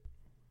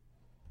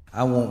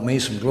I want me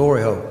some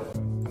glory hole.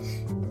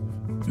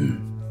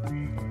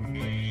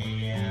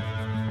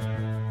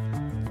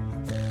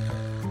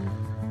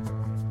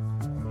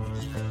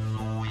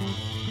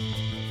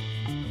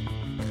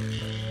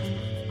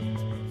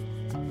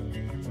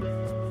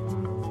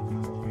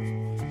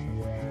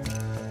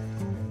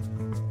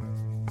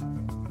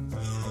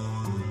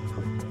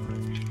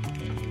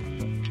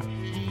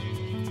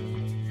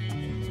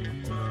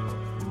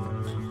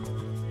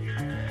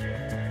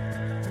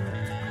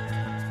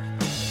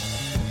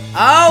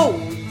 Oh,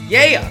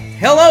 yeah.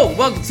 Hello.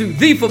 Welcome to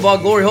the Football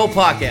Glory Hole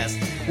Podcast.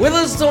 With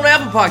us on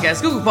Apple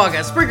Podcasts, Google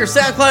Podcasts, Spreaker,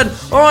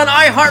 SoundCloud, or on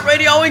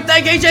iHeartRadio. We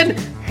thank each and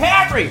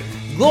every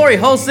Glory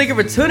Hole seeker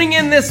for tuning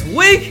in this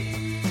week.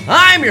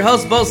 I'm your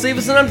host, Bo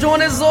Stevenson. I'm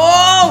joined as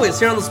always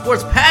here on the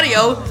sports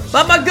patio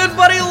by my good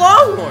buddy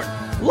Longhorn.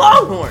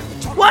 Longhorn,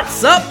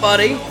 what's up,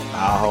 buddy?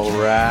 All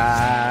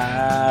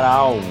right.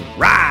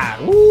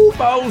 Woo,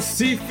 Bo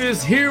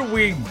Cephas, here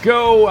we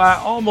go. I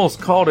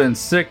almost called in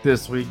sick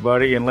this week,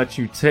 buddy, and let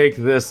you take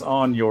this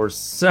on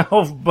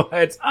yourself,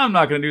 but I'm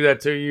not going to do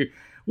that to you.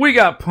 We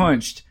got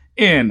punched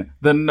in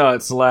the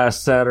nuts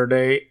last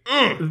Saturday,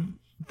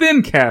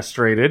 then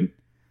castrated,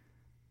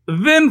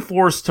 then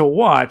forced to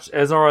watch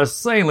as our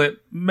assailant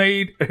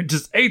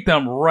just ate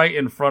them right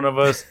in front of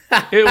us.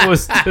 It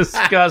was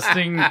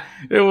disgusting.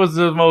 It was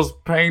the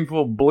most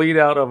painful bleed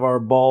out of our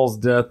balls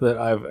death that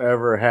I've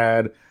ever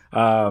had.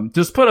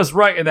 Just put us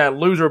right in that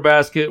loser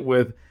basket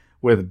with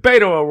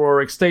Beto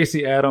O'Rourke,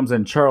 Stacey Adams,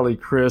 and Charlie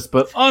Crist.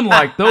 But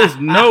unlike those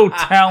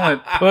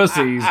no-talent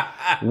pussies,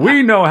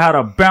 we know how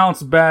to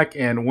bounce back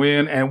and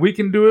win, and we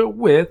can do it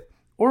with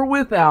or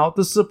without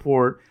the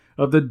support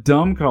of the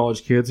dumb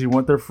college kids who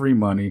want their free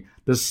money,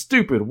 the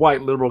stupid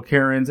white liberal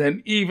Karens,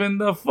 and even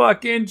the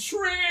fucking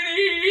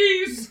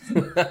trannies.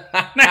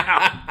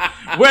 Now,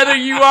 whether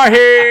you are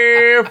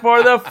here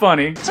for the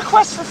funny, it's a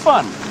quest for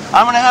fun.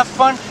 I'm gonna have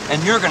fun,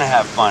 and you're gonna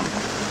have fun.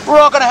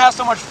 We're all gonna have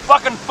so much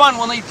fucking fun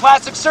we'll need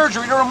plastic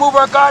surgery to remove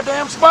our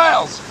goddamn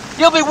smiles.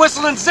 You'll be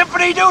whistling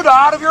Symphony Doodah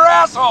out of your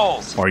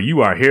assholes. or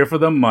you are here for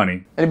the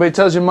money. Anybody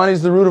tells you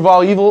money's the root of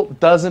all evil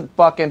doesn't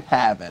fucking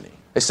have any.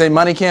 They say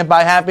money can't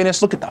buy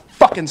happiness. Look at the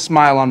fucking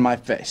smile on my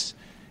face.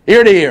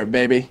 Ear to ear,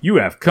 baby. You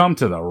have come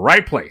to the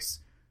right place.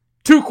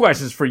 2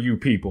 questions for you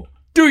people.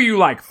 Do you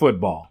like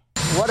football?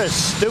 What a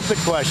stupid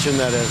question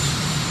that is.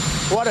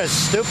 What a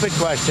stupid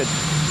question.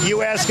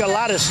 You ask a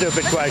lot of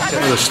stupid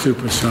questions. What a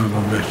stupid son of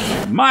a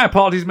bitch. My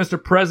apologies,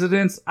 Mr.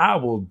 Presidents. I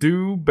will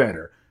do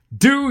better.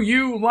 Do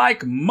you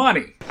like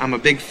money? I'm a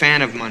big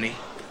fan of money.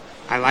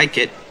 I like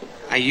it.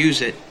 I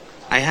use it.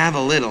 I have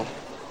a little.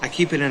 I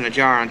keep it in a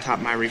jar on top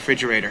of my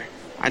refrigerator.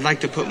 I'd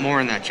like to put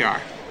more in that jar.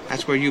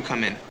 That's where you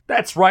come in.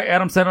 That's right,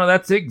 Adam Sandler.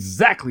 That's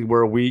exactly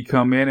where we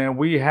come in, and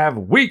we have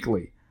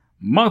weekly,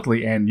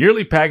 monthly, and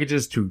yearly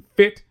packages to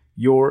fit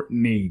your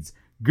needs.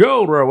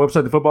 Go to our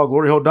website,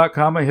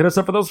 thefootballgloryhole.com, and hit us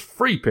up for those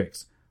free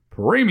picks,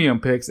 premium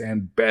picks,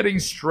 and betting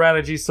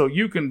strategies so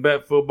you can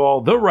bet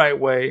football the right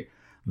way,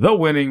 the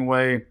winning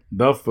way,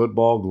 the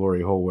football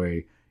glory hole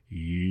way.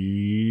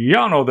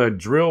 Y'all know the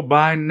drill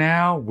by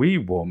now. We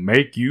will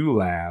make you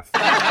laugh.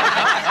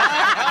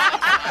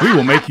 We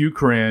will make you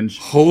cringe.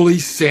 Holy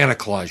Santa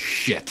Claus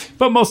shit.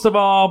 But most of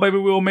all, baby,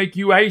 we will make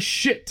you a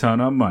shit ton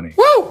of money.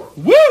 Woo!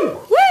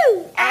 Woo!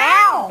 Woo!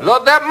 Ow!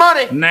 Love that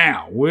money.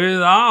 Now, with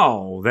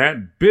all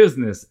that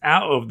business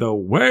out of the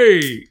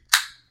way,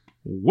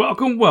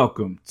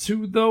 welcome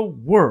to the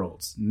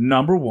world's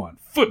 #1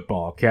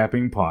 football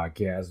capping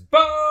podcast.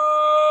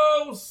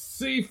 Bo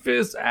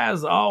Cephas,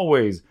 as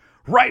always.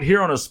 Right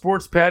here on a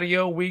sports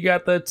patio, we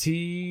got the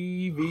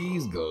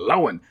TVs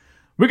glowing.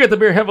 We got the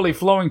beer heavily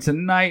flowing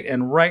tonight,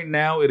 and right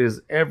now it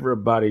is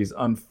everybody's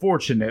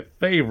unfortunate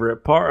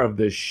favorite part of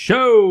the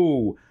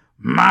show.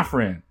 My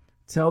friend,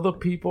 tell the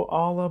people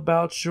all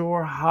about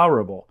your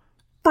horrible,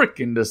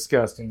 freaking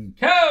disgusting,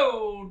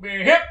 cold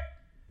beer hip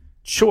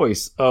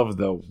choice of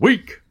the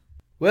week.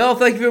 Well,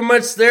 thank you very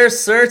much there,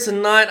 sir.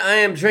 Tonight I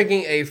am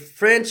drinking a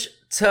French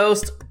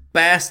Toast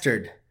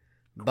Bastard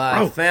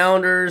by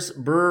Founders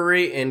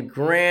Brewery in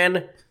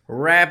Grand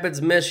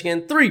Rapids,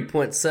 Michigan.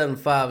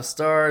 3.75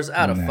 stars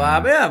out of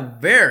 5. Yeah,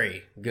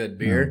 very good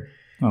beer.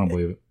 I don't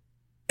believe it.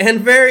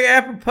 And very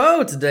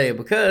apropos today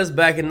because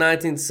back in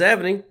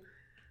 1970,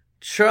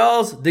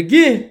 Charles de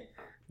Gaulle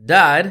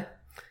died.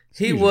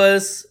 He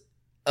was,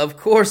 of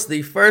course,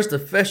 the first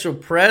official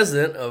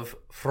president of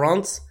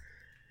France.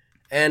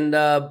 And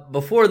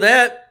before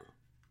that,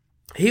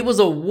 he was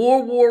a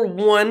World War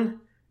I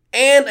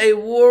and a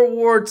World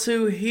War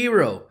II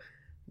hero.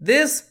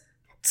 This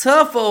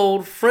tough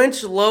old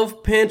French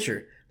loaf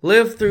pincher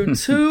lived through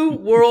 2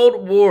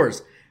 world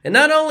wars. And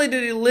not only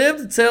did he live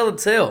to tell the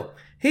tale,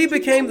 he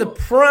became the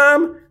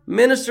prime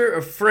minister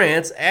of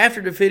France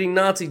after defeating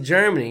Nazi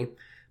Germany.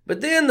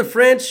 But then the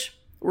French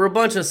were a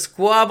bunch of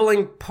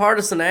squabbling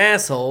partisan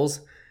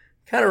assholes.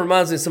 Kind of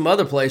reminds me of some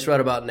other place right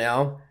about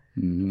now.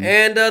 Mm-hmm.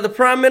 And the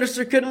prime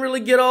minister couldn't really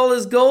get all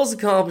his goals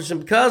accomplished. And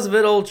because of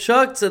it, old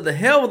Chuck said, "The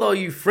hell with all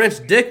you French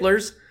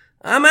dicklers.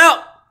 I'm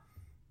out."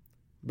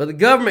 But the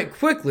government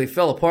quickly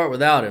fell apart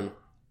without him.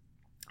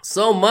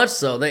 So much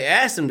so, they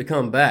asked him to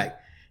come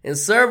back and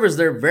serve as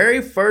their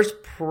very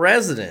first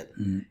president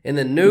in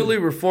the newly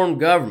reformed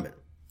government.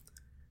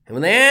 And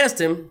when they asked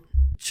him,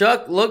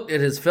 Chuck looked at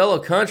his fellow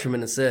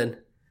countrymen and said,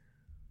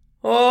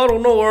 "Oh, I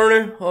don't know,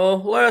 Ernie.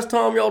 Last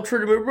time y'all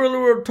treated me really,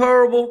 really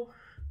terrible,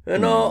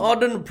 and I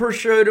didn't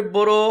appreciate it,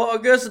 but I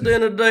guess at the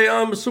end of the day,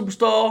 I'm a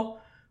superstar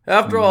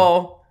after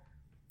all."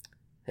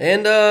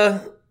 And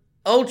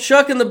old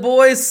Chuck and the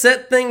boys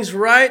set things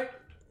right,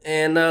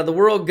 and the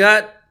world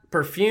got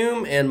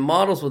perfume and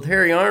models with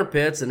hairy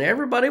armpits, and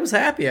everybody was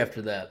happy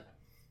after that.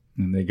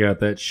 And they got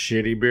that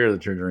shitty beer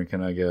that you're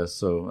drinking, I guess.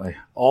 So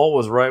all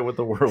was right with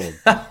the world.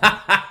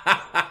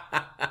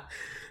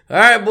 All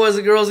right, boys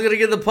and girls, we're going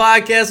to get the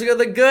podcast. We got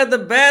the good, the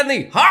bad,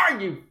 and the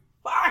are you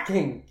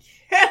fucking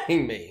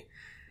kidding me?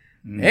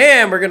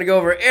 And we're going to go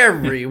over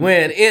every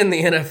win in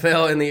the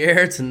NFL in the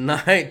air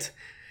tonight.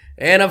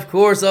 And of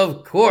course,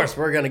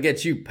 we're going to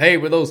get you paid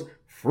with those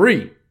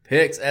free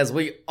picks, as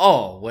we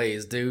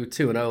always do.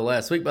 2-0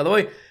 last week, by the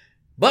way.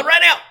 But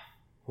right now,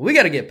 we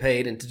got to get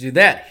paid. And to do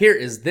that, here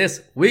is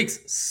this week's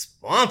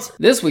sponsor.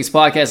 This week's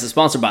podcast is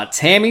sponsored by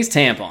Tammy's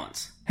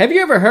Tampons. Have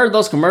you ever heard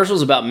those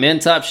commercials about men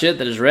type shit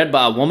that is read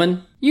by a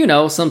woman? You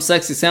know, some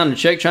sexy sounding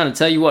chick trying to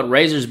tell you what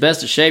razor's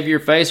best to shave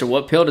your face or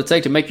what pill to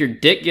take to make your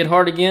dick get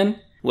hard again?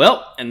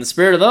 Well, in the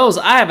spirit of those,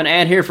 I have an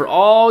ad here for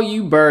all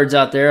you birds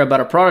out there about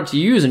a product to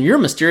use in your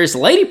mysterious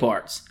lady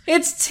parts.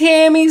 It's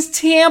Tammy's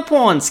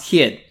Tampons,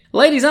 kid.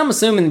 Ladies, I'm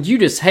assuming that you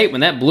just hate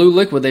when that blue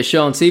liquid they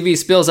show on TV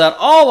spills out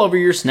all over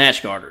your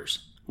snatch garters.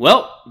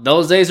 Well,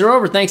 those days are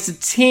over thanks to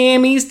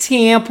Tammy's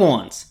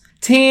Tampons.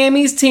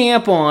 Tammy's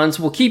Tampons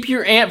will keep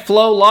your ant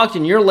flow locked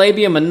in your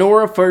labia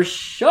minora for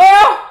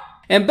sure.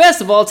 And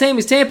best of all,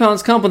 Tammy's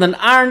Tampons come with an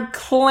iron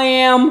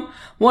clam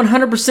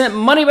 100%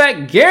 money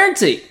back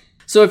guarantee.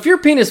 So if your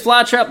penis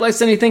flytrap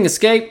lets anything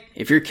escape,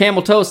 if your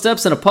camel toe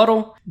steps in a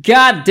puddle,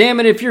 god damn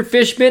it if your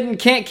fish mitten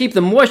can't keep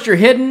the moisture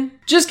hidden,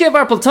 just give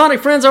our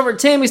platonic friends over at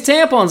Tammy's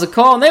Tampons a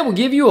call and they will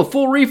give you a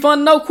full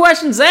refund, no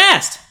questions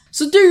asked.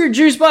 So do your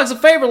juice box a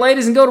favor,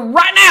 ladies, and go to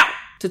right now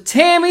to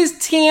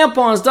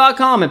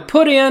Tammy'sTampons.com and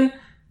put in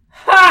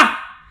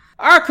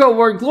our code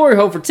word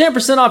GLORYHOLE for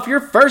 10% off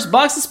your first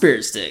box of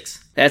spirit sticks.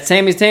 That's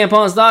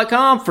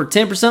Tammy'sTampons.com for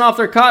 10% off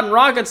their cotton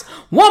rockets.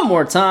 One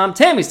more time,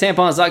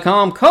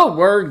 Tammy'sTampons.com, code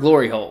word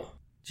GLORYHOLE.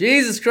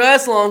 Jesus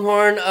Christ,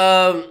 Longhorn.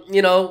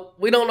 We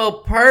don't know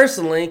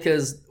personally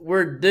because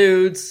we're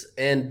dudes,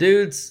 and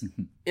dudes,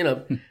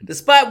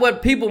 despite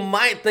what people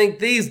might think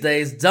these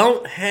days,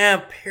 don't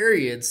have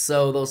periods.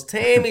 So those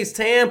Tammy's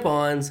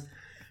Tampons,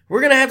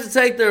 we're going to have to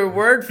take their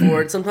word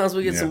for it. Sometimes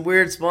we get some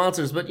weird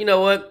sponsors, but you know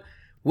what?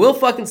 We'll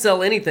fucking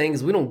sell anything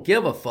because we don't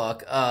give a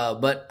fuck.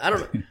 But I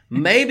don't know.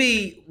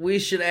 Maybe we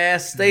should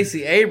ask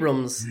Stacey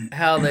Abrams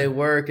how they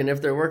work and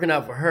if they're working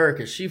out for her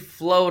because she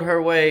flowed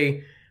her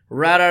way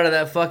right out of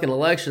that fucking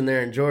election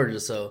there in Georgia.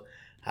 So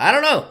I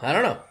don't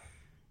know.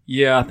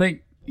 Yeah, I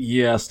think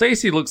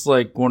Stacey looks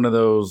like one of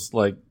those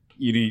like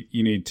you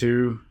need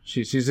two.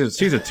 She's a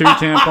two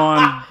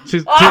tampon.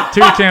 She's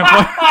two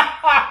tampon.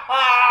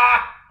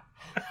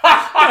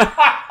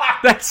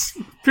 That's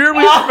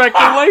purely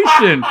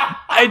speculation.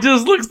 It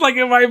just looks like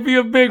it might be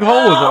a big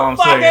hole, is all I'm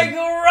saying.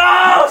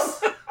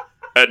 Gross!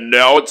 And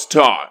now it's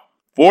time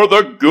for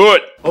the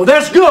good. Oh,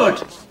 that's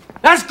good.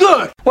 That's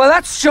good. Well,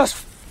 that's just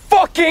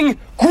fucking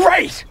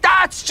great.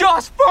 That's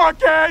just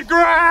fucking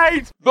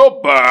great. The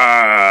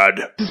bad.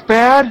 Is this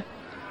bad?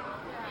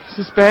 Is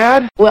this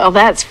bad? Well,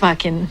 that's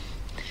fucking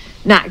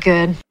not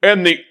good.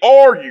 And the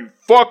are you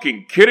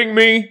fucking kidding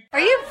me? Are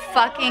you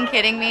fucking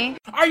kidding me?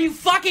 Are you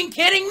fucking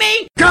kidding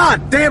me?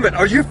 God damn it,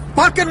 are you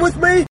fucking with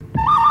me?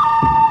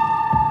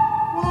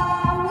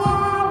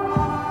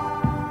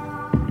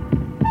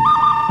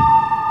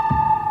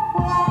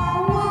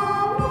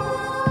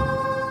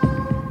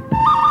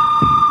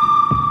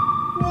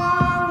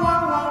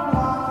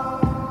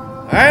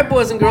 Alright,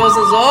 boys and girls,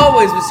 as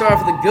always, we start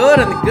off with the good,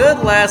 and the good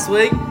last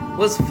week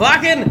was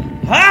fucking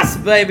us,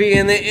 baby,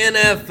 in the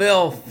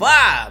NFL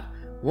 5.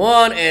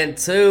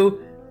 1-2,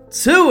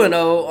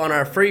 2-0 on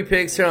our free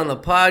picks here on the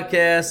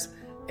podcast,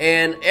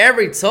 and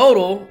every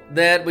total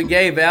that we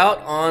gave out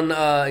on,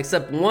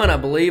 except one, I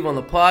believe, on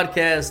the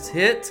podcast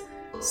hit.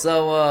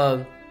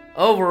 So,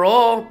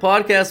 overall,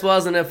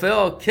 podcast-wise,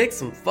 NFL kicked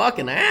some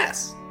fucking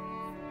ass.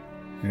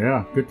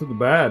 Yeah, good to the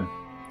bad.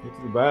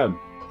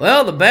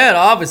 Well, the bad,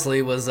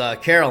 obviously, was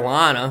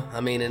Carolina.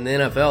 I mean, in the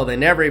NFL, they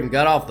never even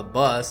got off the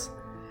bus.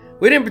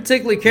 We didn't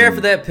particularly care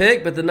for that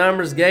pick, but the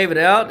numbers gave it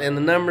out, and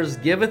the numbers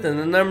giveth, and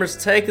the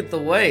numbers taketh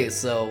away.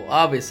 So,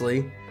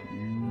 obviously,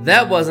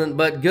 that wasn't,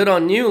 but good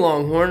on you,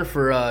 Longhorn,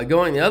 for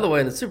going the other way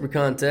in the Super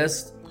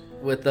Contest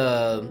with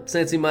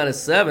Cincy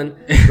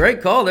 -7.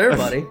 Great call there,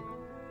 buddy.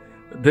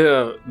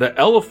 The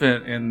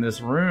elephant in this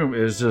room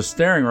is just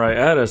staring right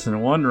at us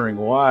and wondering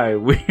why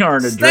we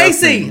aren't addressing.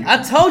 Stacy, I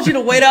told you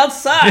to wait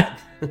outside.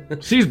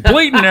 She's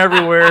bleeding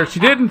everywhere. She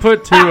didn't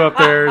put 2 up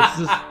there. It's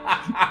just...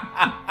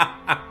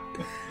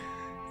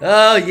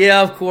 Oh,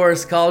 yeah, of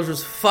course. College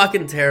was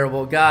fucking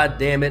terrible. God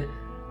damn it.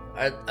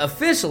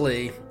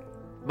 Officially,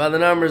 by the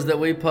numbers that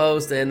we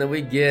post and that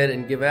we get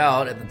and give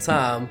out at the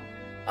time,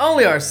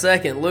 only our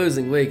second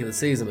losing week of the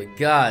season, but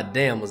god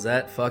damn was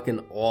that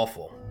fucking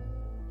awful.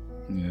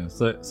 Yeah,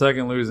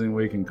 second losing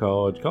week in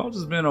college. College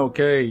has been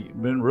okay,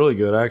 been really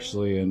good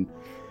actually, and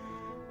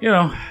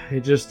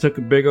it just took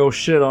a big old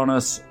shit on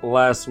us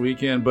last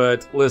weekend.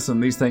 But listen,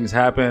 these things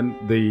happen.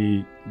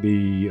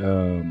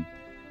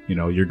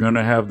 You're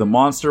gonna have the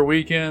monster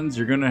weekends,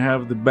 you're gonna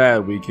have the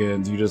bad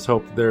weekends. You just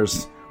hope that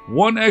there's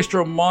one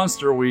extra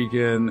monster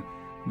weekend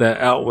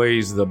that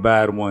outweighs the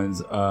bad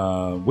ones.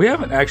 We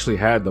haven't actually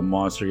had the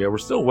monster yet. We're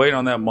still waiting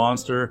on that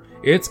monster.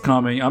 It's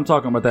coming. I'm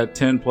talking about that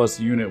 10 plus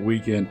unit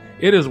weekend.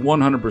 It is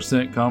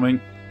 100%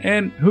 coming.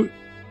 And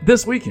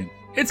this weekend?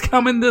 It's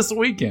coming this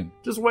weekend.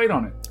 Just wait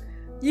on it.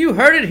 You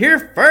heard it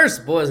here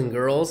first, boys and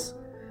girls.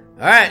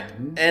 All right,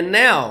 and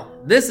now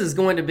this is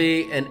going to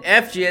be an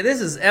FGA. This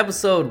is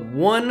episode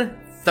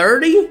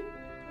 130.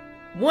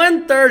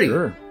 130.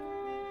 Sure.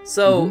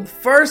 So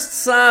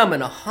first time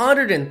in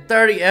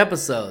 130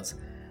 episodes.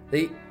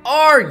 The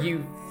Are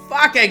You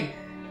Fucking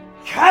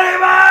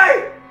Kidding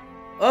Me?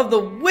 Of the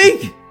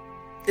week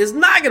is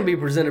not going to be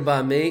presented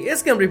by me.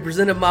 It's going to be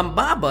presented by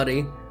my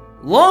buddy,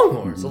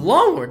 Longhorn. So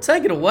Longhorn,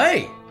 take it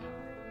away.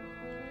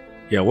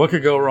 Yeah, what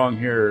could go wrong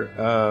here?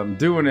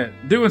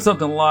 Doing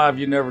something live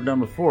you've never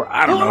done before.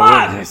 I don't know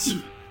what it is.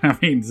 I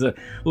mean,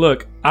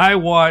 look, I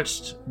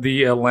watched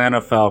the Atlanta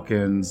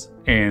Falcons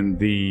and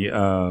the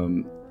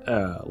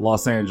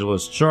Los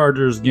Angeles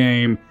Chargers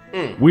game.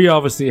 We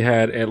obviously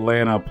had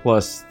Atlanta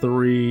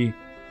 +3.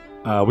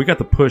 We got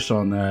the push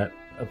on that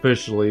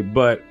officially,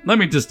 but let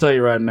me just tell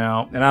you right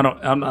now, and I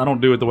don't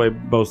do it the way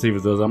Bo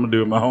Stevens does. I'm gonna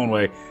do it my own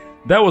way.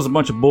 That was a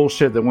bunch of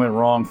bullshit that went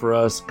wrong for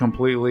us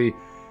completely.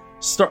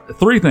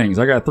 Three things.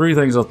 I got three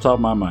things off the top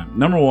of my mind.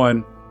 Number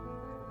one,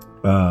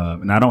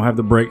 and I don't have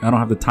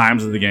the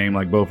times of the game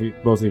like Bo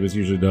Stevens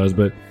usually does,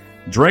 but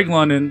Drake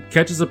London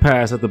catches a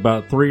pass at the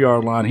about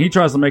 3-yard line. He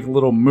tries to make a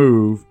little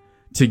move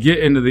to get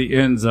into the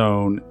end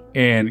zone,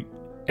 and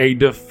a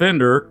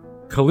defender,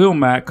 Khalil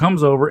Mack,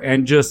 comes over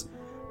and just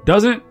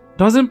doesn't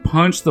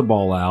punch the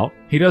ball out.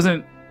 He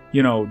doesn't,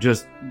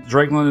 just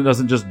Drake London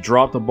doesn't just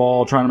drop the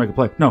ball trying to make a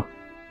play. No,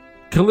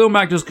 Khalil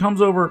Mack just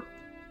comes over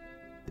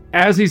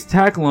as he's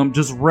tackling him,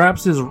 just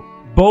wraps his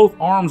both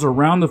arms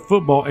around the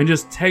football and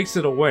just takes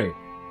it away.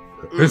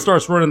 It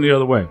starts running the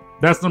other way.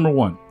 That's number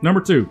one. Number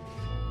two,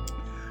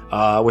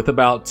 with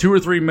about 2 or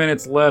 3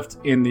 minutes left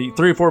 3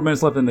 or 4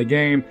 minutes left in the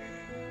game,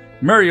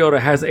 Mariota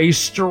has a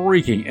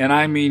streaking, and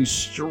I mean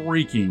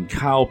streaking,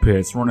 Kyle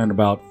Pitts running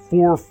about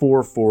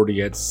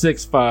 4.40 at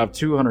 6'5",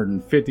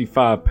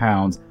 255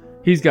 pounds.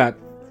 He's got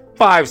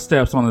 5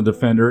 steps on the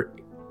defender.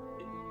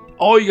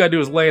 All you got to do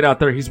is lay it out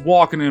there. He's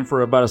walking in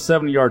for about a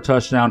 70-yard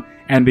touchdown,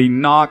 and the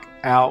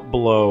knockout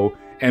blow,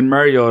 and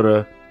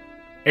Mariota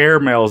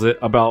airmails it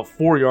about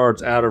 4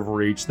 yards out of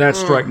reach. That's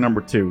strike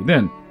number 2.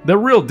 Then the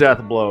real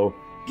death blow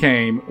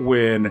came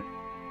when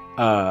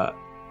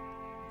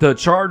the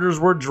Chargers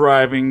were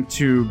driving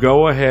to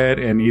go ahead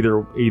and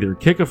either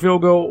kick a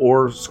field goal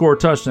or score a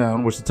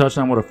touchdown, which the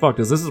touchdown would have fucked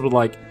us. This is with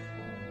like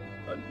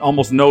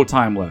almost no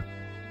time left.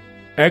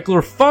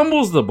 Eckler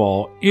fumbles the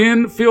ball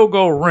in field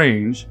goal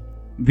range.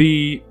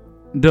 The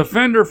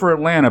defender for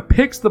Atlanta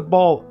picks the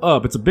ball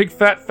up. It's a big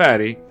fat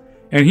fatty,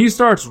 and he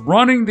starts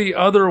running the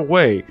other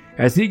way.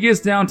 As he gets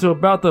down to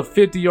about the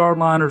 50-yard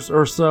line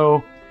or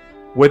so,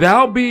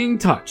 without being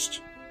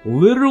touched,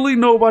 literally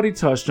nobody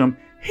touched him,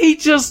 he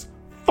just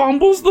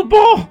fumbles the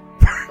ball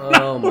for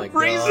no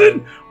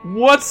reason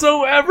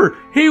whatsoever.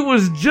 He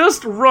was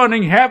just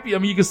running happy. I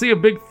mean, you can see a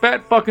big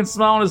fat fucking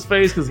smile on his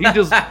face because he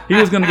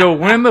was going to go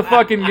win the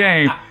fucking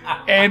game.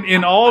 And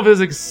in all of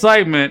his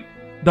excitement,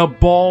 the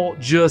ball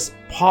just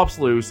pops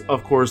loose.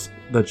 Of course,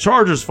 the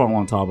Chargers fall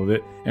on top of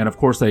it. And of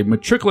course, they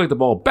matriculate the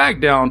ball back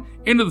down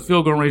into the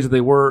field goal range that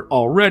they were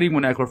already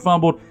when Eckler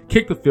fumbled,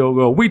 kicked the field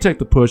goal. We take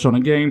the push on a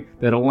game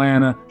that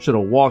Atlanta should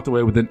have walked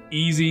away with an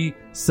easy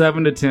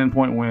 7 to 10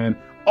 point win.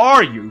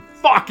 Are you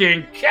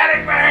fucking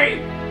kidding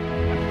me?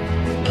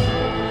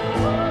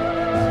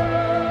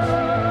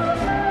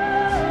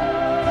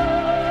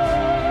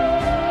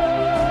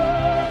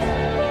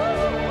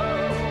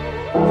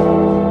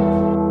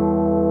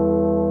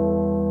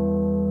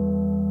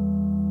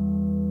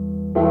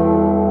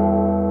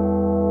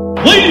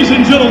 Ladies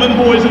and gentlemen,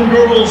 boys and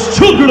girls,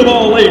 children of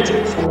all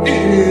ages.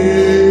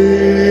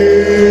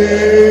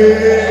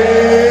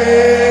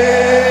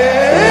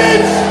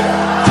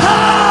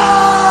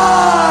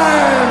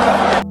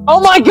 Oh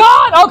my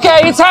God!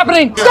 Okay, it's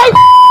happening. Stay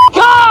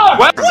calm!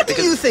 What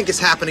do you think is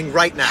happening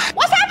right now?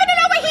 What's happening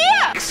over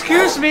here?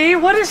 Excuse me,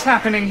 what is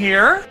happening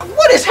here?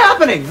 What is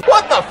happening?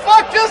 What the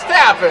fuck just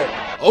happened?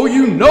 Oh,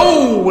 you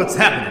know what's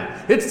happening.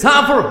 It's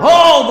time for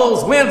all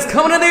those wins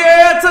coming in the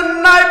air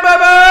tonight,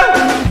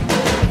 baby!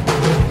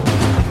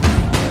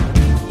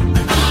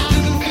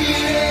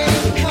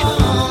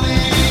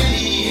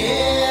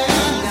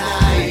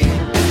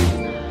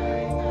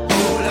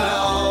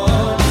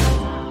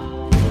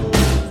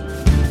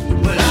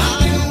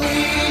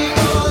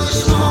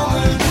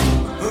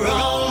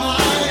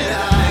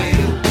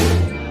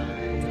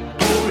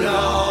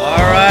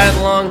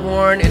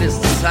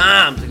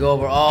 time to go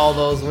over all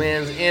those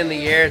wins in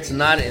the air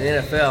tonight in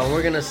the NFL. And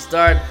we're going to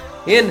start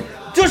in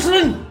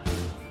Deutschland.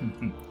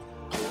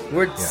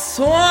 We're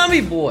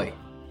Tommy Boy.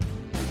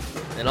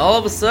 And all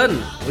of a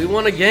sudden, we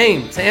won a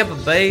game. Tampa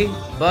Bay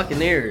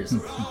Buccaneers.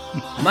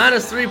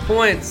 Minus 3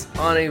 points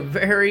on a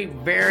very,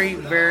 very,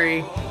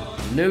 very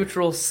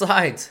neutral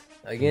site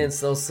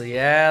against those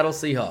Seattle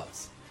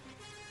Seahawks.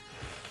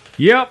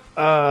 Yep.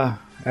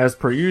 As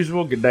per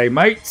usual, good day,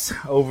 mates.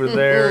 Over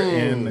there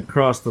in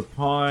across the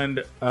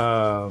pond.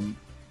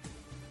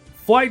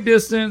 Flight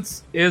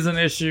distance is an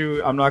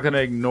issue. I'm not going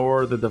to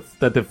ignore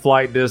that the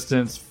flight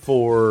distance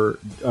for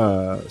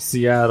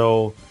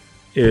Seattle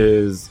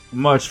is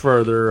much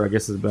further. I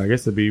guess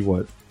it'd be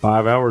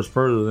 5 hours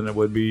further than it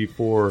would be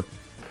for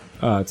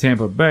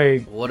Tampa Bay.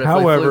 What if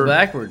they flew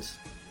backwards?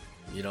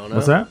 You don't know.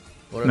 What's that?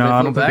 What if no, they flew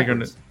I don't think backwards? they're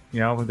going to.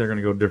 Yeah, I don't think they're going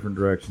to go different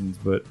directions,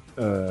 but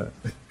not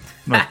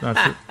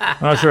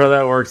sure how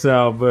that works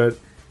out. But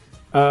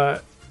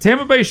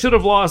Tampa Bay should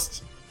have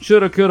lost.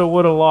 Shoulda, coulda,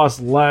 woulda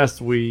lost last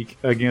week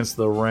against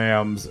the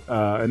Rams,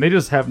 and they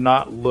just have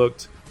not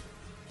looked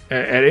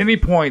at any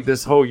point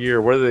this whole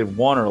year, whether they've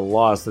won or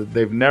lost.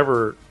 They've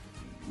never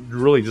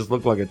really just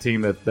looked like a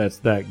team that's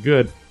that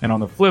good. And on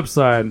the flip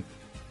side,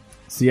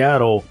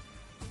 Seattle,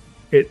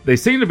 they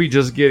seem to be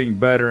just getting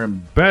better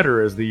and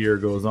better as the year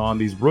goes on.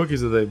 These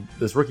rookies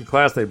this rookie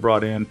class they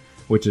brought in,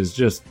 which is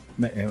just,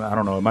 I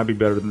don't know, it might be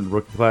better than the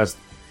rookie class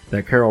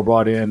that Carroll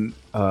brought in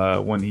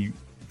when he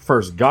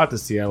first got to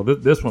Seattle.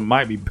 This one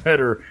might be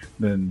better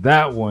than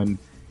that one.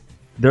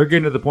 They're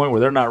getting to the point where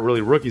they're not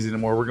really rookies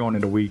anymore. We're going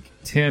into week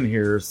 10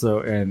 here,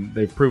 and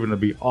they've proven to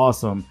be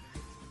awesome.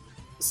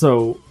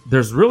 So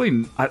there's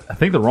really, I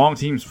think, the wrong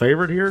team's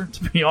favorite here,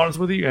 to be honest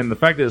with you. And the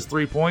fact that it's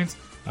 3 points,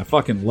 I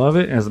fucking love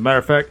it. As a matter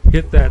of fact,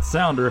 hit that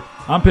sounder.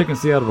 I'm picking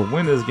Seattle to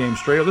win this game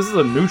straight up. This is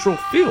a neutral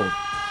field,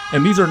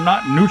 and these are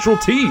not neutral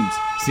teams.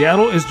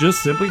 Seattle is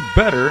just simply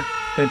better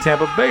than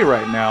Tampa Bay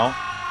right now.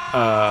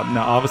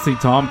 Now, obviously,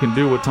 Tom can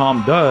do what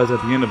Tom does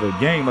at the end of a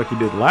game like he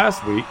did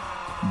last week,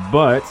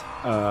 but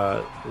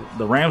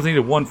the Rams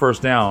needed one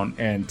first down,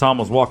 and Tom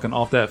was walking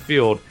off that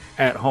field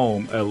at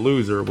home a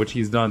loser, which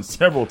he's done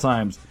several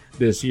times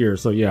this year.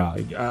 So, yeah,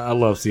 I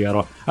love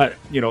Seattle.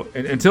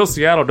 Until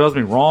Seattle does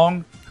me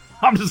wrong,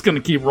 I'm just going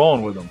to keep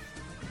rolling with them.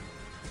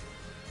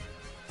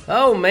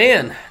 Oh,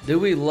 man. Do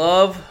we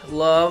love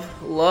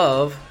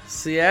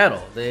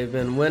Seattle. They've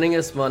been winning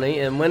us money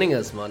and winning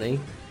us money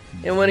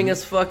and winning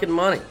us fucking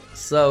money.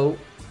 So,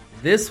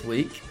 this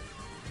week,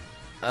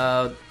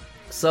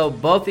 so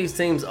both these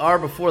teams are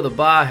before the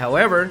bye.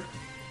 However,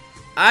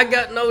 I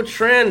got no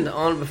trend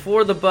on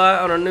before the bye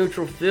on a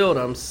neutral field.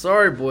 I'm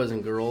sorry, boys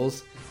and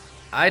girls.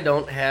 I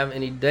don't have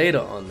any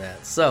data on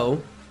that.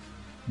 So,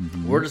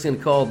 we're just going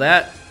to call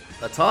that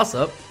a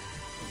toss-up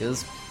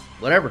because,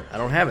 whatever, I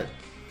don't have it.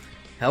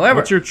 However,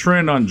 what's your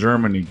trend on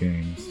Germany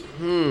games?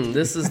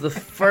 This is the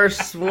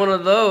first one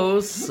of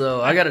those.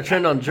 So, I got a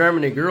trend on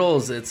Germany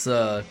girls. It's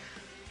a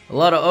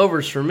lot of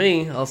overs for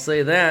me. I'll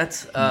say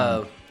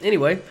that.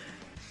 Anyway,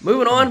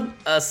 moving on.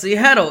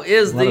 Seattle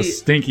is a lot of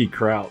stinky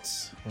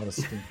Krauts. A lot of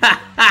stinky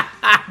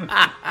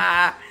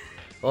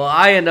Well,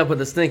 I end up with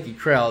a stinky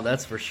crowd,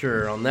 that's for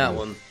sure on that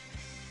one.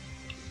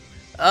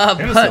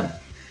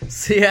 But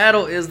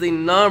Seattle is the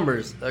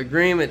numbers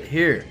agreement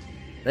here.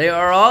 They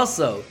are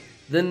also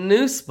the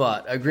new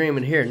spot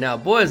agreement here. Now,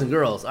 boys and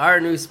girls, our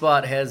new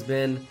spot has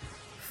been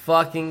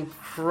fucking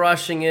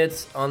crushing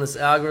it on this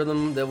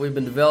algorithm that we've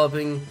been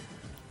developing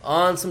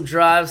on some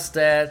drive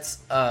stats.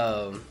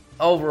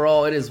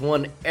 Overall, it has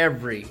won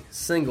every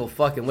single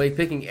fucking week.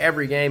 Picking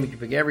every game, you can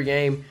pick every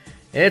game,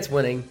 and it's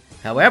winning.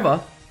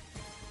 However,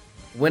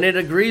 when it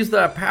agrees with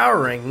our power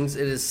rankings,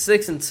 it is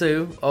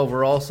 6-2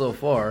 overall so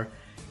far.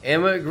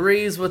 And it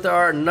agrees with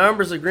our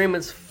numbers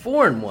agreements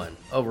 4-1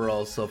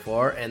 overall so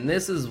far. And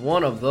this is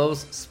one of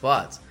those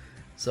spots.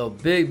 So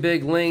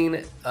big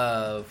lean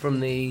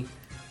from the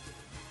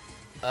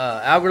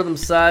algorithm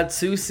side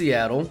to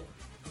Seattle.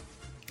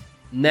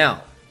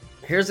 Now,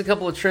 here's a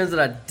couple of trends that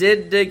I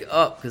did dig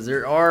up because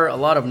there are a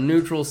lot of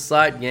neutral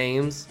site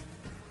games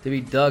to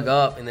be dug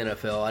up in the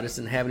NFL. I just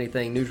didn't have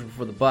anything neutral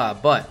for the bye.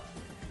 But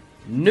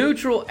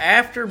neutral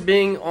after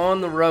being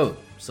on the road.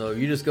 So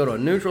you just go to a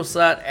neutral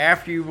site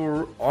after you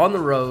were on the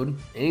road,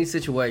 any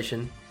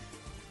situation.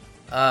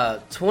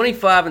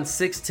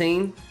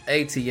 25-16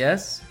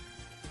 ATS,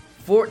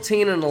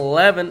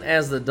 14-11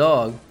 as the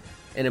dog,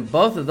 and in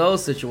both of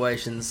those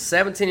situations,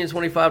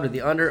 17-25 to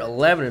the under,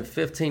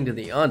 11-15 to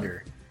the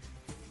under,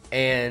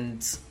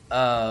 and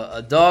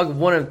a dog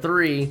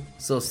 1-3,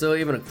 so still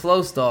even a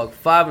close dog,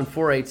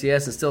 5-4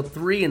 ATS, and still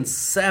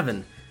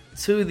 3-7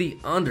 to the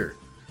under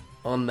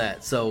on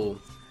that. So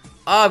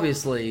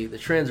obviously, the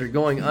trends are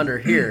going under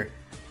here.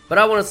 But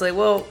I want to say,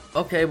 well,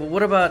 okay, but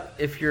what about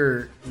if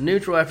you're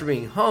neutral after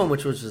being home,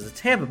 which was the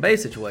Tampa Bay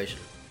situation?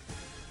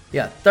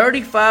 Yeah,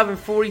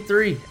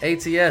 35-43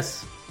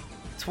 ATS.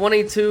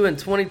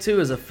 22-22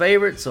 as a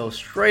favorite, so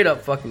straight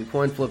up fucking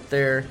coin flip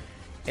there.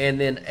 And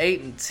then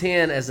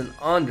 8-10 as an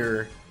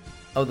under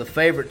of the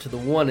favorite to the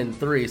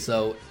 1-3.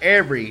 So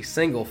every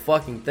single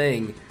fucking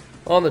thing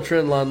on the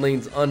trend line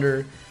leans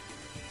under.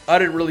 I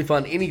didn't really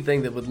find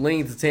anything that would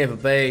lean to Tampa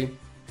Bay.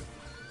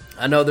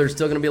 I know there's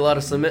still going to be a lot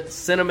of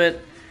sentiment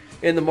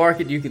in the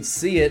market. You can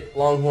see it.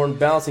 Longhorn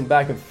bouncing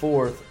back and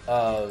forth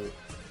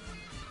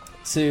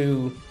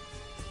to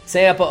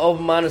Tampa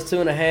over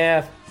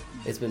 -2.5.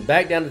 It's been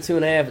back down to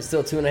 2.5. It's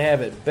still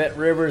 2.5 at Bet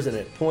Rivers and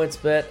at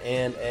PointsBet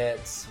and at,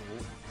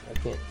 I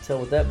can't tell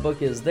what that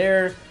book is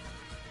there,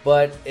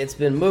 but it's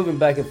been moving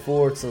back and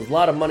forth. So there's a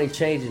lot of money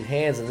changing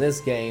hands in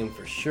this game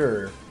for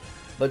sure.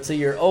 But to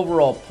your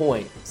overall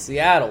point,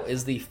 Seattle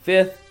is the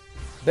 5th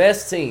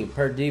best team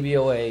per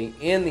DVOA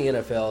in the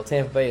NFL.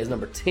 Tampa Bay is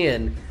number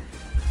 10,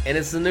 and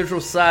it's the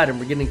neutral side, and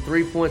we're getting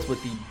 3 points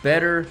with the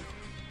better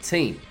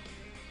team.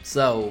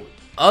 So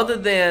other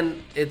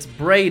than it's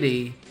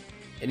Brady,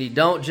 and you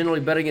don't generally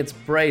bet against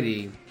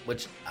Brady,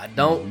 which I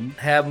don't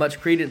have much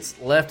credence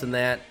left in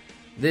that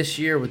this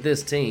year with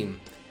this team,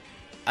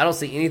 I don't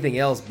see anything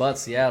else but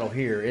Seattle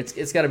here.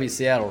 It's got to be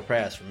Seattle or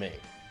pass for me.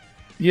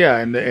 Yeah,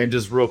 and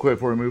just real quick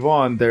before we move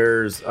on,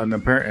 there's an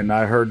apparent, and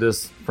I heard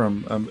this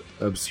from an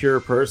obscure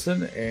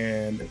person,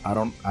 and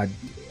I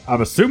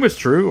assume it's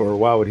true, or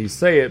why would he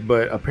say it?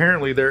 But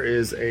apparently there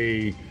is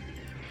a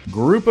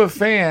group of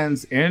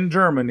fans in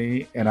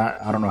Germany, and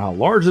I don't know how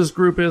large this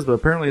group is, but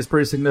apparently it's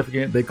pretty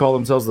significant. They call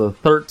themselves the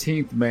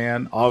 13th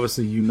man.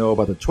 Obviously, you know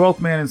about the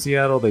 12th man in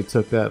Seattle. They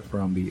took that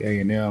from the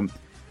A&M,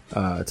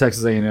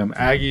 Texas A&M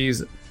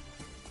Aggies.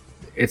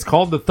 It's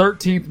called the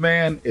 13th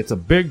man. It's a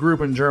big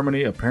group in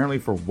Germany. Apparently,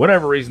 for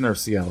whatever reason, they're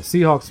Seattle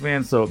Seahawks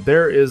fans. So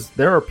there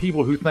are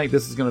people who think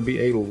this is going to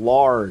be a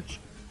large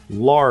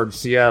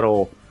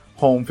Seattle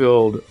home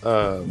field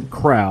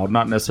crowd.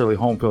 Not necessarily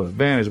home field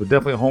advantage, but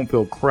definitely a home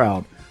field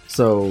crowd.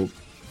 So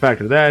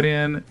factor that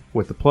in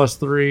with the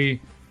 +3,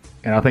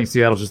 and I think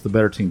Seattle's just the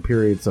better team,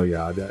 period. So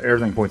yeah,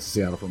 everything points to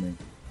Seattle for me.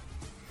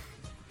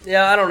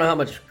 Yeah, I don't know how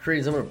much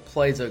credence I'm going to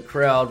play to a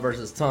crowd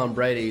versus Tom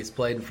Brady. He's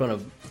played in front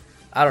of,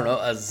 I don't know,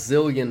 a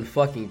zillion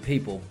fucking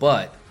people,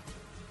 but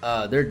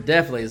there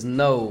definitely is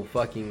no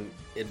fucking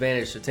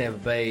advantage to Tampa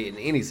Bay in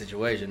any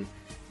situation.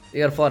 You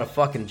got to fly to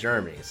fucking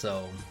Germany,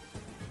 so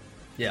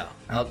yeah.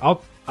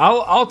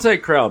 I'll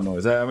take crowd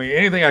noise. I mean,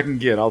 anything I can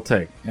get, I'll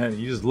take. And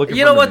you just look.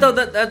 You know what though?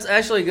 That's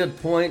actually a good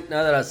point.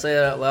 Now that I say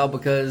that out loud,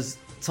 because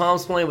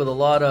Tom's playing with a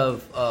lot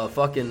of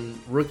fucking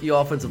rookie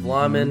offensive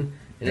linemen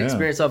and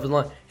experienced offensive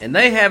line, and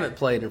they haven't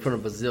played in front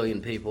of a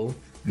zillion people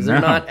because they're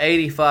not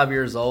 85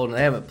 years old and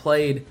they haven't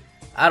played,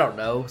 I don't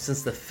know,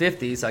 since the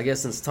 50s. I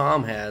guess since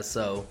Tom has.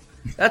 So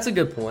that's a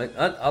good point.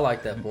 I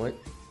like that point.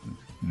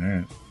 All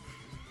right.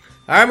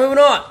 All right, moving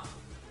on.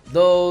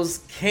 Those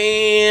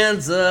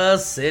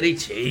Kansas City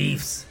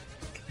Chiefs,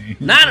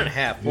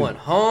 9.5 point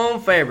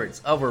home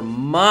favorites over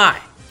my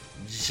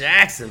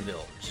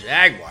Jacksonville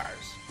Jaguars.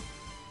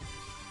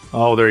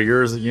 Oh, they're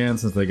yours again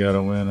since they got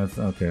to win. That's,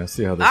 okay, I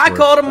see how this I works.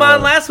 called them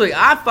mine last week.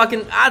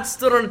 I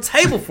stood on a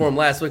table for them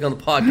last week on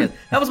the podcast.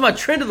 That was my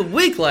trend of the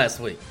week last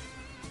week.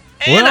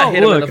 And I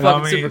hit him in the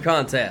fucking super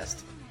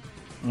contest.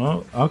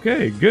 Well,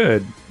 okay,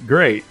 good,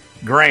 great,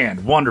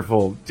 grand,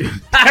 wonderful.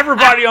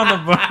 Everybody on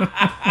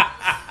the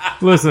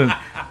listen,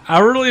 I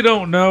really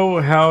don't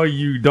know how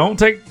you don't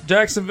take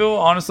Jacksonville,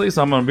 honestly,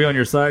 so I'm going to be on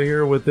your side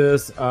here with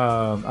this.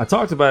 I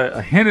talked about it,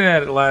 I hinted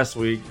at it last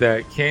week,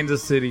 that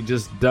Kansas City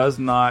just does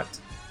not,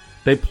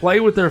 they play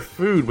with their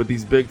food with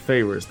these big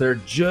favorites. They're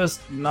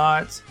just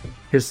not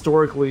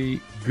historically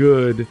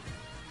good.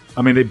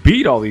 I mean, they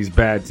beat all these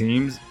bad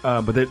teams,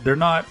 but they're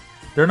not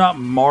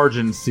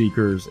margin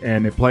seekers,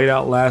 and it played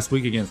out last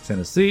week against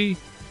Tennessee.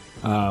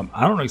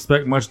 I don't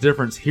expect much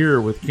difference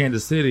here with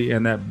Kansas City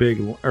and that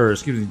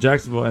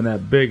Jacksonville and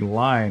that big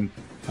line.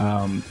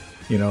 And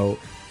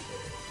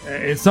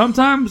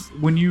sometimes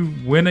when you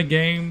win a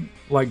game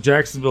like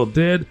Jacksonville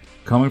did,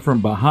 coming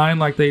from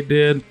behind like they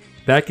did,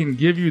 that can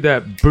give you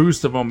that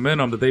boost of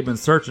momentum that they've been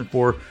searching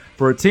for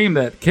a team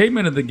that came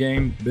into the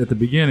game at the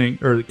beginning,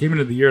 or came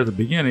into the year at the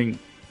beginning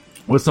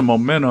with some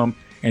momentum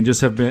and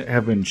just have been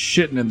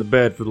shitting in the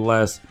bed for the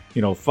last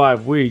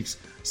 5 weeks.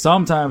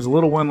 Sometimes a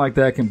little win like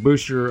that can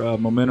boost your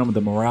momentum,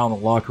 the morale in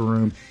the locker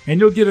room,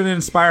 and you'll get an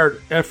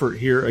inspired effort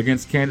here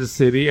against Kansas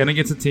City and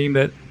against a team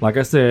that, like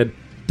I said,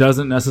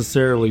 doesn't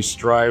necessarily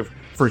strive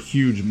for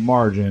huge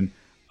margin.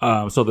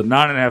 So the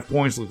 9.5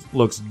 points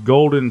looks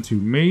golden to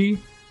me,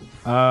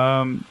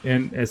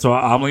 and so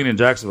I'm leaning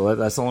Jacksonville.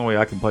 That's the only way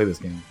I can play this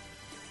game.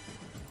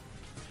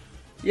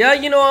 Yeah,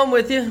 I'm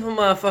with you. I'm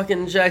my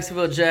fucking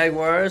Jacksonville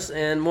Jaguars,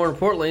 and more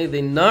importantly,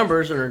 the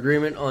numbers are in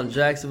agreement on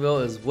Jacksonville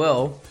as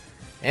well.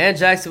 And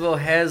Jacksonville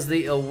has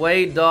the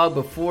away dog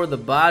before the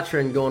bye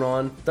trend going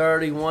on,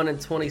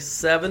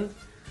 31-27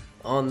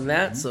 on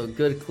that, so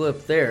good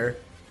clip there.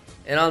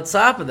 And on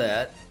top of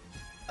that,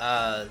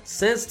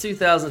 since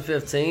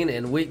 2015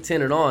 and week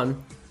 10 and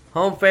on,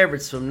 home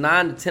favorites from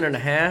 9 to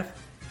 10.5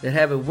 that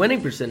have a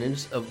winning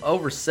percentage of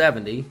over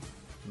 70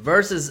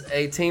 versus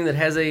a team that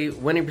has a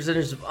winning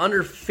percentage of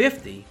under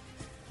 50,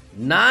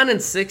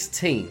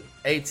 9-16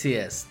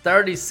 ATS,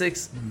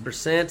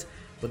 36%.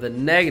 With a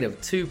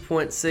negative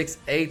 2.6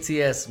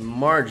 ATS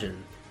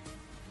margin.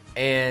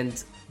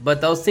 And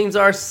But those teams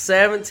are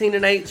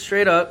 17-8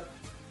 straight up.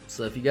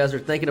 So if you guys are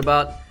thinking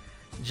about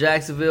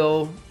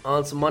Jacksonville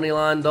on some money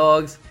line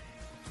dogs,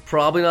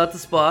 probably not the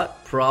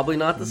spot. Probably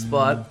not the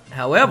spot.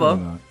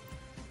 However,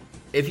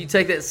 if you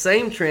take that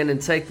same trend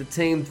and take the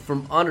team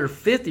from under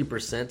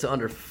 50% to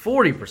under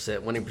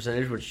 40% winning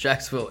percentage, which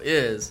Jacksonville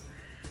is,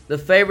 the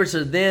favorites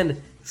are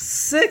then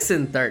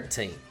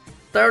 6-13,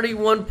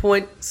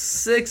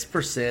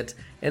 31.6%,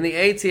 and the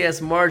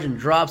ATS margin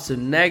drops to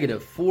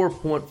negative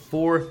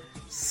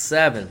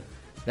 4.47.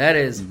 That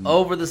is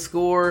over the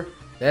score.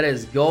 That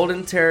is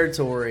golden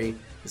territory,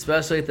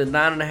 especially at the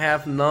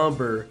 9.5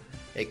 number.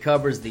 It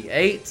covers the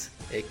 8,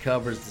 it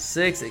covers the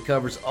 6, it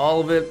covers all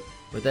of it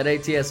with that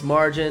ATS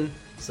margin.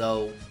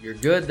 So you're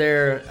good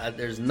there.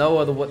 There's no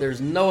other way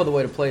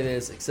to play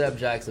this except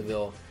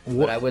Jacksonville.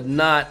 But I would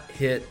not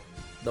hit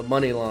the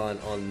money line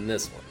on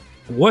this one.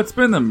 What's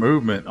been the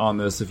movement on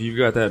this, if you've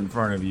got that in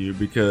front of you?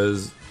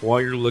 Because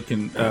while you're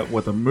looking at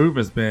what the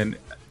movement's been,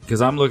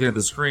 because I'm looking at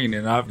the screen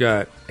and I've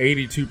got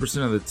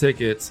 82% of the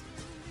tickets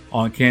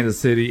on Kansas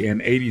City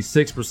and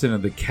 86%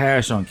 of the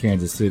cash on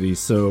Kansas City.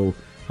 So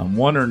I'm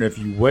wondering if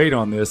you wait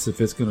on this, if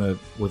it's going to,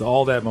 with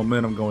all that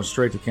momentum going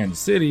straight to Kansas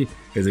City,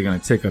 is it going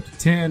to tick up to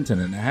 10,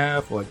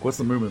 10.5? Like, what's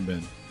the movement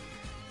been?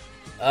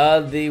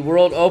 The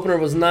world opener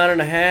was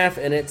 9.5,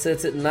 and it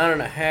sits at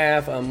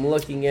 9.5. I'm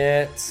looking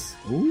at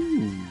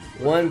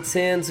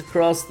 110s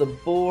across the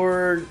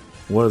board.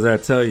 What does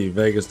that tell you?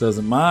 Vegas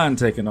doesn't mind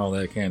taking all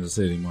that Kansas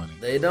City money.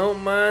 They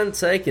don't mind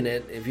taking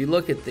it. If you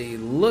look at the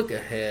look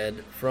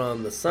ahead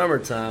from the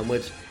summertime,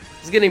 which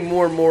is getting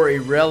more and more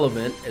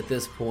irrelevant at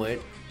this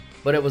point,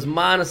 but it was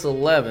minus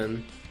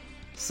 11.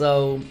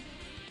 So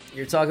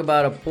you're talking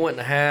about 1.5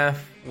 points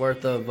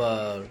worth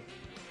of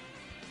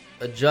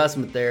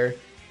adjustment there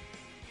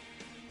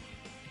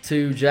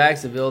to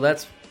Jacksonville.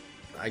 That's,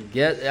 I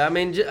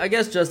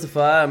guess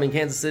justified. I mean,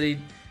 Kansas City,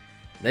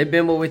 they've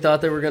been what we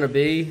thought they were going to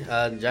be.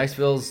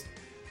 Jacksonville's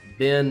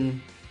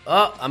been,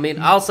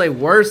 I'll say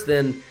worse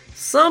than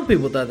some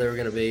people thought they were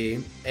going to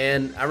be.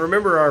 And I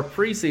remember our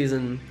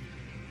preseason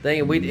thing,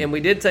 and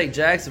we did take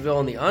Jacksonville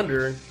on the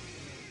under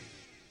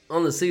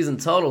on the season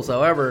totals.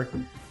 However,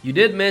 you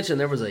did mention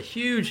there was a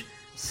huge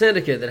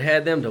syndicate that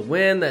had them to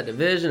win that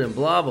division and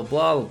blah, blah,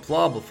 blah,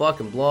 blah, blah,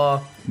 fucking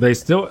blah. They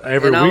still,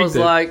 every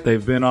week,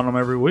 they've been on them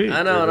every week.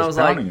 I know, and I was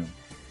like,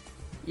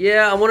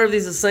 yeah, I wonder if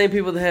these are the same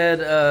people that had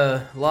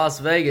Las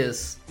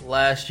Vegas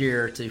last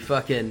year to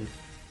fucking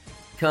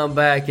come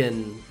back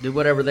and do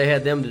whatever they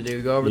had them to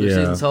do, go over the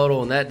season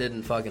total, and that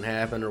didn't fucking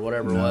happen or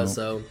whatever it was.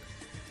 So,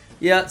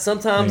 yeah,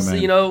 sometimes,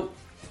 here's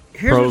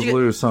pros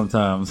lose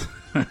sometimes.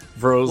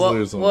 Pros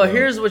lose sometimes. Well,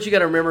 here's what you got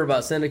to remember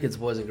about syndicates,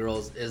 boys and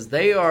girls, is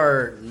they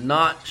are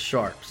not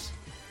sharps.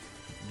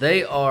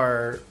 They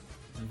are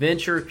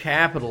venture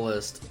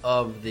capitalists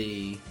of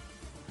the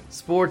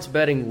sports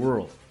betting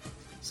world.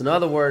 So in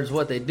other words,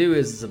 what they do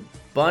is it's a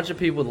bunch of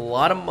people with a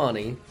lot of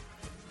money,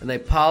 and they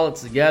pile it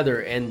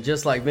together, and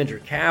just like venture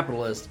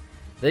capitalists,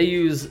 they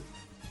use,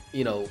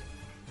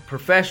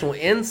 professional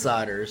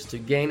insiders to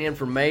gain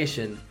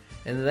information,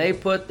 and they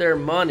put their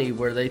money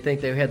where they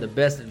think they had the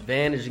best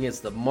advantage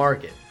against the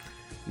market.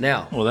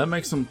 Now, well, that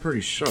makes them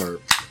pretty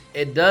sharp.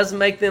 It does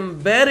make them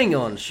betting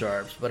on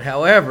sharps, but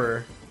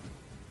however,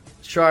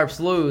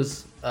 sharps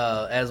lose,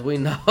 as we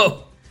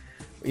know.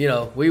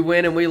 We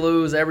win and we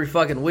lose every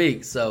fucking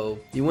week. So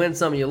you win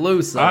some, you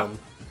lose some.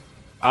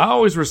 I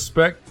always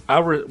respect.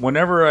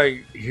 Whenever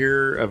I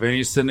hear of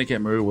any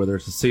syndicate move, whether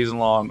it's a season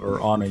long or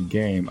on a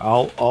game,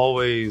 I'll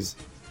always,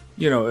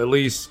 at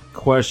least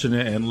question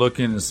it and look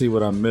in and see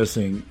what I'm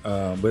missing.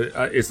 But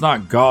it's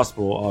not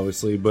gospel,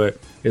 obviously. But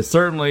it's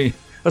certainly.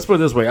 Let's put it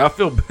this way: I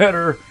feel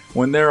better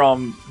when they're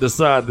on the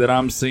side that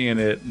I'm seeing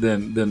it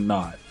than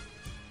not.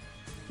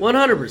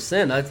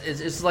 100%.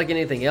 It's like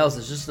anything else.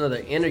 It's just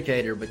another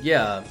indicator. But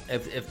yeah,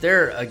 if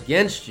they're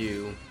against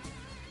you,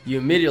 you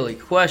immediately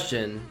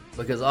question,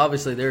 because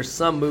obviously there's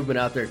some movement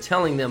out there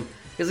telling them.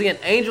 Because again,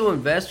 angel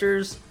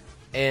investors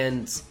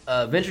and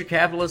venture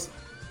capitalists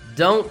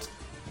don't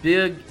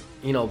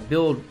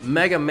build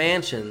mega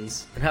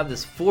mansions and have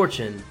this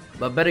fortune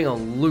by betting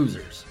on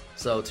losers.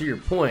 So to your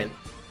point,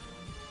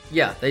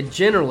 yeah, they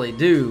generally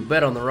do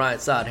bet on the right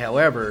side.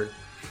 However,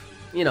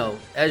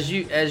 as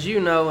you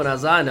know, and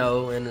as I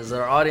know, and as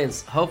our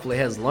audience hopefully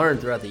has learned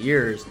throughout the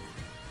years,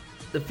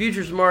 the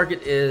futures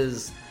market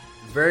is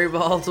very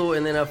volatile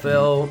in the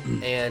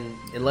NFL, and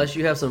unless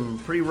you have some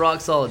pretty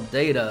rock solid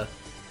data,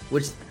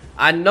 which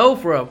I know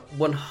for a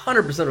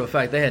 100% of a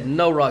fact, they had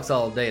no rock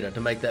solid data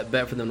to make that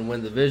bet for them to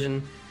win the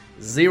division.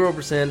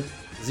 0%,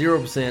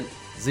 0%,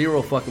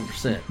 0 fucking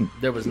percent.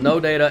 There was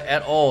no data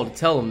at all to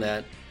tell them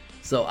that.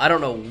 So I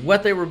don't know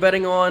what they were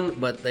betting on,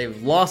 but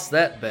they've lost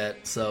that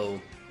bet. So.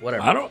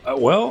 Whatever.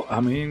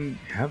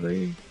 Have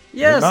they?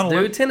 Yes,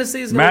 dude.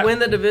 Tennessee's going to win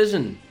the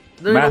division.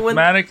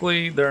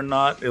 Mathematically, they're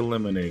not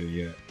eliminated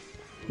yet.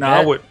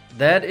 Now,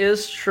 that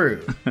is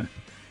true.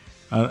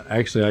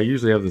 Actually, I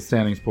usually have the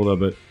standings pulled up,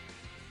 but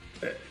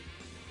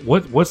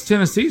what's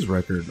Tennessee's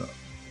record?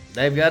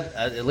 They've got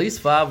at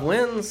least 5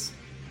 wins.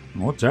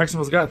 Well,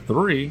 Jacksonville's got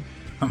 3.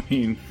 I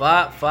mean,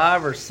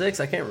 5 or 6,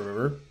 I can't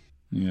remember.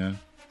 Yeah.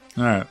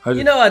 All right.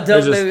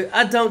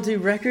 I don't do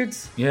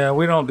records. Yeah,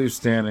 we don't do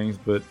standings,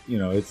 but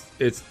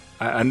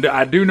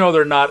I do know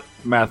they're not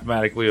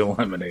mathematically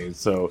eliminated.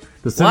 So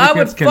the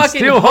Syndicats can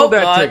still hold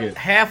that ticket.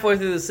 Halfway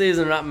through the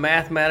season, they're not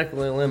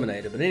mathematically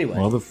eliminated. But anyway.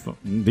 Well,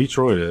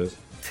 Detroit is.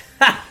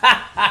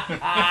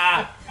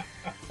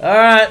 All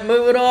right,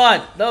 moving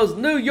on. Those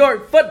New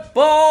York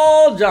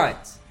Football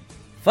Giants,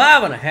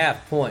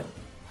 5.5 point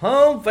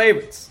home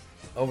favorites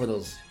over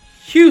those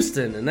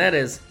Houston, and that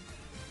is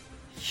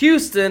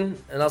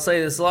Houston. And I'll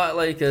say this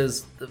lightly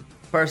because the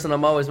person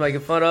I'm always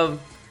making fun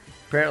of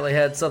apparently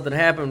had something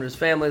happen with his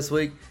family this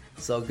week.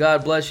 So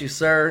God bless you,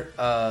 sir.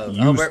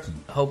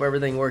 Hope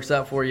everything works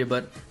out for you,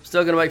 but I'm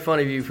still going to make fun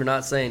of you for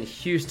not saying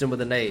Houston with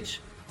an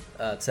H,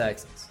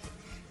 Texans.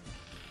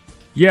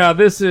 Yeah,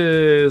 this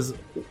is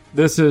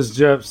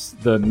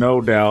just the no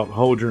doubt.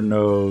 Hold your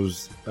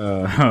nose.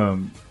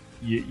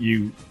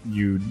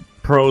 You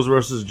pros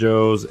versus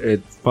Joes.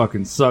 It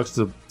fucking sucks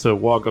to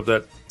walk up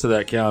to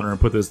that counter and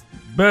put this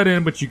bet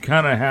in, but you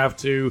kind of have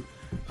to.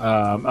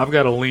 I've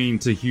got to lean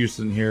to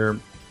Houston here.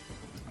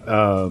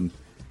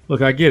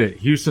 Look, I get it.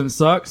 Houston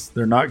sucks.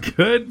 They're not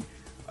good.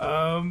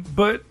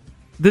 But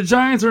the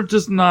Giants are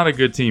just not a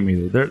good team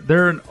either.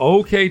 They're an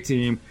okay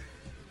team.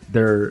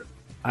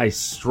 I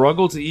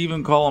struggle to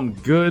even call them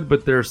good,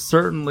 but they're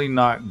certainly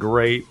not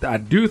great. I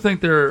do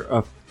think they're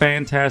a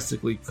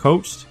fantastically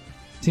coached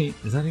team.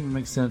 Does that even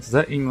make sense? Is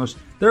that English?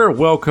 They're a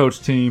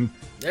well-coached team.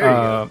 There you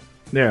go.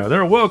 Yeah,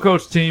 they're a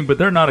well-coached team, but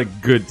they're not a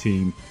good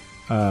team.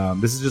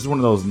 This is just one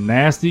of those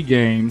nasty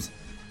games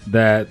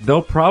that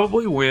they'll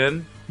probably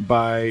win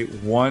by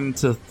 1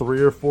 to 3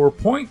 or 4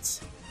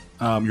 points.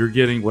 You're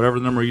getting whatever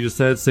number you just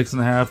said,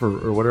 6.5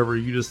 or whatever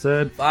you just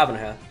said.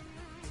 5.5.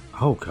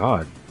 Oh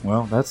God.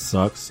 Well, that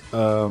sucks.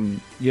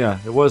 Yeah,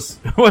 it was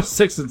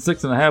 6 and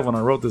 6.5 when I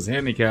wrote this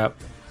handicap,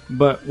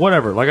 but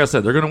whatever. Like I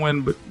said, they're going to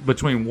win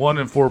between 1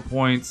 and 4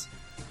 points.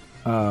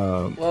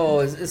 Whoa,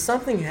 is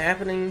something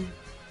happening?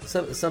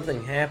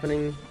 Something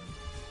happening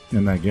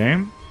in that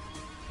game?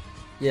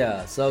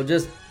 Yeah. So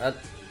just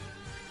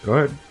go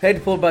ahead. Hate to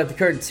pull back the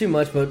curtain too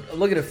much, but I'm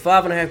looking at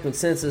 5.5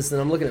 consensus, and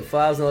I'm looking at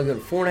 5s, and I'm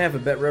looking at 4.5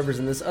 at Bet Rivers,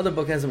 and this other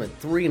book has them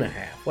at 3.5.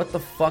 What the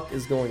fuck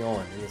is going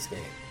on in this game?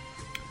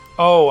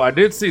 Oh, I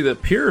did see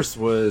that Pierce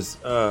was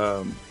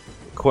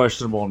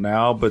questionable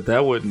now, but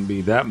that wouldn't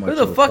be that much. Who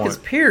the fuck is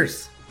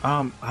Pierce?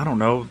 I don't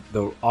know.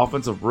 The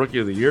offensive rookie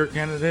of the year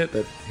candidate,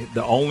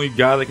 the only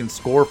guy that can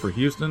score for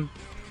Houston.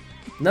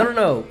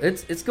 No.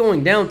 It's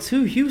going down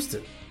to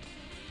Houston.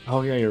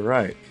 Oh yeah, you're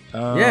right.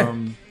 Yeah.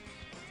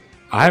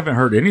 I haven't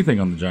heard anything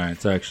on the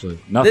Giants actually.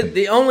 Nothing.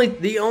 The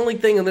only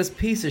thing on this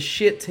piece of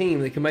shit team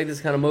that can make this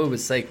kind of move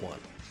is Saquon,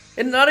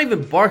 and not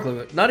even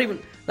Barkley, not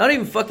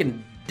even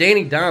fucking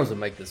Danny Dimes would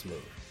make this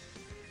move.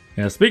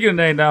 Yeah, speaking of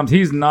Danny Dimes,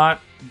 he's not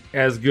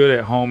as good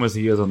at home as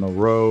he is on the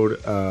road.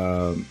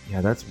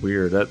 Yeah, that's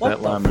weird. That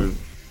line move.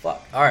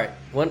 Fuck. All right.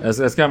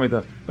 That's got me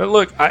though. But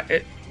look,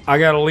 I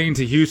got to lean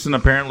to Houston.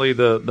 Apparently,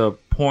 the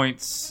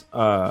points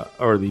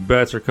or the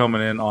bets are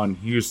coming in on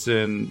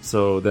Houston,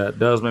 so that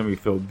does make me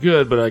feel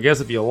good. But I guess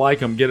if you like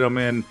them, get them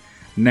in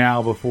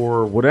now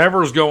before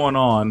whatever's going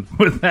on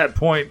with that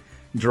point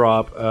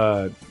drop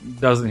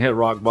doesn't hit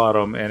rock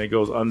bottom and it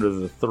goes under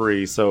the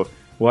 3. So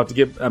we'll have to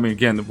get. I mean,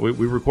 again, we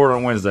record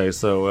on Wednesday,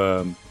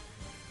 so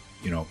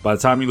by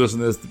the time you listen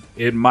to this,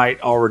 it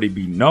might already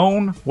be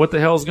known what the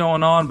hell's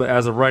going on. But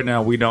as of right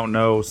now, we don't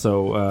know.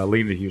 So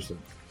lean to Houston.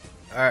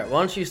 All right, why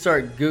don't you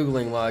start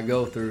Googling while I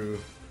go through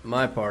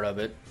my part of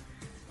it.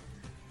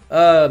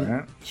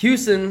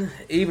 Houston,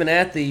 even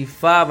at the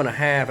 5.5,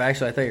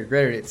 actually I think it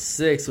graded at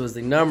 6, was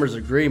the numbers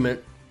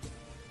agreement.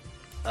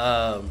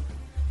 Now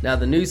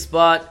the new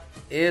spot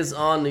is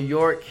on New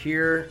York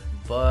here,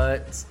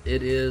 but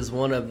it is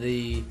one of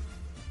the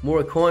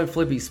more coin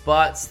flippy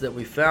spots that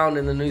we found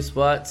in the new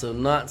spot, so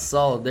not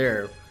solid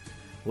there.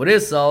 What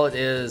is solid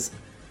is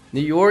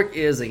New York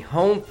is a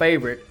home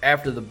favorite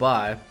after the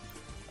bye.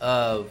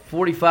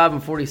 45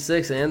 and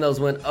 46, and those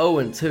went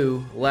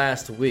 0-2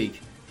 last week.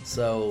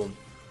 So,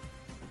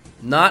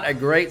 not a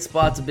great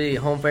spot to be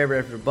a home favorite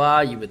after the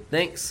bye. You would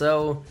think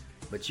so,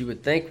 but you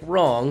would think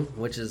wrong,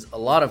 which is a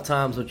lot of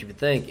times what you would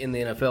think in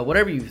the NFL.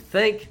 Whatever you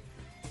think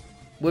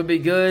would be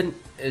good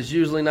is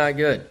usually not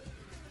good.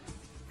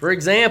 For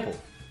example,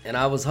 and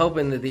I was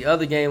hoping that the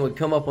other game would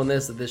come up on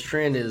this, that this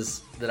trend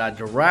is, that I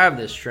derived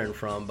this trend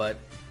from, but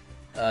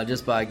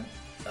just by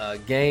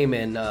game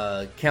and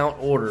count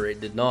order,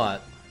 it did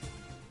not.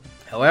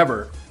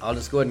 However, I'll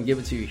just go ahead and give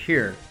it to you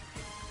here.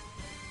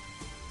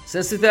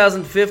 Since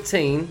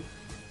 2015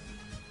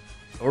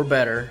 or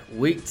better,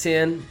 week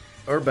 10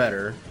 or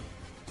better,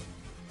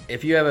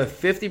 if you have a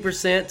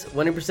 50%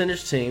 winning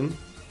percentage team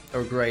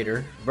or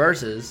greater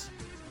versus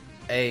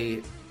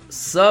a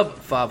sub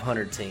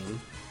 500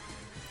 team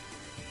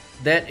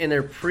that in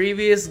their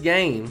previous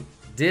game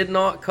did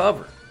not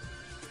cover,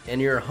 and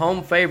you're a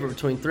home favorite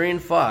between 3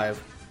 and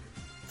 5,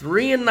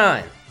 3 and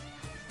 9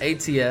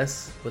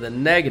 ATS with a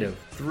negative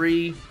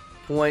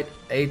 3-point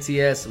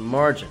ATS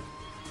margin.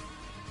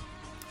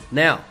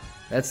 Now,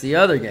 That's the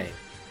other game.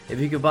 If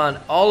you combine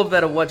all of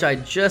that of what I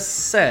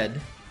just said,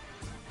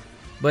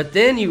 but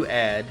then you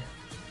add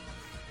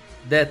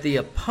that the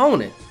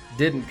opponent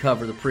didn't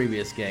cover the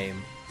previous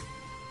game,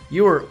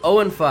 you were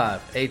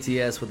 0-5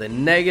 ATS with a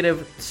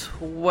negative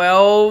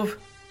 12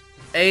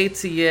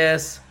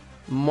 ATS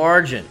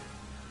margin,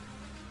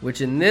 which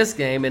in this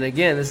game, and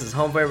again, this is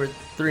home favorite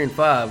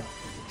 3-5,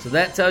 so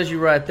that tells you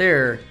right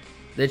there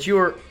that you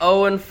were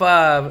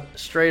 0-5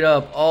 straight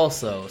up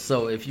also.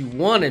 So if you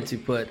wanted to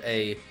put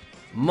a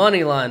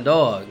money line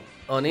dog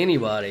on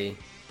anybody,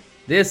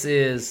 this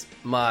is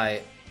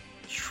my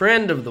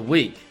trend of the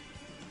week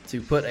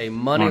to put a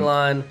money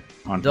line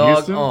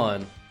dog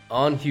Houston?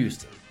 on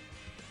Houston.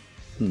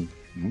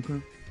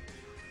 Okay.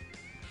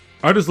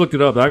 I just looked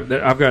it up.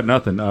 I've got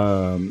nothing.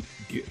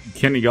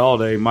 Kenny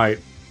Galladay might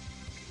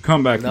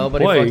come back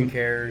Nobody and play. fucking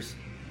cares.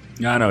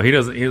 I know he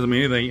doesn't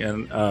mean anything.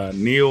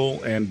 And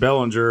Neal and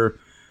Bellinger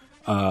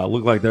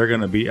look like they're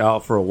going to be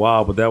out for a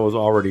while, but that was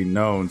already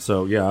known.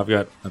 So yeah, I've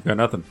got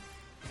nothing.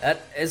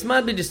 It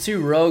might be just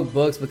two rogue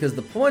books because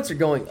the points are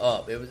going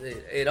up.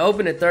 It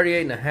opened at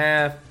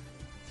 38.5.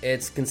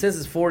 Its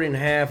consensus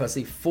 40.5. I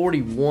see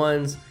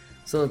 41s.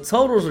 So the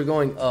totals are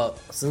going up.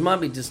 So it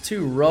might be just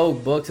two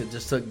rogue books that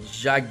just took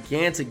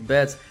gigantic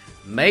bets.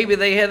 Maybe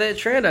they had that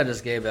trend I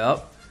just gave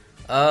out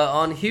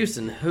on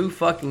Houston. Who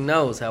fucking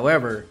knows?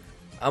 However,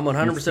 I'm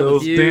 100% with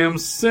you. Those damn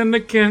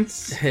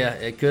syndicates. Yeah,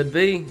 it could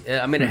be.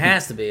 I mean, it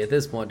has to be at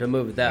this point to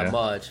move it that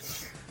much.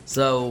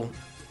 So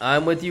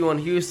I'm with you on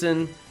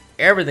Houston.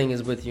 Everything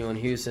is with you on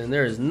Houston.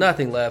 There is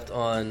nothing left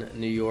on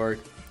New York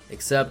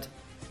except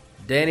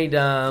Danny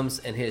Dimes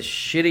and his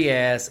shitty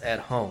ass at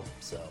home.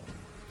 So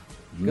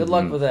good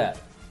luck with that.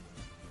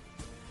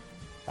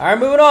 All right,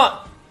 moving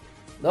on.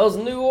 Those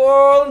New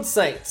Orleans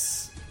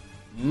Saints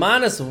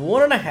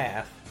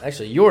 -1.5.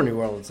 Actually, your New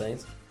Orleans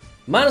Saints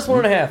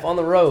 -1.5 on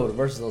the road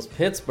versus those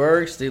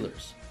Pittsburgh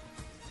Steelers.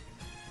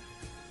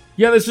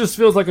 Yeah, this just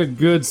feels like a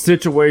good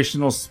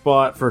situational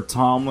spot for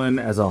Tomlin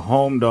as a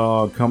home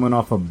dog coming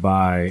off a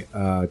bye.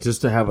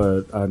 Just to have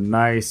a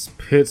nice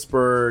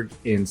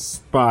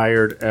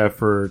Pittsburgh-inspired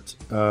effort.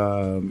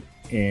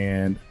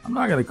 And I'm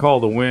not going to call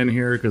the win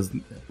here because,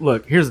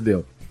 look, here's the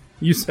deal.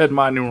 You said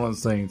my New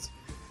Orleans Saints.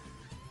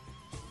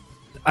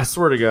 I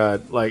swear to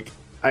God, like,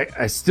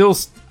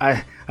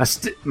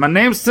 my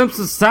name's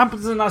Simpson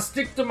Samples and I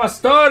stick to my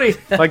story.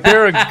 Like,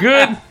 they're a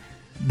good...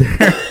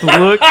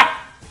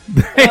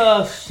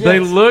 They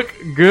look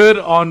good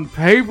on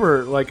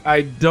paper. Like,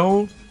 I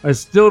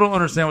still don't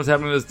understand what's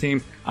happening to this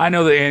team. I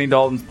know that Andy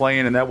Dalton's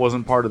playing, and that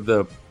wasn't part of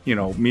the,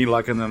 me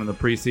liking them in the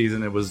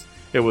preseason. It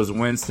was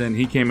Winston.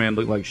 He came in,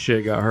 looked like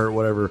shit, got hurt,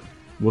 whatever.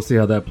 We'll see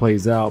how that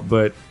plays out.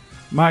 But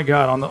my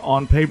God,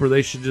 on paper,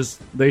 they should just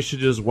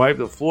wipe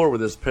the floor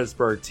with this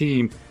Pittsburgh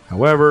team.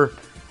 However,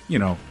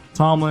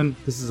 Tomlin,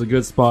 this is a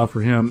good spot for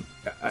him.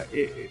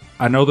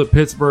 I know that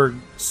Pittsburgh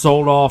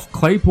sold off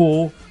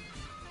Claypool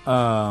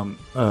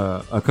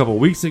a couple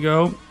weeks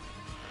ago,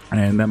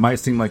 and that might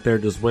seem like they're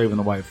just waving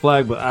the white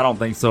flag, but I don't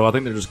think so. I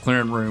think they're just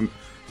clearing room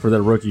for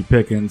their rookie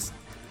Pickens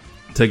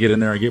to get in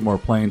there and get more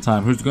playing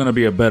time. Who's going to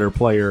be a better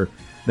player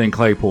than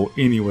Claypool,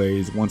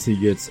 anyways? Once he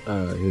gets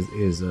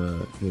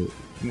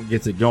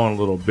gets it going a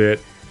little bit.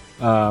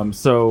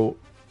 So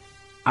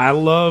I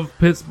love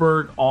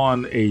Pittsburgh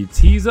on a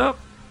tease up.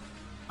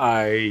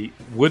 I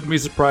wouldn't be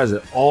surprised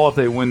at all if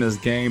they win this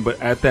game,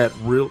 but at that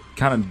real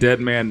kind of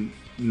dead man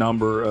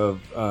number of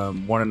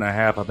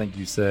 1.5, I think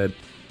you said,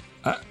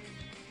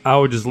 I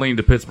would just lean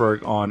to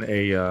Pittsburgh on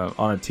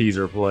a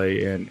teaser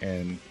play.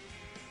 And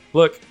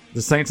look,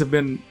 the Saints have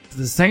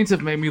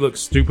made me look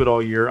stupid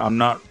all year. I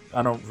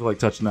don't feel like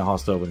touching that hot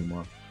stove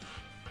anymore.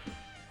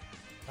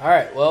 All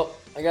right, well,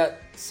 I got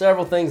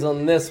several things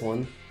on this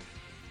one.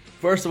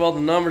 First of all, the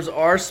numbers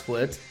are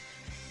split.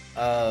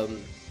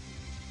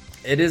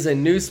 It is a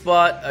new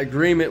spot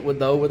agreement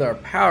with our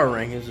power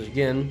rankings, which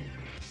again,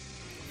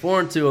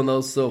 4-2 on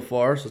those so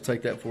far, so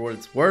take that for what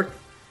it's worth.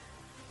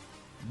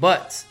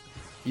 But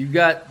you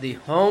got the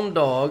home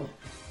dog,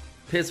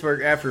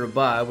 Pittsburgh after a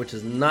bye, which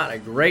is not a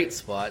great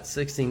spot,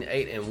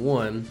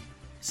 16-8-1.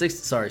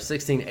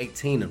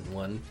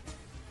 16-18-1.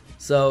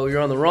 So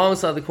you're on the wrong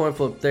side of the coin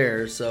flip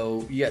there.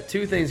 So you got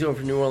two things going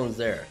for New Orleans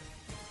there.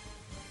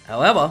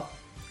 However,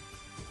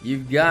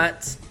 you've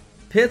got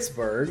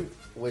Pittsburgh,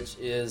 which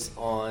is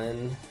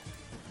on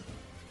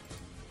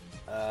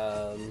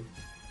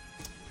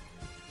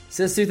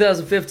since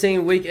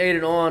 2015, week 8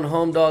 and on,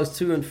 home dogs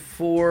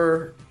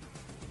 2-4.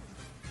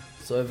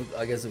 So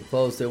I guess it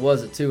closed. It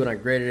was at 2 and I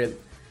graded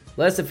it.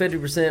 Less than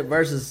 50%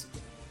 versus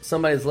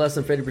somebody that's less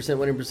than 50%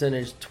 winning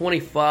percentage,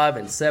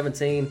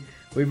 25-17.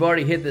 We've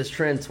already hit this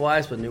trend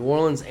twice with New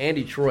Orleans and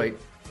Detroit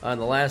in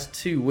the last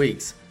 2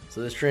 weeks.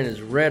 So this trend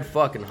is red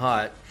fucking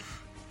hot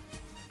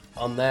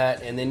on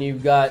that. And then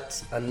you've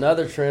got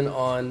another trend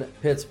on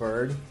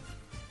Pittsburgh,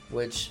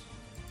 which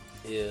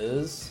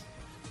is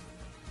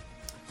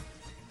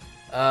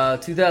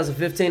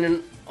 2015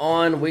 and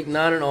on, week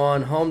 9 and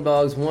on, home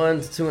dogs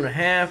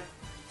 1-2.5.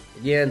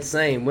 Again,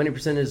 same. Winning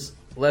percentage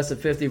less than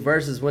 50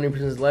 versus winning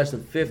percentage less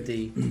than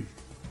 50.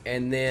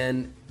 And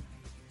then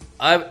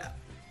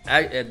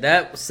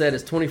that set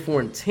is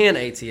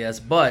 24-10 ATS,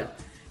 but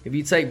if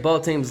you take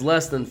both teams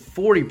less than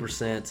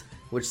 40%,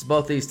 which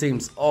both these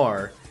teams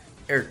are,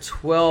 they're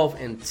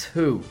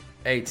 12-2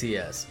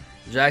 ATS.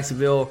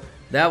 Jacksonville,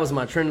 that was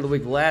my trend of the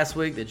week last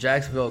week that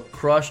Jacksonville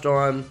crushed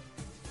on.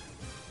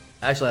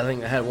 Actually, I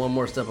think I had one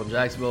more step on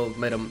Jacksonville,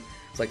 made them,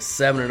 it's like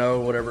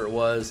 7-0, whatever it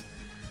was.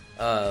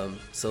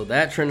 So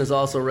that trend is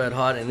also red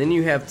hot. And then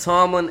you have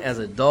Tomlin as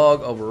a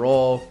dog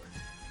overall.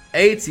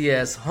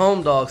 ATS,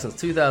 home dog since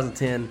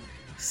 2010,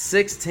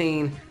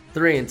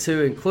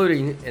 16-3-2,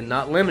 including and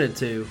not limited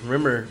to,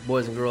 remember,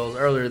 boys and girls,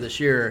 earlier this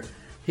year,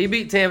 he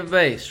beat Tampa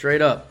Bay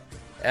straight up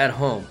at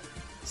home.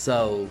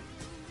 So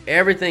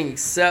everything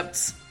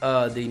except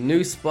the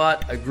new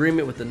spot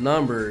agreement with the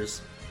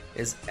numbers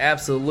is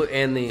absolute,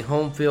 and the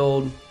home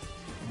field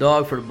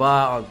dog for the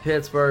bye on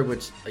Pittsburgh,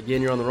 which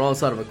again, you're on the wrong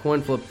side of a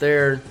coin flip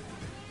there.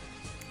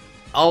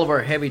 All of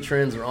our heavy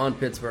trends are on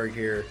Pittsburgh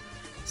here,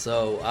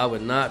 so I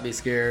would not be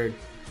scared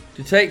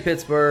to take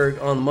Pittsburgh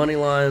on the money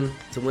line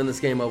to win this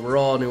game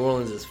overall. New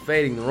Orleans is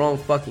fading the wrong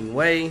fucking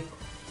way,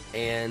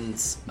 and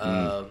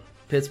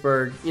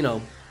Pittsburgh, you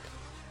know,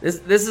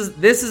 this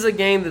is a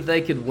game that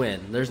they could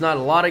win. There's not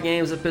a lot of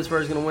games that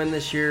Pittsburgh's going to win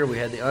this year. We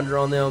had the under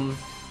on them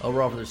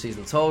overall for their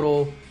season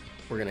total.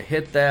 We're going to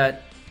hit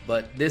that,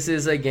 but this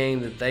is a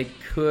game that they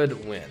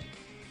could win.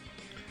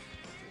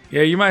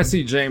 Yeah, you might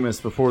see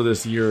Jameis before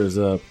this year is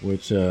up,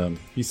 which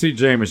you see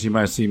Jameis, you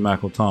might see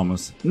Michael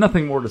Thomas.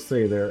 Nothing more to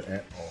say there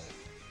at all.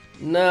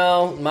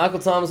 No, Michael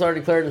Thomas already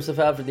declared himself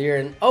out for the year.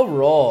 And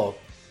overall,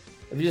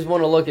 if you just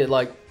want to look at,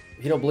 like,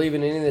 if you don't believe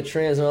in any of the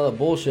trends and all that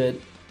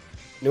bullshit,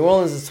 New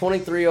Orleans is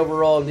 23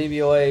 overall in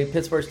DVOA,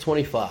 Pittsburgh's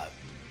 25.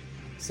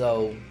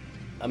 So,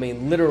 I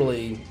mean,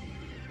 literally,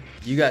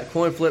 you got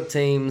coin flip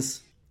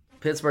teams.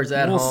 Pittsburgh's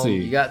at home. See.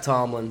 You got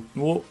Tomlin.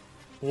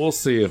 We'll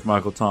see if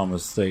Michael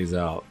Thomas stays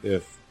out,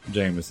 if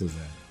Jameis is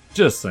in.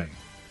 Just saying.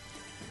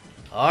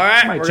 All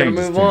right, we're going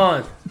to move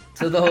on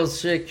to those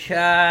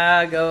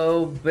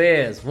Chicago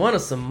Bears. Won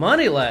us some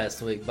money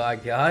last week, by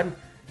God.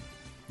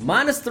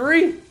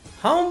 -3,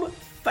 home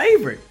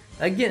favorite.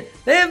 Again,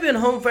 they have been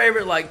home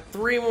favorite like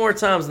 3 more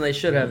times than they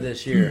should have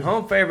this year.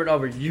 Home favorite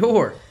over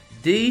your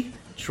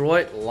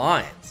Detroit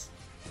Lions.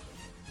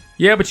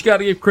 Yeah, but you got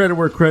to give credit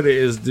where credit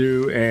is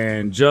due,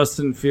 and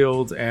Justin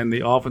Fields and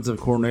the offensive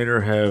coordinator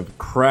have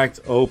cracked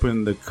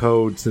open the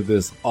code to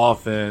this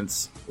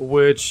offense,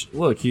 which,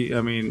 look, it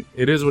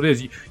is what it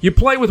is. You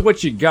play with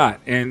what you got,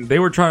 and they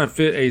were trying to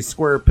fit a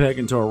square peg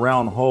into a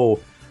round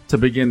hole to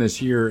begin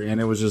this year, and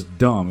it was just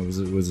dumb. It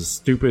was a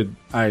stupid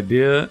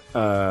idea,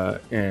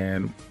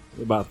 and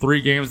about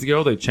 3 games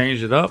ago, they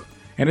changed it up,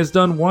 and it's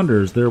done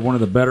wonders. They're one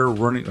of the better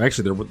running,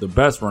 actually, they're the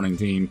best running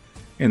team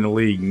in the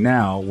league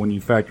now when you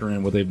factor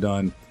in what they've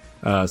done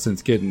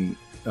since getting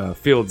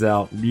Fields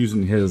out,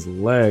 using his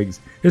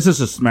legs. It's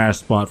just a smash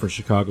spot for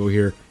Chicago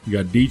here. You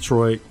got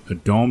Detroit, a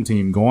dome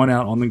team, going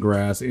out on the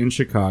grass in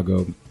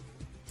Chicago.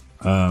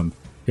 3's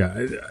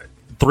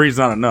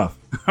not enough.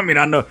 I mean,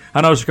 I know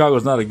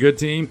Chicago's not a good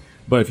team,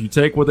 but if you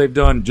take what they've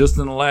done just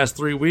in the last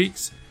 3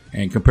 weeks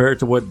and compare it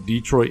to what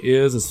Detroit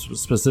is,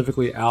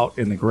 specifically out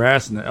in the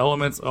grass and the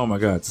elements, oh my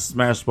God, it's a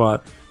smash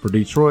spot for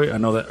Detroit. I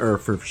know that, or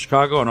for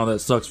Chicago, I know that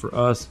sucks for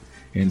us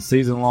in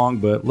season long,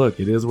 but look,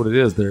 it is what it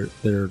is. They're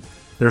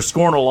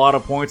scoring a lot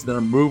of points.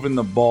 They're moving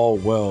the ball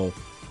well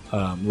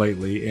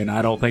lately, and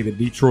I don't think that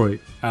Detroit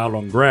out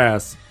on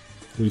grass,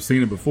 we've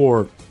seen it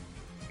before,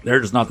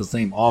 they're just not the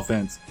same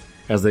offense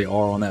as they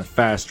are on that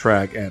fast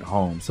track at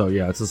home. So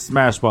yeah, it's a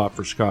smash spot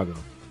for Chicago.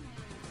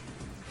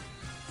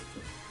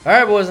 All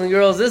right, boys and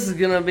girls, this is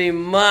going to be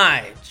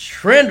my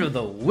trend of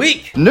the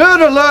week.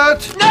 Nerd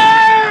alert!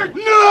 Nerd!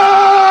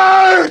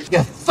 Nerd!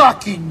 You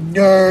fucking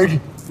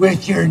nerd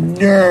with your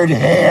nerd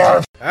hair.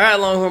 All right,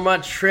 Longhorn, my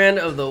trend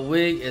of the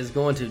week is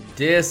going to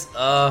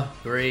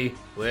disagree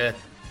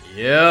with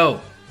you.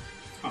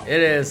 It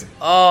is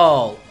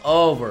all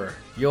over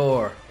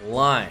your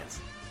Lions.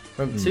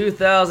 From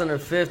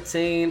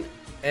 2015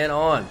 and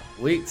on,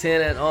 week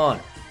 10 and on,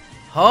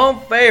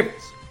 home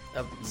favorites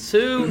of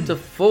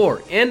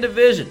 2-4 in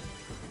division.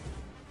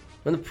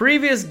 In the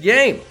previous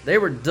game, they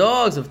were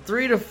dogs of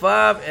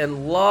 3-5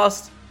 and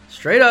lost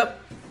straight up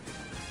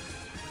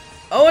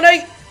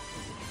 0-8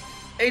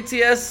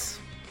 ATS,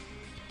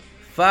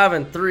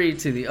 5-3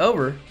 to the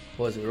over,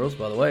 boys and girls,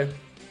 by the way.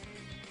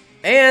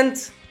 And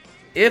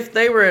if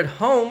they were at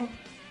home,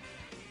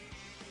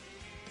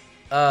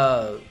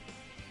 what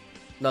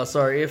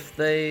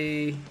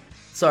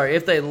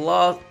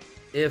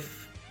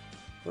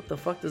the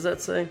fuck does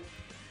that say?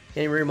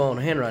 Can't even read my own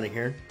handwriting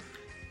here.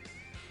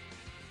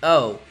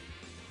 If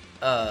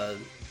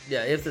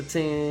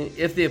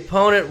the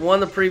opponent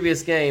won the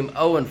previous game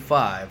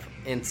 0-5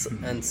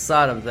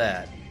 inside of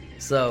that.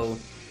 So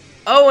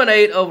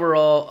 0-8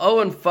 overall,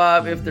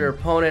 0-5 if their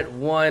opponent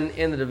won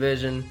in the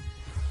division.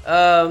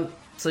 So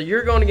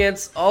you're going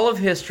against all of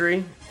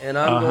history, and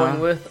I'm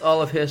going with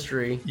all of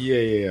history.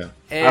 Yeah.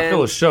 I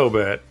feel a show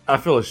bet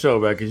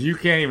because you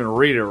can't even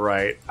read it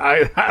right.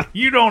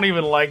 You don't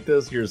even like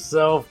this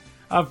yourself.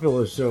 I feel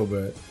a show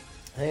bet.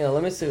 Hang on,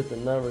 let me see what the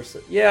numbers say.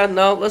 Yeah,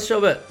 no, let's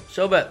show bet.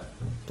 Show bet.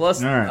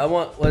 Plus, All right. I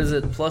want, what is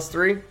it, plus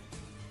 3?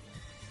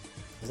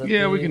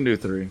 Yeah, we can do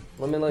 3.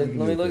 Let me look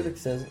at the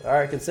consensus. All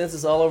right,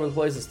 consensus all over the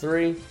place is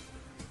 3.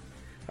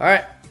 All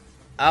right,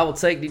 I will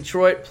take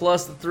Detroit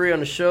plus the 3 on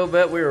the show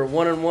bet. We are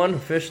 1-1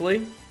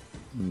 officially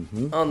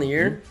on the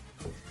year.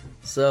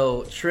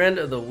 So, trend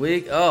of the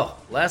week. Oh,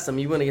 last time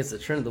you went against the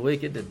trend of the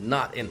week, it did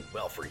not end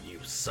well for you,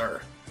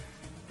 sir.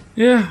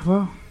 Yeah,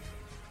 well,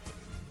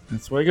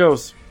 that's the way it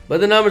goes.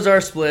 But the numbers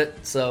are split,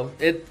 so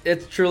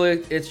it's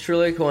truly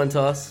a coin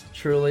toss.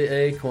 Truly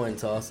a coin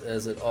toss,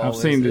 as it always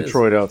is. I've seen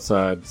Detroit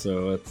outside,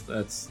 so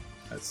that's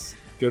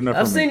good enough.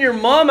 I've for me. seen your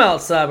mom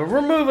outside, but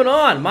we're moving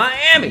on.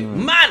 Miami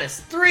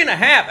minus 3.5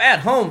 at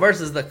home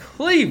versus the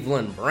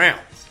Cleveland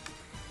Browns.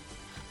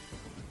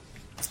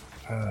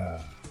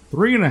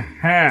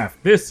 3.5.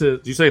 This is.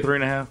 Did you say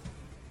 3.5?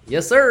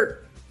 Yes, sir.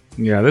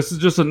 Yeah, this is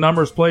just a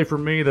numbers play for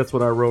me. That's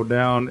what I wrote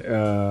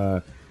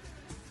down.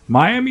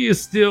 Miami is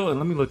still, and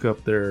let me look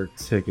up their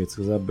tickets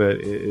because I bet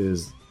it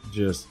is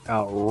just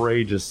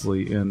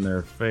outrageously in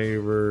their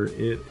favor.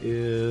 It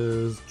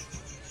is.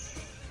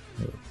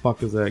 Where the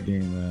fuck is that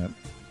game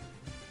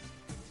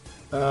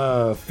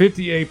at?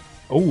 58.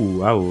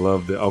 Oh, I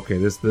loved it. Okay,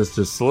 this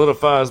just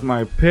solidifies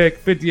my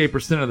pick.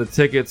 58% of the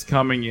tickets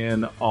coming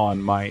in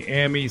on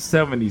Miami.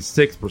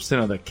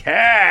 76% of the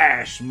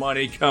cash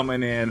money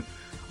coming in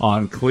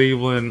on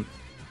Cleveland.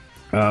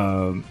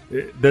 They're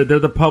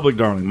the public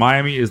darling.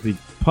 Miami is the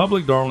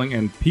public darling,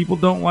 and people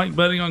don't like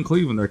betting on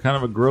Cleveland. They're kind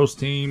of a gross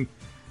team.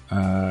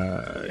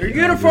 Your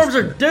uniforms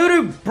are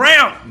doo-doo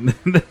brown.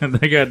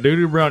 They got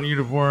doo-doo brown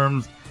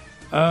uniforms.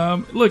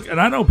 Look,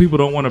 and I know people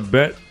don't want to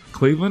bet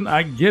Cleveland.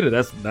 I get it.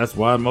 That's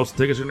why most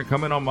tickets are going to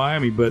come in on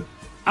Miami. But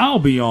I'll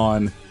be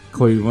on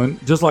Cleveland,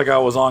 just like I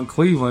was on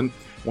Cleveland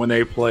when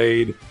they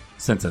played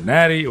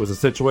Cincinnati. It was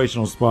a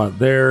situational spot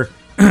there.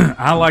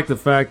 I like the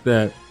fact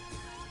that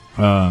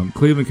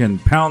Cleveland can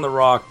pound the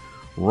rock,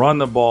 run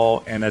the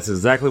ball, and that's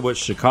exactly what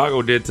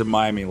Chicago did to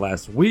Miami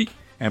last week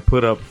and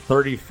put up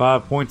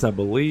 35 points, I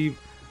believe.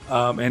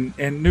 And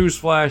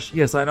newsflash,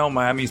 yes, I know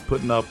Miami's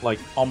putting up like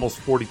almost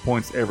 40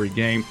 points every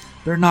game.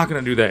 They're not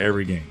going to do that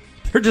every game.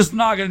 They're just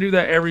not going to do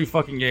that every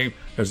fucking game.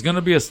 There's going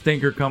to be a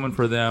stinker coming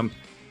for them.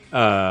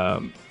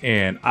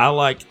 And I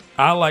like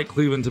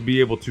Cleveland to be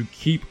able to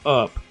keep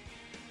up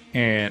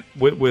and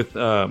with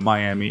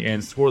Miami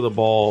and score the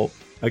ball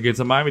against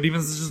a Miami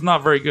defense is just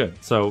not very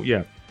good. So,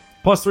 yeah.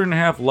 Plus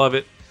 3.5. Love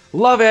it.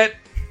 Love it.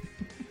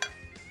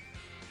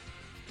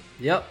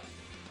 Yep.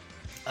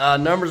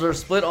 Numbers are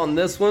split on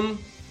this one.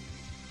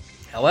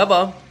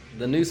 However,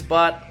 the new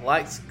spot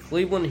likes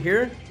Cleveland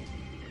here.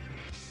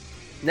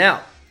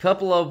 Now,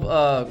 couple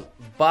of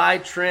bye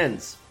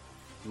trends.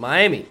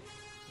 Miami,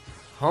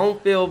 home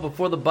field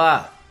before the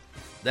bye.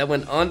 That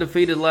went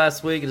undefeated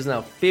last week. It is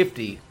now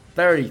 50,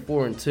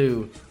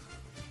 34-2.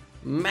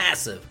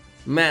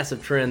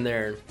 Massive trend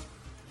there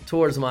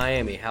towards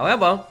Miami.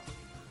 However,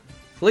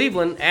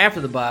 Cleveland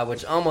after the bye,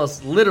 which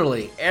almost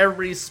literally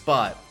every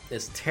spot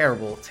is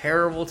terrible,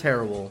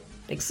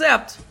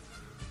 except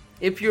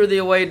if you're the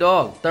away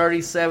dog,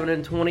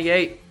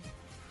 37-28.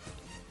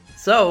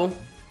 So,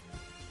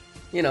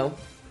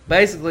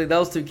 basically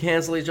those two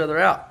cancel each other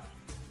out.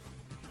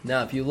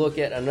 Now, if you look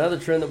at another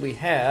trend that we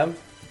have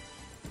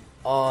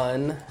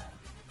on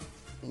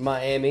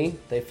Miami,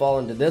 they fall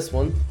into this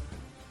one.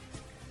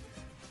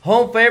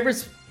 Home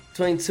favorites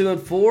between 2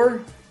 and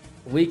 4,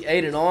 week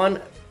 8 and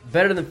on,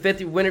 better than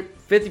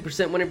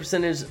 50% winning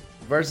percentage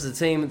versus a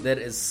team that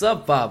is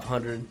sub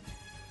 500.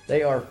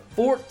 They are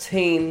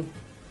 14-24.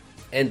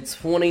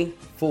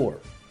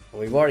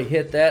 We've already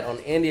hit that on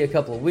Indy a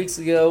couple of weeks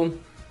ago.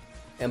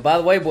 And by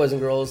the way, boys and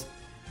girls,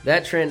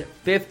 that trend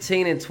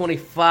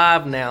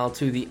 15-25 now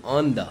to the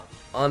under.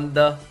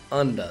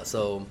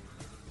 So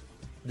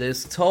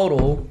this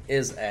total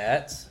is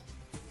at,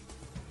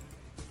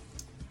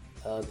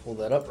 pull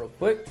that up real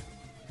quick,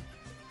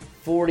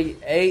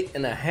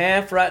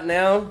 48.5 right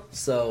now.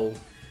 So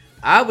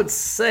I would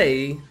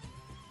say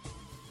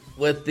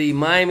with the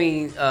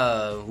Miami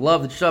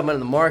love that you're talking about in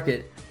the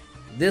market,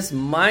 this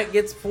might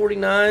get to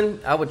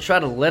 49. I would try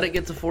to let it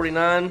get to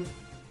 49.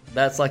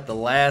 That's like the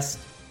last.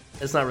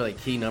 It's not really a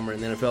key number in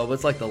the NFL, but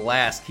it's like the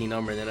last key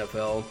number in the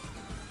NFL.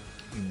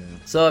 Yeah.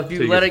 So if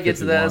you let it get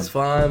to that, it's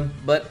fine.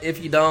 But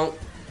if you don't,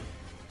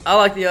 I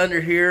like the under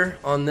here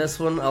on this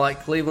one. I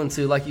like Cleveland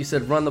to, like you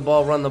said, run the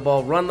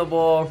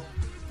ball.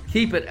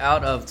 Keep it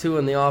out of Tua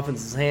in the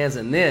offense's hands.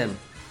 And then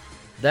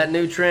that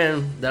new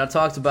trend that I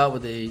talked about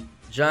with the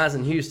Giants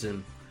in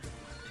Houston,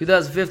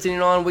 2015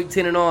 and on, week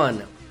 10 and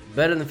on,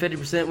 better than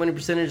 50% winning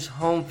percentage,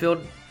 home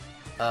field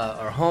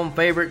or home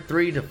favorite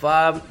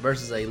 3-5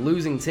 versus a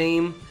losing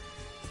team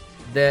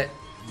that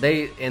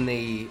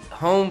the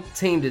home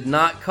team did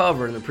not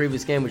cover in the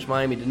previous game, which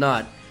Miami did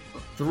not.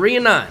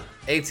 3-9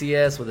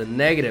 ATS with a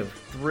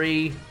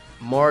 -3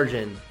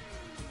 margin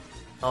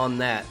on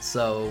that.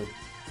 So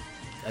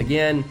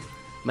again,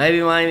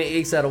 maybe Miami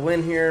ekes out a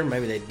win here,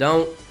 maybe they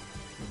don't.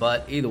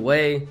 But either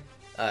way,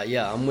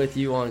 I'm with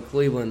you on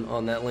Cleveland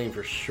on that lean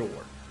for sure.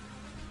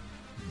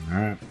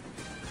 right.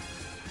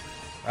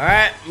 All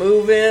right,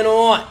 moving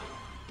on.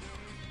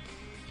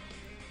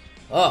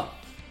 Oh.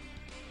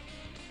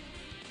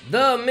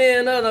 The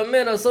men of the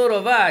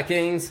Minnesota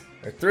Vikings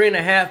are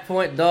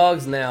 3.5-point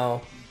dogs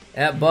now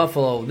at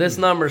Buffalo. This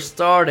number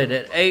started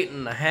at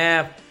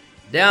 8.5,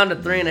 down to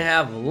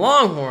 3.5.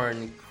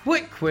 Longhorn,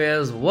 quick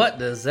quiz. What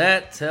does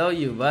that tell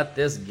you about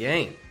this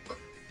game?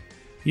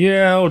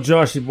 Yeah, old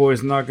Joshy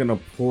boy's not going to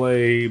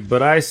play,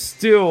 but I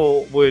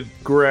still would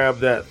grab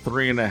that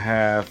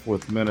 3.5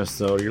 with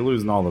Minnesota. You're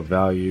losing all the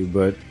value,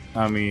 but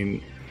I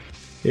mean,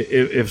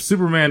 if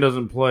Superman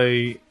doesn't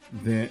play,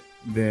 then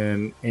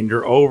and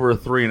you're over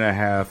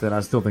 3.5, then I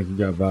still think you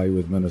got value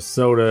with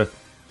Minnesota.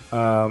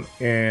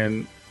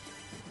 And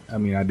I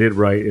mean, I did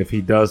right. If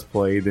he does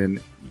play, then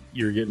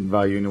you're getting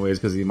value anyways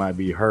because he might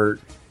be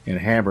hurt and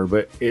hammered.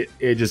 But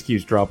it just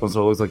keeps dropping,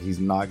 so it looks like he's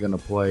not going to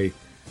play.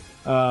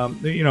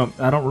 You know,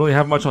 I don't really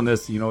have much on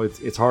this. You know,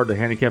 it's hard to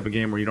handicap a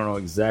game where you don't know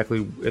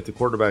exactly if the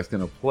quarterback's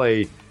going to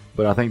play.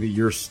 But I think that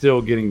you're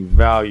still getting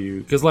value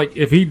because, like,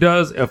 if he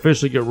does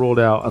officially get ruled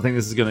out, I think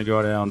this is going to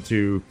go down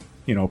to,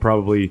 you know,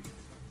 probably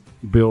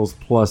Bills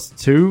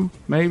 +2,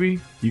 maybe.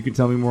 You can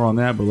tell me more on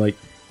that, but like,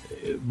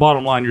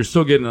 bottom line, you're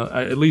still getting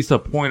at least a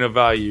point of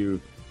value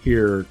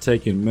here,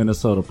 taking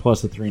Minnesota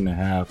plus a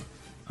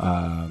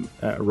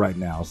 3.5 right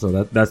now.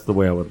 So that's the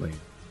way I would lean.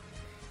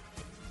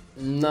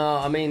 No,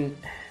 I mean,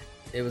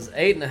 it was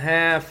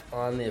 8.5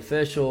 on the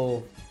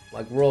official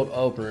world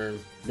opener,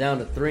 down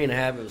to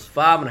 3.5. It was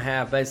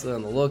 5.5 basically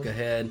on the look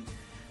ahead,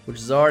 which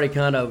is already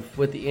kind of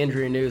with the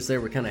injury news. They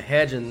were kind of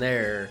hedging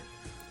there.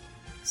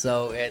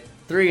 So at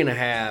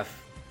 3.5,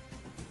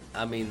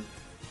 I mean,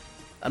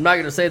 I'm not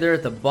going to say they're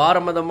at the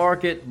bottom of the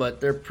market,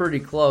 but they're pretty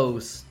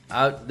close.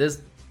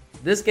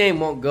 This game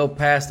won't go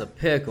past a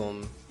pick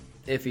 'em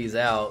if he's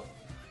out.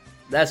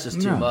 That's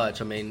just too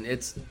much. I mean,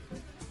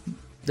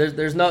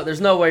 there's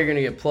no way you're going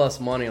to get plus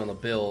money on the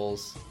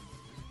Bills,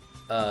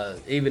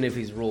 even if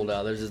he's ruled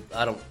out.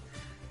 I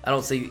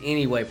don't see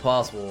any way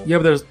possible. Yeah,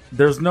 but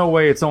there's no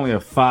way it's only a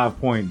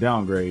 5-point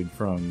downgrade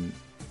from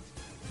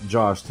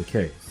Josh to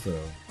Case. So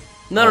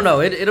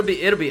no, it'll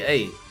be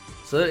 8.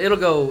 So it'll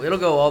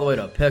go all the way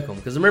to a pick 'em,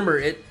 because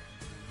remember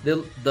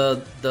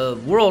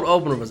the world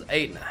opener was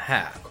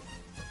 8.5.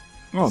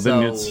 Oh,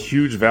 then it's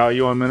huge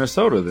value on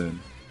Minnesota then.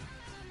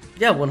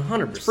 Yeah,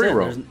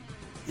 100%.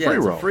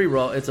 Free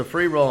roll. It's a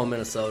free roll in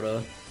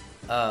Minnesota.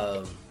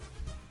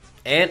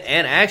 And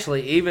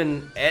actually,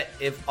 even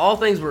if all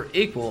things were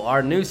equal,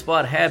 our new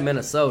spot had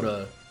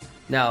Minnesota.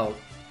 Now,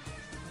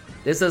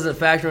 this doesn't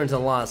factor into the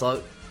line, so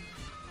I'll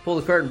pull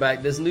the curtain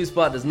back. This new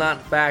spot does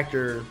not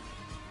factor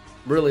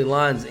really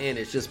lines in.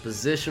 It's just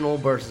positional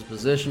versus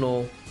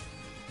positional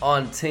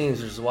on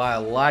teams, which is why I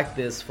like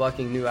this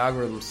fucking new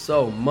algorithm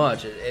so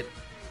much. It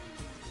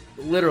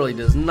literally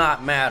does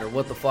not matter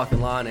what the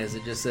fucking line is.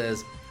 It just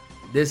says,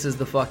 this is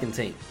the fucking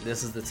team.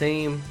 This is the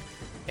team.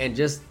 And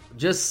just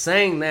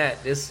saying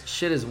that, this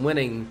shit is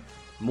winning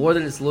more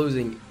than it's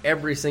losing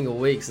every single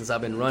week since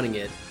I've been running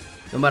it,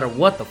 no matter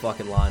what the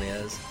fucking line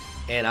is.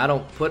 And I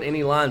don't put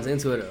any lines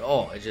into it at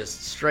all. It's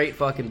just straight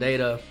fucking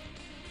data.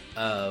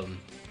 Of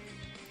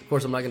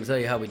course, I'm not going to tell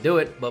you how we do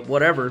it, but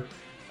whatever.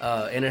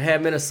 And it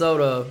had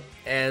Minnesota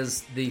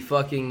as the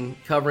fucking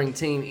covering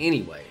team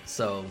anyway.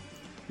 So,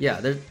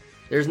 yeah,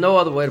 there's no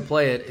other way to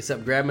play it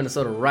except grab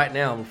Minnesota right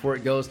now before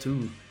it goes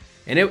to...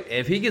 And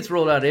if he gets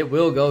rolled out, it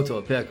will go to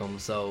a pick 'em.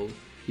 So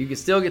you can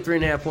still get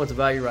 3.5 points of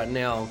value right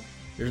now.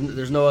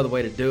 There's no other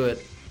way to do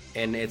it.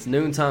 And it's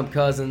noontime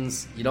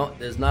Cousins.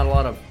 There's not a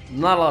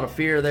lot of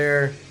fear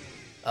there.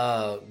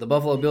 The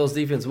Buffalo Bills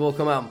defense will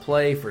come out and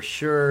play for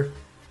sure.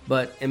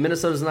 And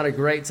Minnesota's not a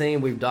great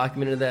team. We've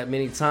documented that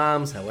many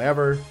times.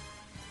 However,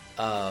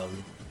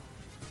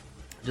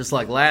 just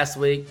like last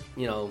week,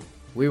 you know,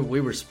 we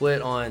were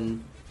split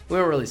on. We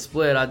weren't really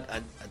split.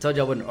 I told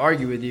you I wouldn't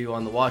argue with you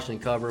on the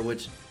Washington cover,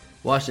 which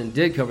Washington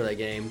did cover that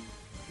game.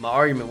 My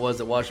argument was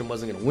that Washington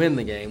wasn't going to win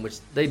the game, which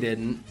they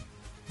didn't.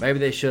 Maybe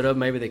they should have,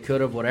 maybe they could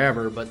have,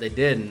 whatever, but they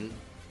didn't.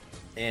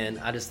 And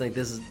I just think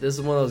this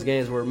is one of those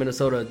games where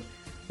Minnesota,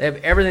 they have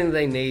everything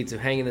they need to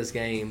hang in this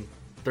game.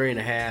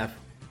 3.5.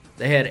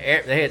 They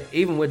had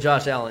even with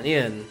Josh Allen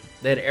in,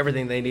 they had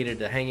everything they needed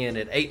to hang in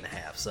at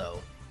 8.5. So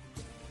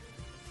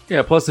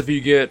yeah. Plus, if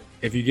you get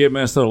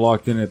Minnesota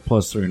locked in at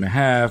plus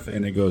 3.5,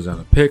 and it goes down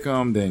to pick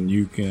 'em, then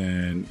you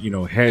can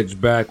hedge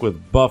back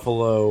with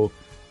Buffalo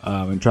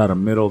and try to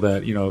middle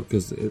that.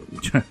 Because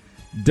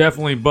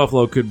definitely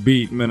Buffalo could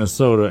beat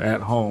Minnesota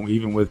at home,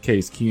 even with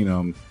Case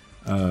Keenum.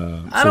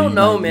 I don't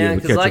know, man.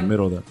 Because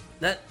middle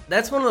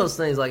that's one of those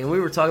things. And we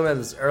were talking about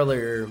this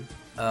earlier.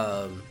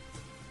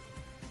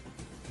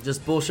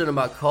 Just bullshitting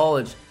about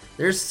college.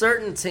 There's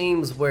certain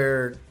teams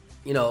where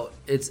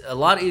it's a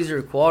lot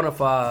easier to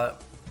quantify.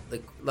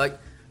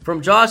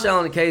 From Josh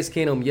Allen to Case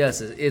Keenum, yes,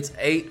 it's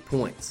 8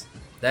 points.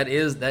 That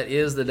is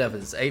the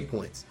deficit. It's 8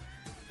 points.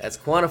 That's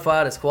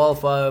quantified. It's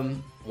qualified.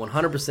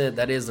 100%.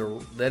 That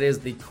is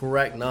the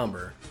correct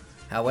number.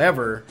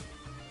 However,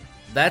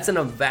 that's in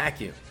a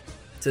vacuum.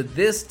 To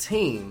this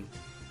team,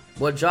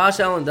 what Josh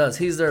Allen does,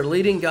 he's their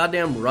leading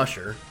goddamn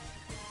rusher.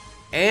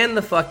 and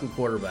the fucking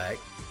quarterback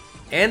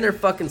and their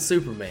fucking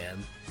Superman.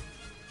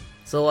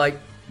 So, like,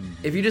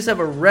 if you just have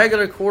a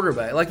regular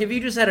quarterback, like if you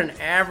just had an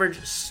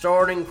average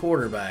starting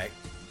quarterback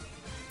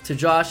to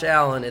Josh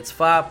Allen, it's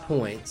 5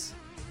 points.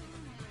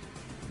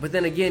 But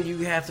then again, you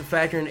have to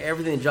factor in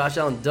everything Josh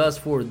Allen does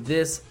for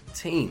this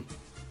team.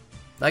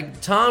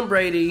 Like Tom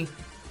Brady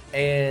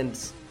and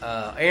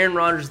Aaron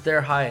Rodgers,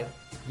 their height,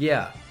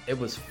 yeah, it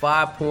was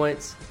 5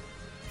 points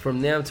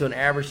from them to an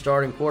average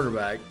starting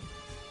quarterback.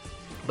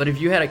 But if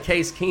you had a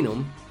Case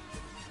Keenum,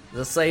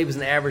 let's say he was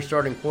an average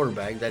starting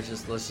quarterback. Let's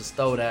just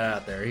throw that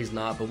out there. He's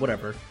not, but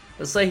whatever.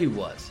 Let's say he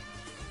was.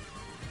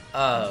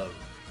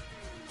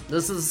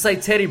 Let's say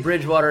Teddy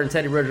Bridgewater and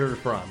Teddy Bridgewater's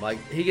prime. Like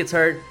he gets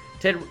hurt,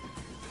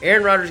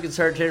 Aaron Rodgers gets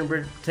hurt,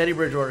 Teddy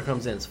Bridgewater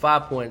comes in. It's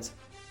 5 points.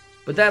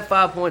 But that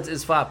 5 points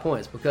is 5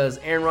 points because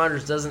Aaron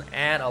Rodgers doesn't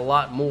add a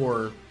lot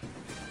more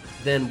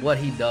than what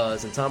he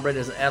does, and Tom Brady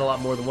doesn't add a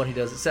lot more than what he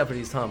does, except for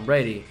he's Tom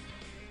Brady.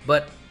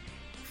 But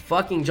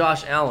fucking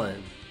Josh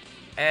Allen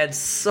adds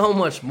so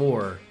much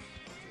more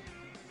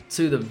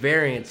to the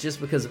variance just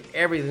because of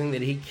everything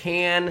that he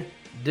can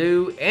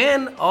do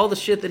and all the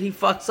shit that he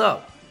fucks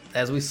up,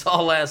 as we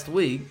saw last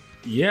week.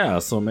 Yeah,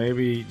 so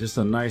maybe just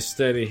a nice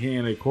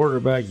steady-handed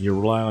quarterback. You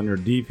rely on your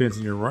defense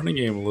and your running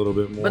game a little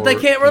bit more. But they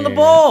can't run the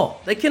ball.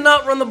 They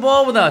cannot run the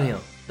ball without him.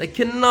 They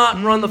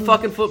cannot run the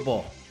fucking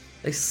football.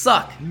 They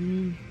suck.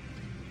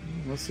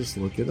 Let's just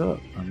look it up.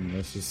 I mean,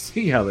 let's just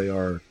see how they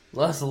are.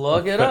 Let's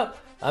look it up.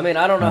 I mean,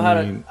 I don't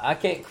know I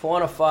can't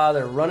quantify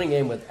their running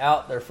game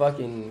without their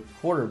fucking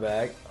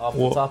quarterback off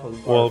the top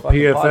of our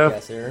fucking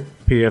podcast here.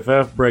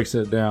 PFF breaks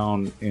it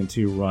down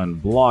into run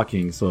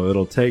blocking, so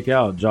it'll take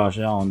out Josh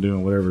Allen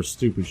doing whatever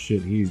stupid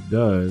shit he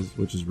does,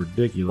 which is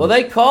ridiculous. Well,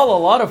 they call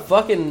a lot of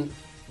fucking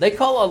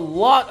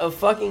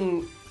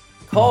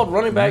called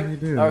running back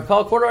or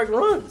called quarterback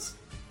runs.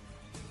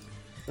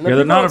 Yeah,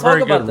 they're not a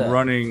very good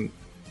running.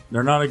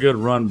 They're not a good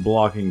run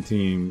blocking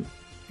team.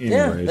 Anyway,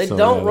 yeah, they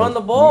don't run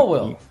the ball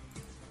well.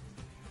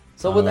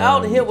 So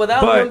without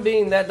him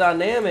being that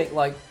dynamic,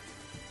 like,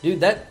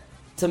 dude, that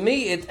to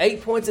me,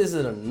 8 points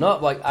isn't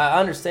enough. Like, I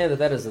understand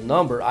that is a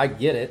number. I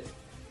get it.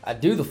 I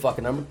do the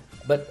fucking number,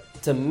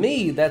 but to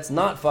me, that's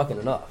not fucking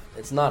enough.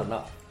 It's not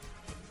enough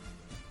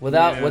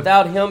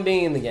without him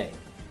being in the game.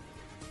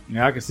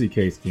 Yeah, I can see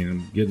Case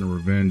Keenum getting a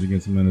revenge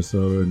against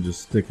Minnesota and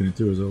just sticking it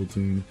to his old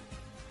team.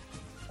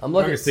 I'm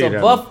looking.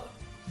 So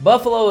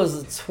Buffalo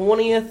is the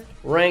 20th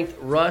ranked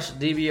rush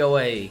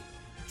DVOA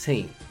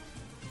team.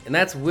 And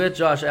that's with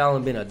Josh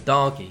Allen being a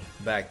donkey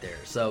back there.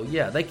 So,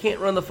 yeah, they can't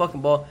run the fucking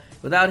ball.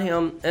 Without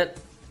him,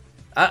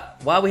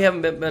 why we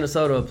haven't been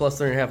Minnesota a plus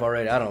 3.5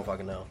 already, I don't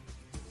fucking know.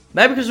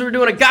 Maybe because we were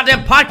doing a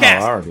goddamn podcast.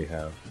 Oh, I already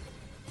have.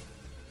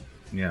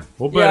 Yeah,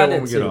 we'll bet it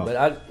when we get on. But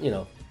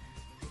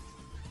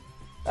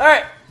All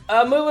right,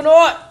 moving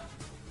on.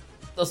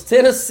 Those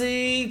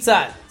Tennessee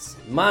Titans,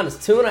 minus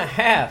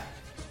 2.5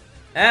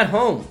 at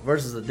home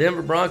versus the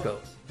Denver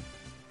Broncos.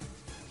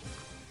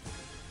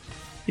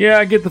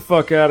 Yeah, get the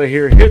fuck out of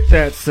here. Hit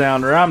that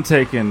sounder. I'm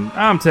taking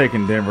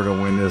Denver to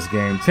win this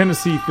game.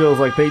 Tennessee feels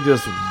like they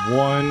just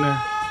won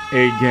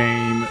a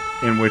game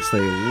in which they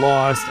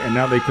lost, and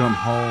now they come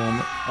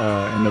home,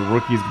 and the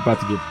rookie's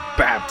about to get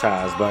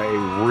baptized by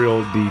a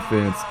real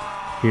defense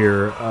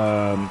here.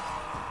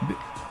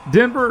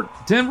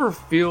 Denver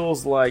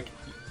feels like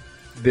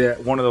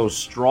that one of those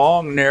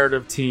strong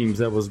narrative teams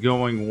that was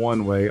going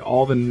one way,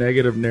 all the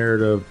negative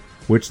narrative,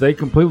 which they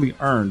completely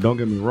earned, don't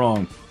get me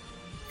wrong.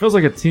 Feels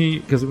like a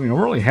team, because we're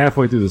only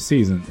halfway through the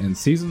season, and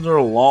seasons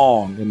are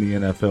long in the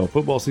NFL.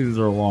 Football seasons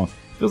are long.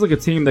 Feels like a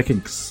team that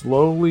can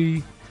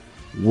slowly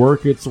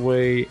work its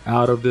way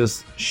out of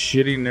this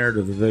shitty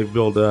narrative that they've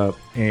built up,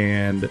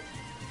 and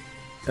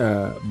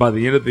by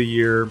the end of the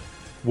year,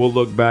 we'll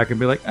look back and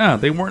be like,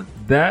 they weren't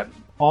that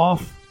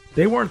off.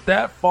 They weren't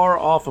that far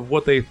off of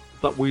what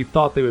we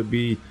thought they would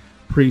be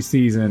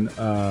preseason.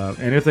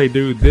 And if they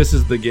do, this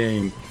is the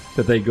game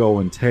that they go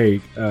and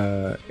take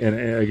and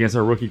against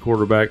our rookie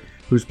quarterback,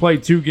 who's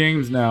played 2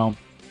 games now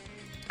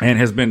and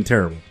has been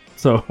terrible.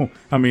 So,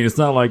 I mean, it's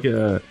not like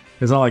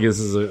this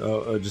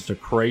is just a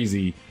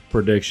crazy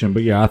prediction.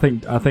 But yeah, I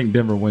think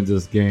Denver wins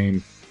this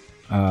game.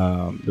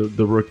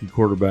 The rookie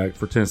quarterback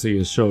for Tennessee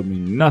has showed me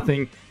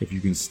nothing. If you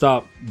can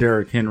stop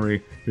Derrick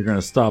Henry, you're going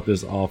to stop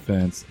this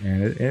offense.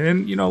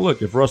 And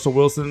look, if Russell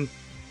Wilson,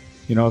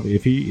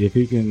 if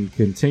he can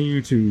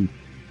continue to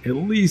at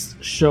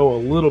least show a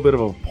little bit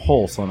of a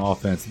pulse on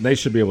offense, they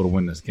should be able to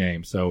win this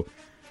game. So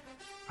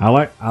I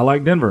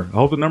like Denver. I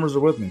hope the numbers are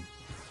with me.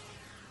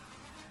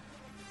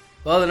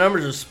 Well, the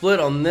numbers are split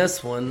on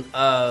this one.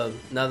 Now,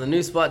 the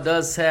new spot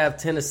does have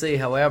Tennessee.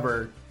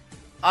 However,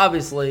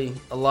 obviously,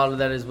 a lot of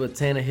that is with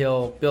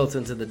Tannehill built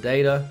into the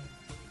data.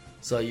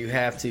 So you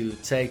have to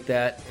take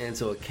that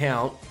into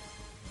account.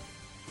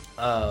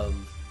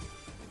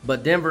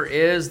 But Denver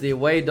is the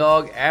away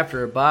dog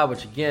after a bye,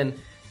 which, again,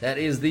 that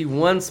is the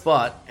one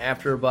spot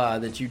after a bye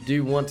that you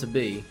do want to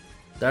be.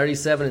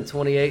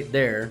 37-28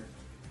 there.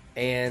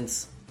 And,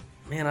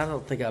 man, I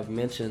don't think I've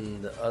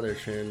mentioned the other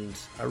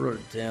trends. I wrote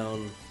it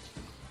down.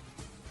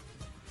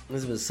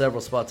 There's been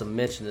several spots I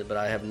mentioned it, but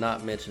I have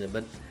not mentioned it.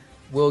 But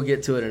we'll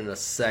get to it in a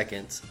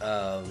second.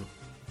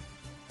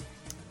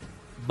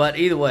 But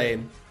either way,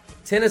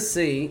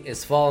 Tennessee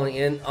is falling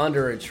in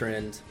under a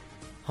trend.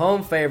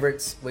 Home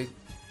favorites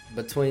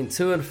between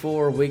 2 and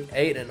 4, week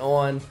 8 and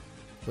on,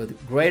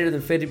 with greater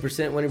than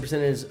 50% winning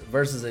percentage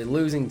versus a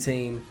losing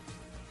team.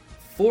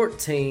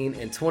 14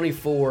 and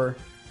 24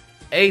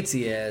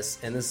 ATS,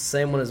 and this is the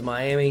same one as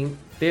Miami.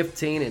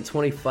 15 and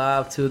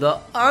 25 to the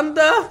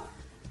under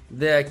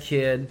there,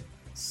 kid.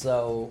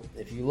 So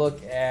if you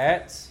look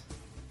at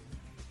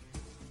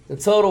the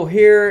total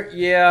here,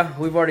 yeah,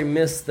 we've already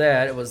missed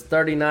that. It was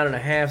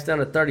 39.5. It's down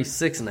to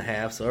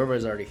 36.5, so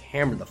everybody's already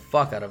hammered the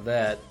fuck out of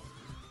that.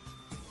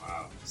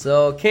 Wow.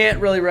 So can't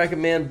really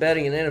recommend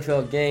betting an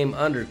NFL game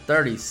under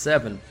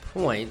 37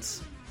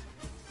 points.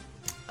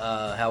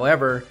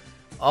 However,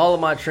 all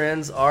of my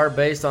trends are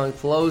based on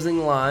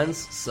closing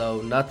lines,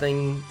 so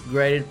nothing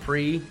graded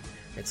pre.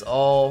 It's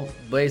all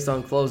based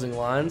on closing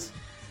lines.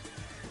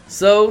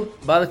 So,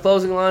 by the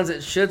closing lines,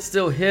 it should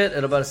still hit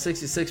at about a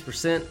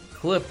 66%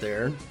 clip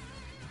there.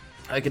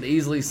 I could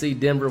easily see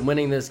Denver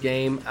winning this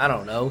game, I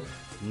don't know,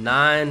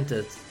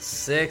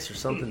 9-6 or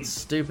something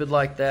stupid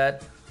like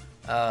that.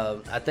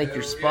 I think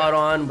you're spot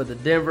on with the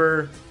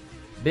Denver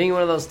being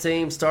one of those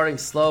teams starting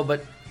slow,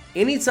 but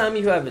anytime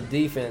you have a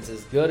defense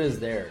as good as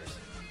theirs,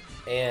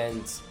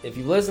 and if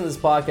you listen to this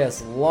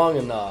podcast long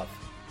enough,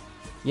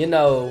 you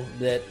know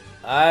that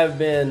I've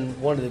been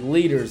one of the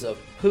leaders of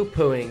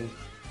poo-pooing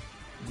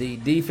the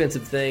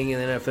defensive thing in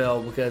the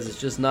NFL because it's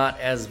just not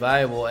as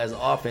valuable as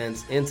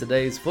offense in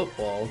today's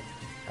football.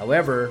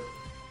 However,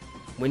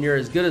 when you're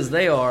as good as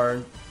they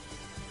are,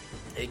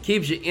 it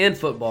keeps you in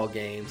football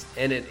games,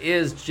 and it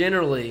is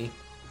generally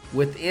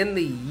within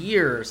the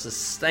year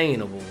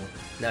sustainable.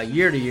 Now,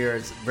 year to year,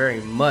 it's very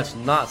much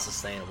not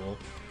sustainable,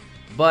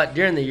 but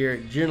during the year,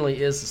 it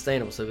generally is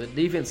sustainable. So if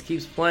the defense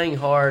keeps playing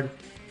hard,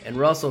 and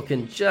Russell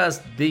can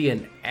just be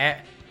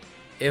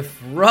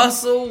if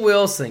Russell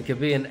Wilson could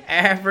be an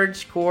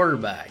average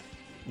quarterback,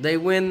 they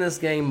win this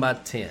game by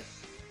 10.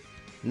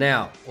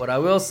 Now, what I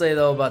will say,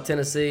 though, about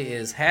Tennessee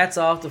is hats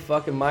off to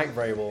fucking Mike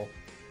Vrabel.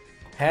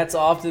 Hats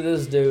off to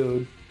this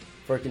dude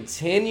for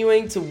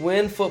continuing to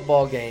win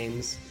football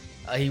games.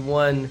 He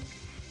won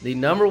the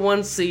number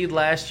 1 seed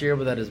last year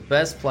without his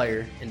best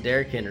player in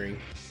Derrick Henry.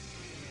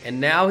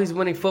 And now he's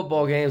winning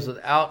football games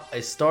without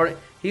a starting...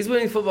 He's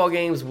winning football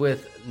games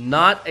with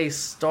not a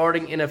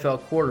starting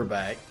NFL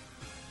quarterback,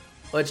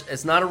 which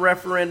it's not a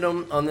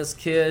referendum on this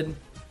kid.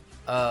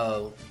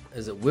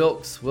 Is it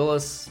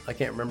Willis? I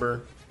can't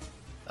remember.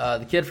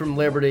 The kid from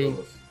Liberty.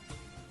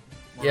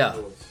 Yeah.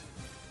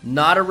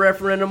 Not a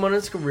referendum on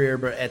his career,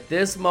 but at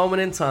this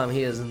moment in time,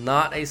 he is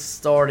not a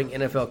starting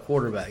NFL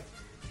quarterback.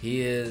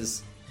 He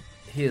is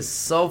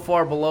so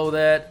far below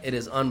that. It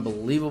is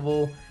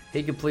unbelievable.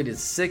 He completed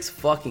 6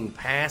 fucking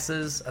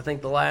passes, I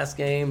think, the last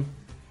game.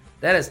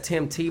 That is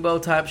Tim Tebow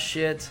type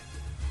shit.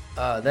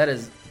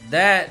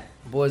 That,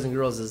 boys and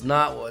girls, is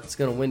not what's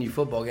going to win you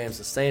football games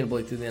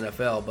sustainably through the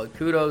NFL. But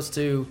kudos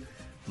to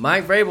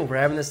Mike Vrabel for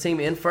having this team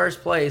in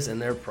first place,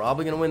 and they're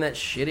probably going to win that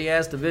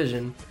shitty-ass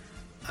division.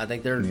 I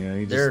think they're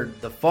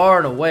the far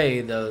and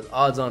away the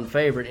odds-on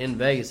favorite in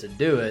Vegas to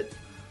do it.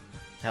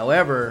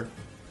 However,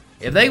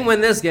 if they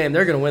win this game,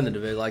 they're going to win the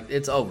division. Like,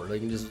 it's over. They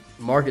can just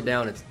mark it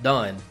down. It's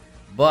done.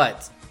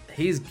 But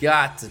he's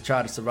got to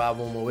try to survive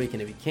one more week,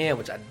 and if he can,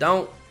 which I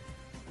don't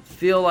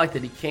feel like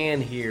that he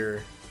can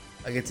here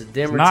against a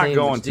Denver team. He's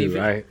not going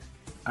to.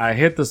 I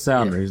hit the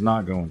sounder. Yeah. He's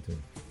not going to.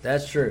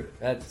 That's true.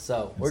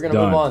 So we're going to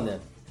move on then.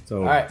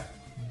 All right.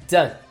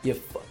 Done. You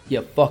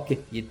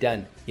fucking, you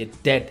done. You're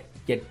dead.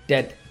 You're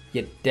dead.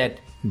 You're dead.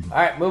 All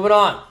right, moving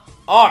on.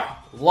 Our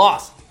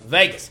Las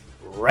Vegas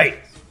Raiders.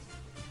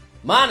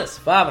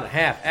 -5.5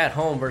 at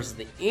home versus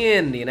the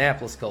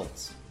Indianapolis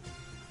Colts.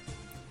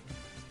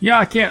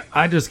 Yeah,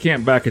 I just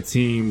can't back a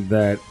team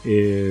that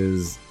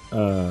is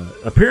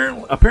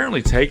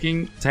apparently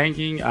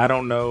tanking. I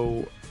don't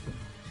know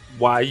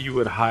why you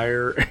would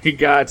hire a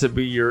guy to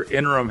be your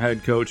interim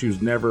head coach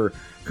who's never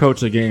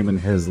coached a game in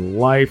his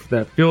life.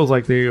 That feels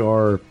like they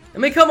are. I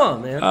mean, come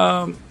on,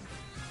 man.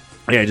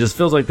 Yeah, it just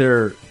feels like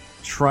they're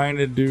trying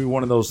to do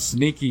one of those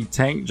sneaky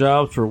tank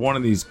jobs for one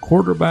of these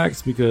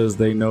quarterbacks because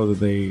they know that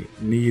they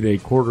need a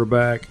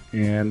quarterback.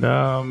 And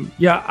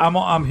yeah,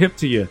 I'm hip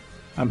to you.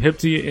 I'm hip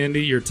to you,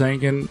 Indy. You're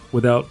tanking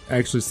without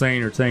actually saying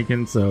you're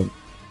tanking. So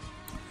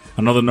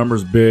I know the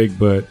number's big,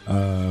 but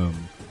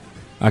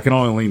I can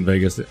only lean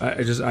Vegas.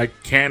 I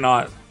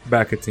cannot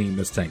back a team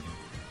that's tanking.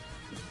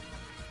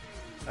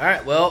 All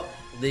right, well,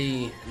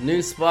 the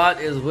new spot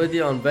is with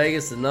you on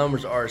Vegas. The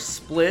numbers are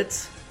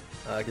split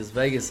because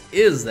Vegas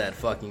is that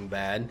fucking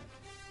bad.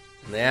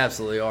 And they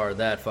absolutely are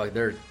that fucking.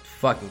 They're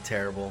fucking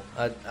terrible.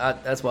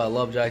 That's why I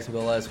love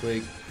Jacksonville last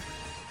week.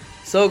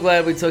 So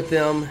glad we took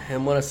them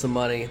and won us some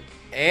money.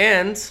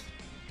 And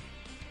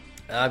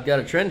I've got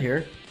a trend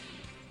here.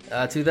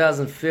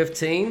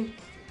 2015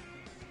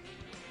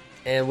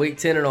 and week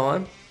 10 and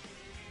on.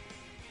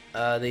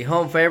 The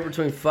home favorite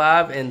between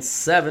 5 and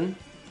 7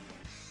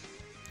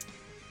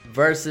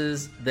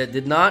 that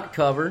did not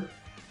cover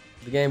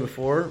the game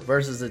before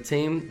versus a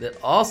team that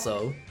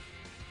also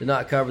did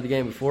not cover the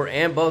game before,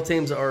 and both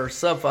teams are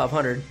sub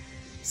 500.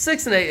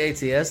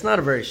 6-8 ATS, not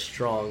a very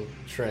strong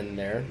trend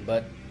there,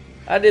 but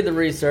I did the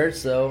research,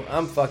 so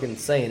I'm fucking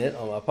saying it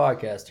on my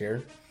podcast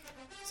here.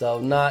 So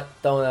not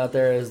throwing it out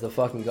there as the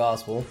fucking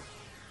gospel.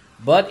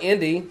 But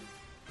Indy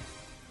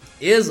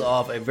is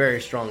off a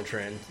very strong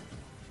trend.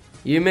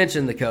 You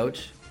mentioned the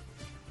coach.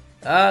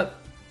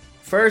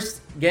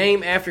 First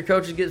game after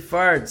coaches get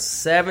fired,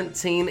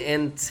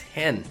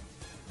 17-10.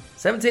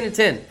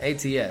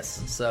 17-10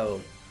 ATS. So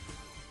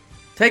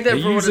take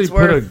that for what it's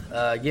worth.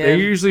 They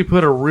usually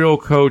put a real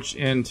coach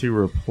in to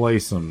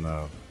replace him,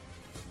 though.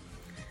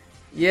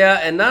 Yeah,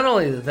 and not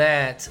only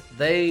that,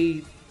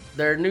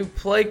 their new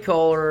play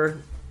caller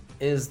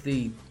is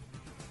the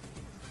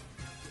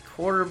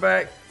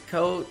quarterback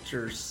coach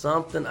or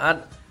something.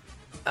 It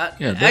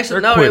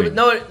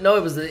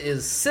was the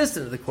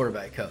assistant of the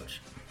quarterback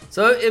coach.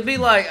 So it'd be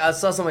like, I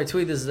saw somebody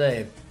tweet this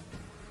today,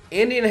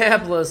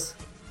 Indianapolis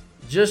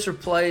just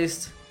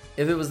replaced,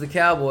 if it was the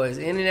Cowboys,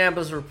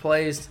 Indianapolis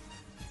replaced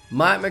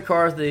Mike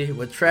McCarthy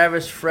with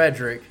Travis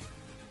Frederick,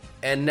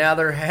 and now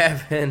they're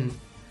having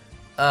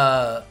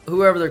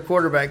whoever their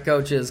quarterback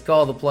coach is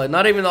call the play.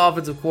 Not even the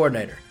offensive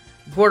coordinator.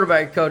 The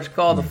quarterback coach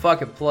call the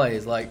fucking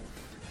plays. Like,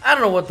 I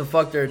don't know what the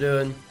fuck they're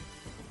doing.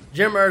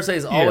 Jim Irsay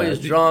is always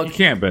drunk you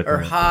can't bet or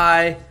that.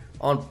 high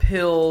on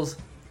pills.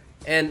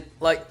 And,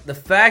 like, the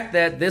fact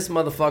that this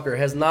motherfucker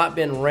has not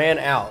been ran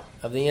out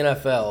of the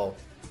NFL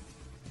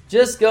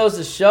just goes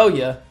to show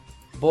you,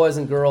 boys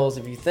and girls,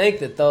 if you think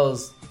that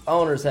those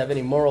owners have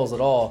any morals at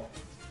all,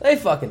 they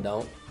fucking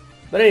don't.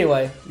 But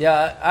anyway,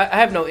 yeah, I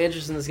have no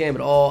interest in this game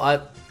at all. I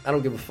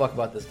don't give a fuck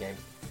about this game.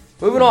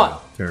 Moving on.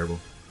 Terrible.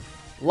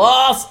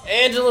 Los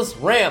Angeles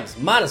Rams,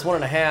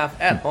 -1.5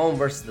 at home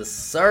versus the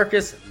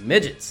Circus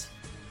Midgets.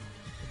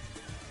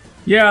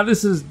 Yeah,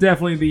 this is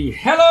definitely the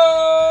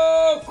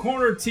Hello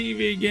Corner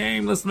TV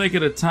game. Let's make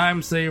it a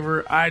time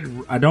saver. I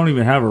don't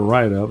even have a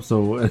write-up,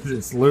 so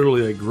it's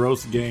literally a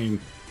gross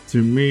game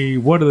to me.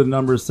 What do the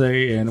numbers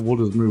say? And we'll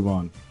just move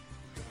on.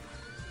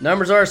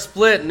 Numbers are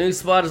split. New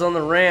spot is on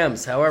the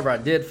Rams. However, I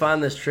did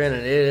find this trend,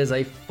 and it is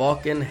a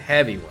fucking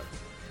heavy one.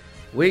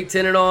 Week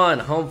 10 and on,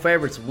 home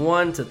favorites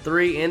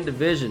 1-3 in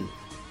division.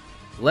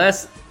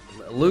 Less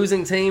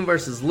losing team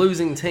versus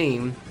losing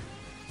team.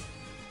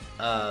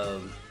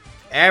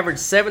 Average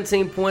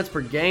 17 points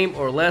per game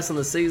or less in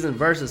the season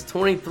versus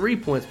 23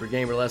 points per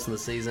game or less in the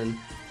season.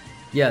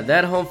 Yeah,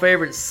 that home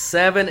favorite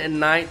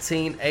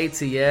 7-19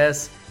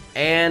 ATS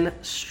and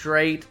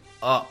straight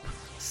up.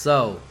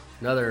 So,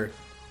 another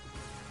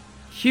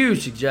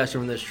huge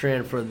suggestion from this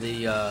trend for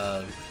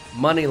the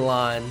money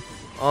line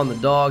on the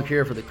dog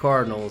here for the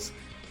Cardinals.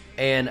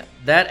 And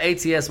that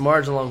ATS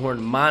margin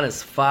Longhorn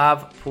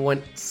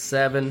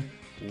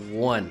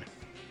 -5.71.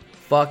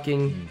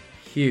 Fucking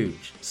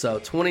huge. So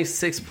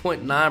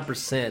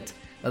 26.9%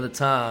 of the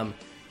time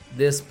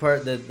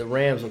the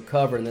Rams will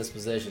cover in this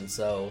position.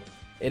 So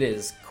it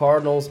is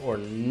Cardinals or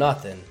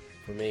nothing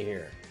for me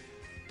here.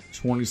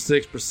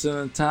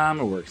 26% of the time,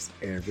 it works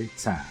every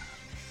time.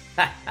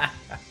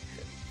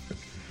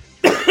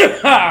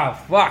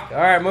 Fuck. All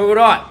right, moving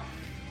on.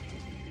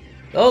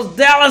 Those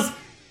Dallas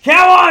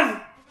Cowboys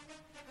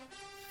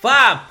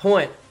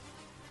 5-point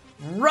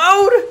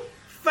road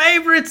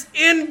favorites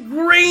in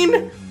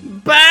Green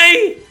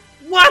Bay.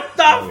 What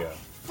the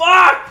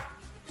fuck?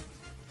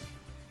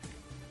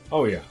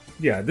 Oh, yeah.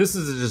 Yeah, this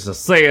is just a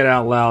say it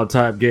out loud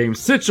type game.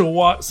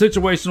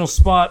 Situational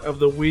spot of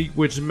the week,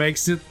 which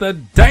makes it the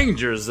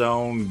Danger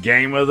Zone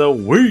game of the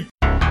week.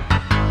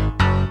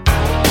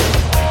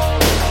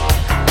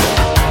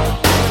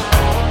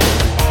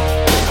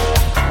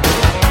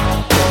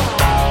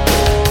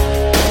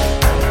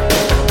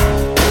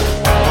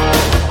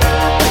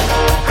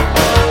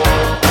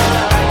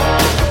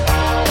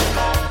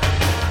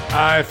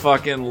 I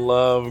fucking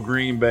love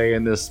Green Bay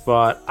in this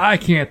spot. I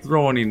can't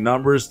throw any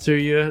numbers to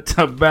you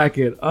to back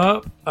it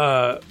up.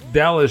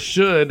 Dallas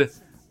should,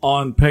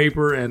 on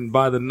paper and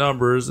by the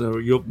numbers,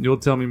 you'll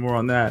tell me more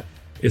on that.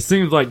 It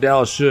seems like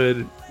Dallas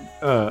should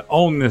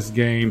own this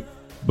game,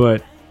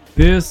 but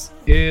this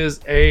is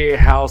a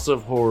house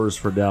of horrors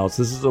for Dallas.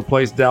 This is a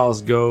place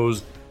Dallas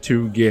goes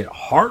to get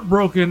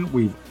heartbroken.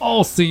 We've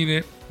all seen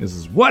it. This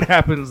is what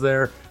happens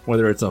there,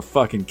 whether it's a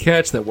fucking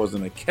catch that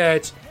wasn't a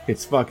catch,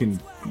 it's fucking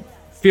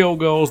field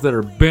goals that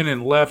are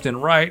bending left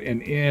and right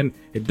and in.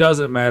 It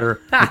doesn't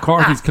matter.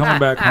 McCarthy's coming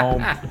back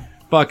home.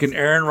 Fucking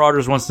Aaron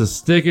Rodgers wants to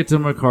stick it to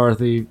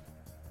McCarthy.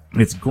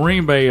 It's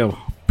Green Bay, a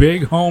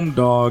big home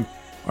dog.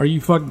 Are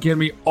you fucking kidding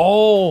me?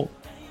 All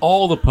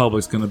the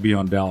public's going to be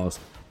on Dallas.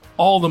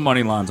 All the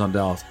money lines on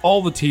Dallas.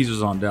 All the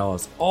teasers on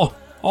Dallas. All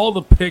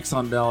the picks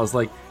on Dallas.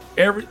 I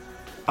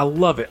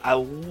love it. I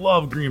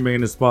love Green Bay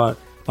in this spot.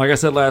 Like I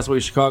said last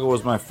week, Chicago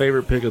was my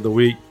favorite pick of the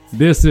week.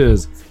 This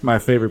is my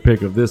favorite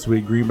pick of this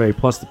week. Green Bay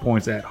plus the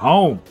points at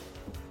home.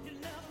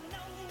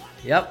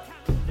 Yep.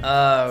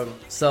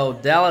 So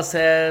Dallas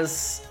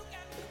has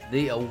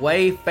the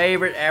away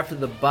favorite after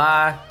the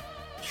bye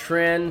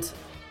trend.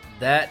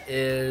 that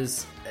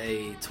is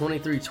a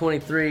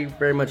 23-23,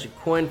 very much a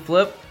coin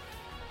flip.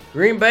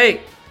 Green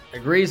Bay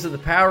agrees with the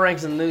power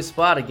ranks in the new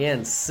spot.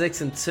 Again,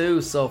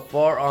 6-2 so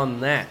far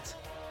on that.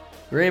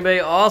 Green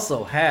Bay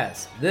also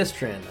has this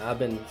trend. I've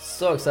been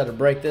so excited to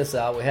break this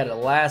out. We had it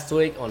last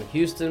week on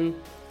Houston.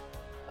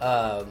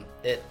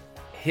 It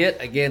hit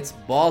against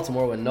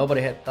Baltimore when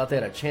nobody thought they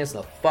had a chance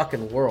in the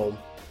fucking world.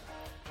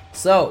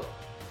 So,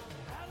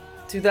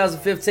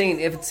 2015,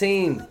 if a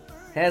team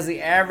has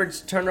the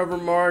average turnover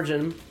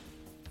margin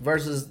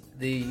versus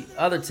the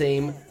other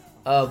team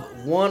of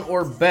 1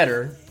 or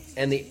better,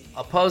 and the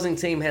opposing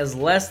team has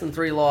less than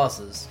 3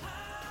 losses,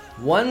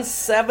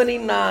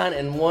 179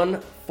 and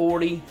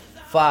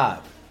 145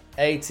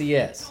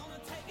 ATS.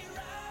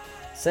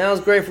 Sounds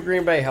great for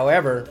Green Bay.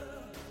 However,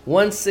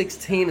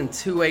 116 and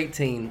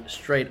 218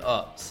 straight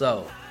up.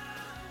 So,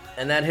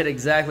 and that hit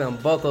exactly on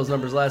both those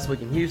numbers last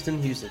week in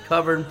Houston. Houston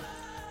covered,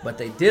 but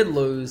they did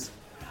lose.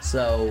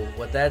 So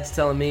what that's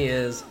telling me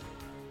is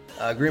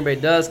Green Bay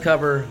does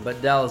cover,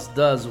 but Dallas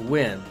does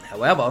win.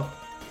 However,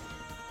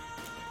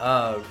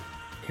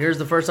 here's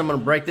the first time I'm going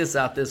to break this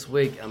out this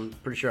week. I'm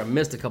pretty sure I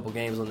missed a couple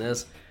games on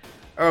this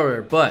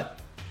earlier, but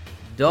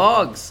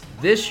dogs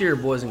this year,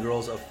 boys and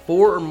girls, of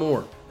 4 or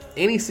more,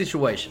 any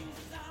situation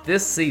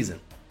this season,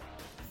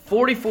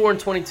 44 and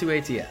 22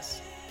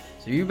 ATS.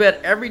 So you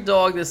bet every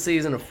dog this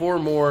season of 4 or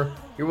more,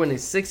 you're winning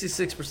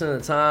 66%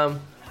 of the time,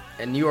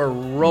 and you are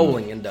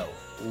rolling in dough.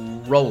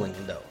 Rolling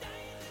in dough.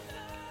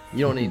 You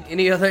don't need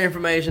any other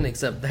information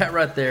except that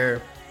right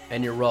there,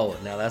 and you're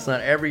rolling. Now, that's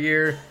not every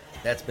year.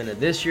 That's been a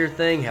this year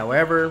thing.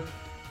 However,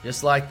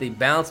 just like the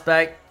bounce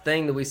back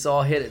thing that we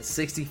saw hit at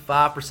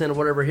 65% of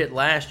whatever hit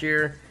last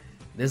year,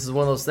 this is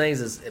one of those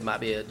things. It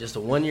might be just a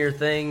 1 year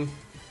thing,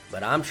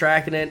 but I'm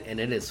tracking it, and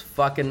it is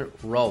fucking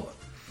rolling.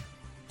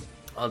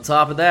 On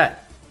top of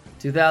that,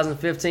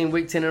 2015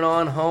 week 10 and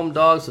on, home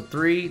dogs of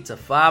 3 to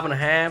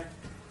 5.5.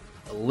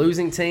 A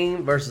losing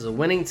team versus a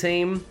winning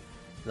team.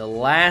 The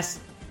last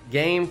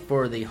game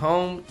for the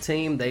home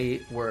team,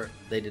 they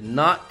did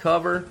not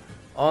cover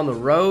on the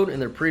road in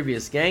their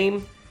previous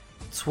game.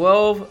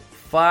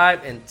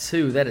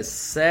 12-5-2. That is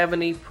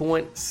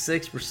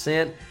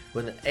 70.6%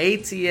 with an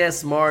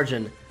ATS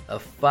margin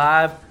of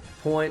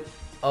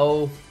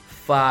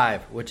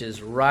 5.05, which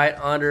is right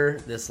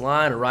under this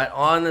line or right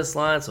on this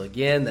line. So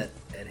again, that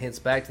hints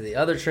back to the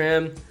other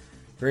trend.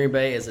 Green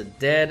Bay is a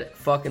dead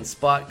fucking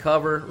spot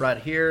cover right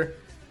here.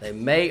 They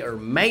may or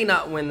may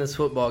not win this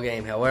football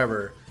game.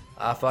 However,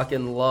 I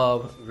fucking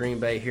love Green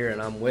Bay here,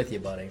 and I'm with you,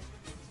 buddy.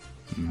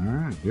 All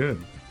right,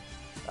 good.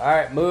 All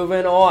right,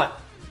 moving on.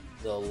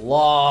 Your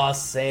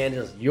Los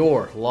Angeles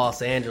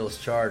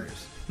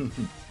Chargers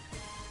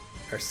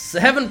are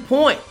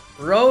 7-point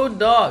road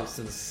dogs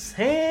to the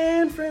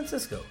San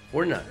Francisco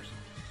 49ers.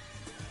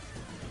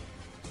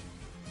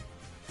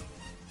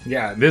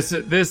 Yeah, this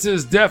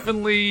is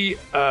definitely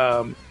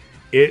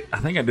it. I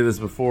think I did this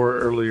before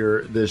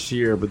earlier this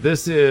year, but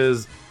this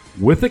is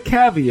with a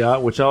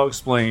caveat, which I'll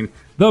explain.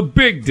 The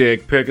big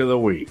dick pick of the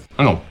week.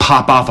 I'm gonna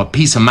pop off a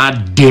piece of my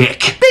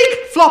dick. Big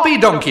floppy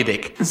donkey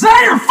dick. Is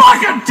that your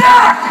fucking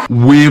dick?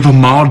 With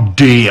my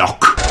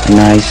dick.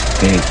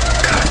 Nice big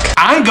cock.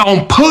 I'm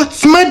gonna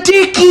put my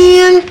dick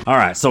in. All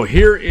right, so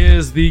here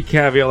is the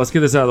caveat. Let's get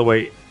this out of the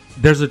way.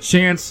 There's a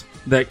chance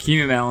that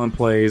Keenan Allen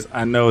plays.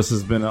 I know this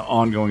has been an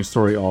ongoing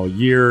story all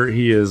year.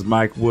 He is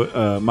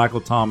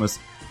Michael Thomas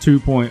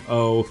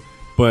 2.0,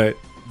 but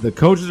the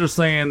coaches are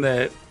saying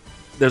that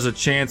there's a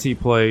chance he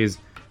plays.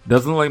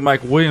 Doesn't look like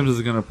Mike Williams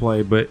is going to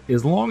play, but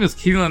as long as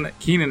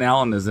Keenan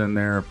Allen is in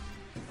there,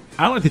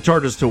 I like the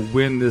Chargers to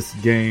win this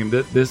game.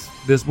 This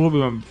will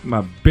be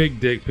my big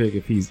dick pick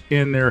if he's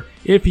in there.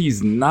 If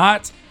he's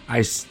not,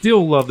 I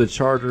still love the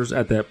Chargers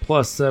at that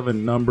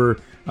 +7 number.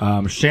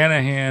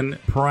 Shanahan,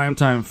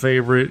 primetime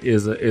favorite,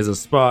 is a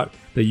spot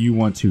that you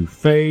want to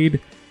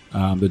fade.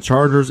 The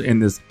Chargers in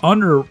this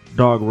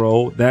underdog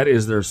role, that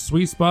is their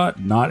sweet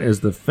spot, not as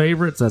the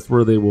favorites. That's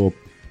where they'll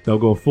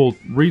go full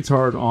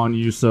retard on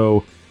you.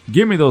 So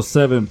give me those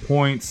 7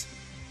 points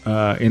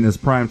in this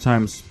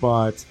primetime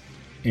spot.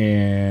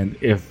 And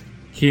if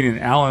Keenan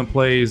Allen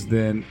plays,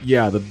 then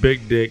yeah, the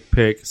big dick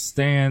pick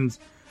stands.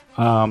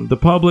 The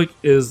public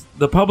is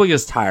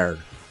tired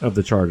of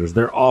the Chargers.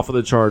 They're off of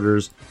the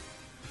Chargers.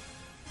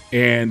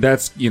 And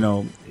that's,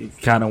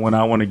 kind of when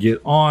I want to get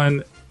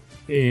on.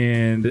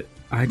 And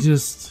I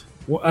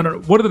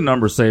don't. What do the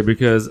numbers say?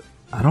 Because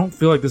I don't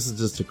feel like this is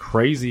just a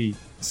crazy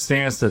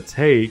stance to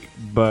take.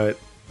 But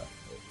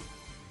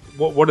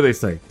what do they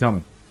say? Tell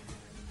me.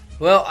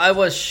 Well, I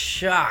was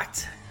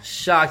shocked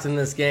in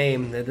this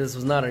game that this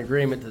was not an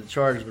agreement to the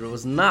Chargers, but it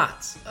was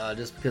not.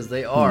 Just because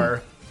they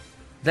are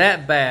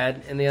that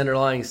bad in the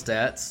underlying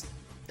stats,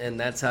 and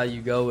that's how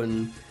you go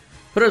and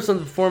put up some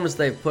of the performance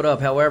they've put up.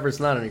 However,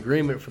 it's not an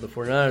agreement for the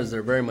 49ers.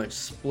 They're very much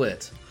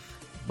split.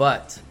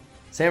 But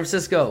San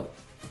Francisco,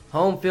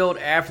 home field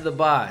after the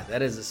bye.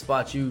 That is a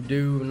spot you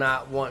do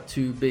not want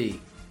to be.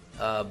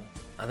 I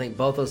think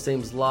both those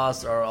teams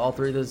lost, or all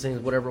three of those teams,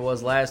 whatever it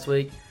was last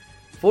week,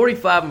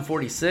 45 and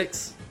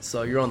 46.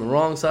 So you're on the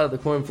wrong side of the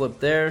coin flip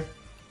there.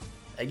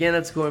 Again,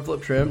 that's a coin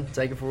flip trend.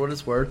 Take it for what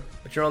it's worth,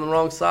 but you're on the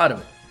wrong side of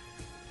it.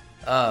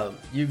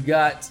 You've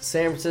got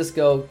San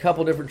Francisco, a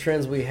couple different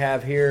trends we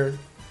have here.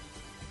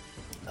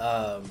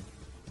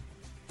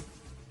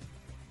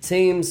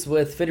 Teams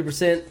with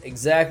 50%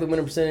 exactly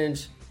winning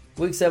percentage,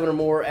 week 7 or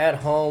more at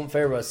home,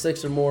 favored by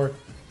 6 or more,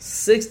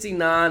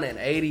 69 and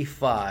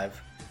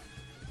 85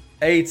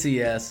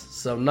 ATS.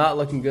 So not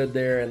looking good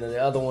there. And then the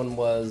other one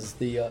was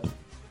the,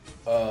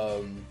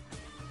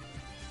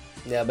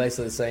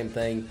 basically the same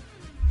thing.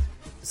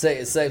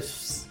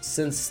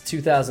 Since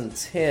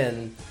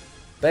 2010,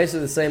 basically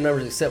the same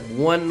numbers except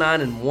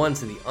 1-9-1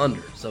 to the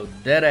under. So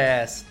dead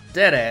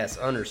ass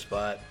under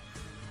spot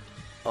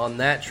on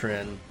that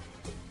trend.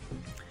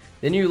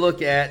 Then you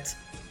look at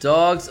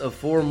dogs of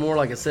 4 or more,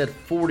 like I said,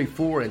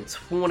 44 and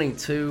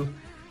 22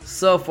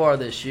 so far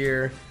this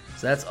year.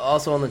 So that's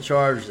also on the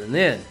Chargers. And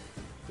then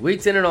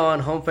week 10 and on,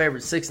 home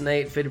favorite 6 and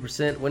 8,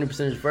 50% winning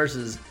percentage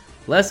versus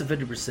less than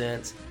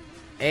 50%.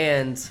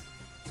 And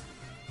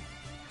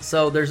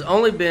so there's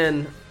only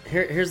been,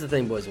 here's the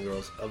thing, boys and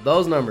girls, of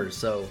those numbers.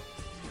 So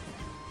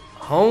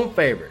home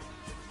favorite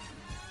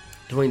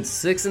between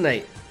 6 and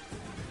 8,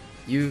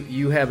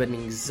 you have an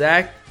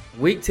exact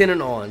week 10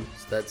 and on.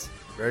 So that's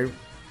very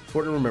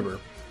important to remember.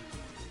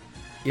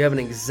 You have an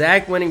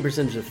exact winning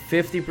percentage of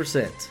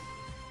 50%.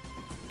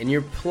 And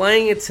you're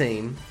playing a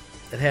team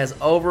that has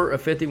over a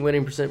 50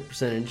 winning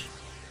percentage.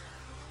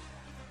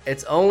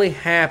 It's only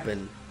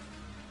happened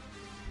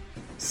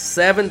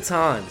 7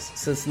 times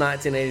since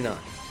 1989.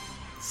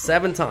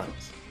 7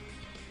 times.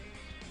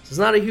 So it's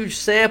not a huge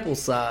sample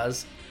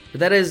size, but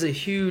that is a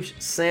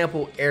huge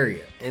sample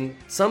area. And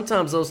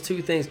sometimes those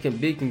two things can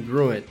be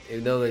congruent,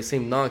 even though they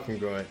seem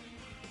non-congruent.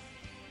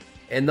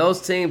 And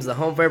those teams, the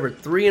home favorite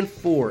 3 and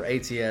 4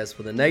 ATS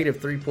with a negative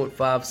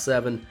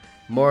 3.57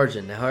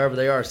 margin. Now, however,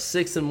 they are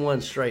 6 and 1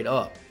 straight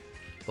up.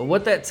 But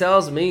what that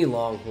tells me,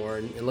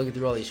 Longhorn, and looking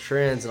through all these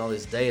trends and all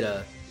this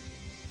data,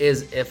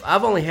 is if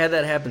I've only had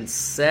that happen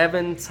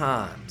 7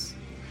 times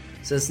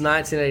since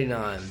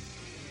 1989,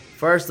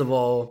 first of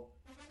all,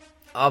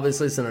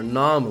 obviously it's an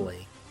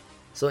anomaly.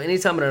 So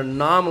anytime an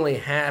anomaly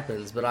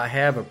happens, but I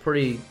have a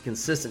pretty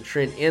consistent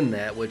trend in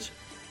that, which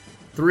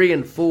 3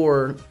 and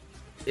 4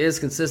 is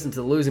consistent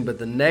to losing, but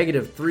the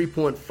negative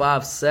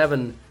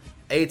 3.57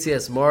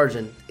 ATS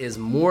margin is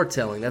more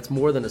telling. That's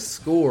more than a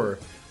score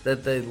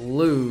that they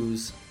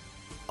lose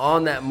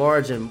on that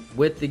margin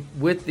with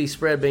the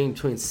spread being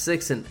between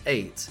 6 and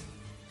 8.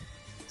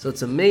 So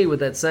to me, what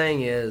that's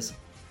saying is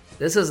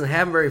this doesn't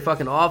happen very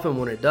fucking often.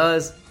 When it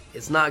does,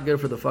 it's not good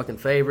for the fucking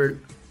favorite,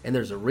 and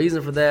there's a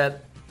reason for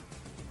that.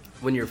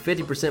 When you're a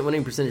 50%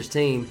 winning percentage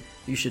team,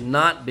 you should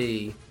not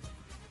be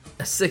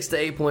a 6 to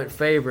 8 point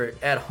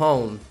favorite at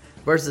home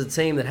versus a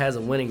team that has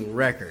a winning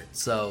record.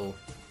 So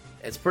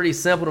it's pretty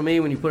simple to me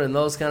when you put in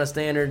those kind of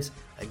standards.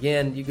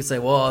 Again, you could say,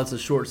 well, it's a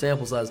short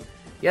sample size.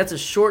 Yeah, it's a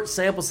short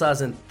sample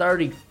size in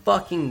 30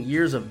 fucking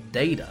years of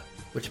data,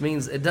 which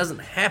means it doesn't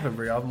happen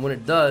very often. When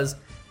it does,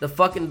 the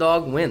fucking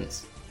dog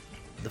wins.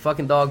 The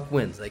fucking dog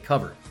wins. They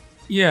cover.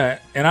 Yeah,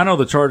 and I know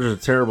the Chargers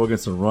are terrible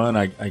against the run.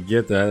 I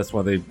get that. That's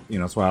why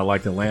that's why I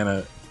liked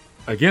Atlanta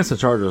against the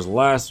Chargers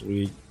last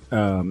week.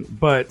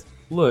 But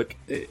look,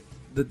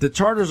 the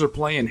Chargers are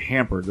playing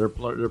hampered. They're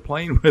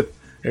playing with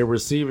a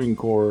receiving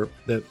core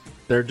that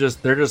they're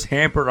just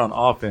hampered on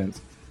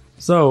offense.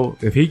 So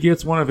if he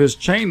gets one of his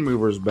chain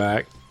movers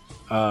back,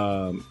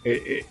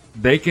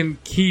 they can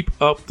keep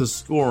up the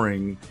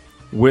scoring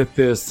with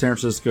this San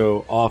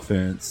Francisco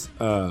offense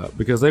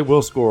because they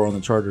will score on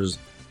the Chargers'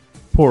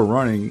 poor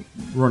running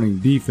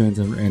defense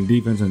and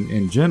defense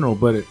in general.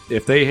 But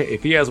if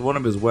he has one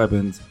of his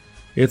weapons,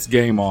 it's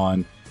game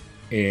on.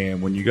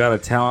 And when you got a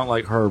talent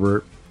like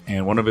Herbert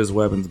and one of his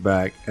weapons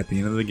back at the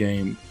end of the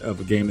game, of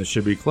a game that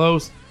should be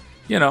close,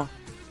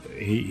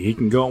 he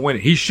can go and win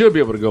it. He should be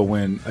able to go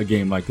win a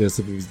game like this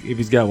if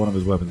he's got one of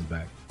his weapons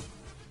back.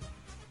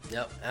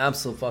 Yep,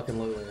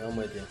 absolutely. I'm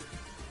with you.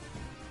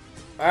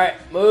 All right,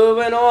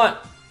 moving on.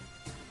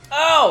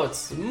 Oh,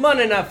 it's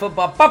Monday Night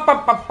Football.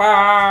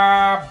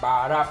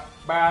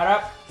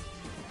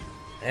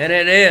 And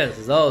it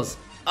is those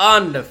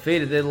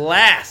undefeated, the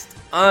last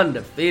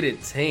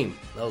undefeated team,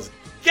 those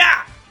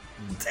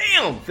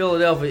goddamn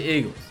Philadelphia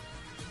Eagles.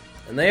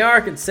 And they are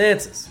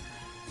consensus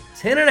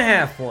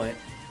 10.5 point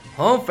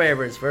home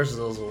favorites versus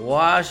those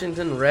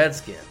Washington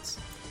Redskins.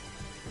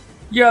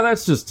 Yeah,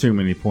 that's just too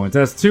many points.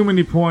 That's too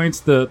many points.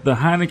 The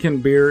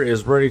Heineken beer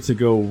is ready to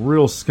go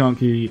real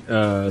skunky,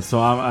 so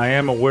I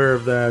am aware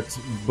of that,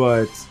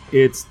 but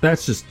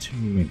that's just too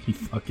many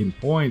fucking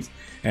points.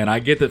 And I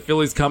get that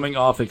Philly's coming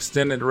off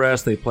extended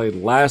rest. They played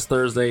last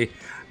Thursday.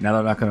 Now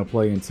they're not going to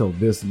play until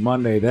this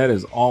Monday. That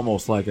is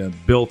almost like a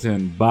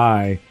built-in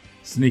bye,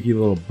 sneaky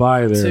little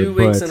bye there. 2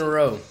 weeks in a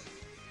row.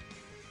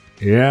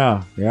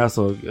 Yeah.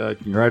 So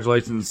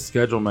congratulations,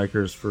 schedule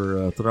makers,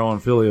 for throwing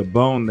Philly a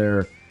bone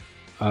there.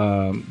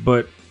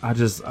 But that's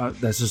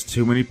just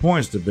too many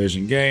points.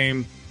 Division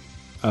game.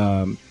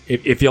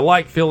 If you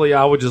like Philly,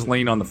 I would just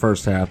lean on the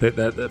first half.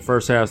 That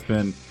first half's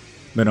been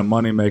a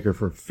moneymaker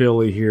for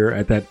Philly here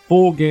at that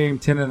full game,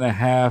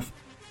 10.5.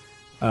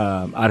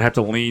 I'd have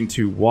to lean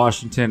to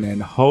Washington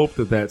and hope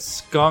that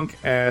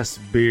skunk-ass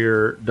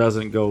beer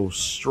doesn't go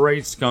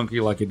straight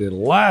skunky like it did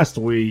last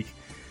week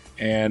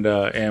and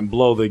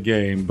blow the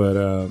game.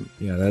 But,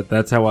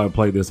 that's how I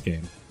played this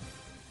game.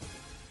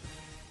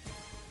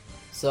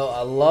 So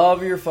I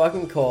love your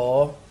fucking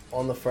call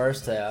on the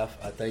first half.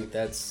 I think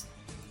that's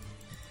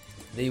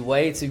the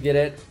way to get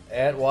it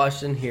at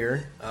Washington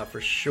here,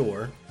 for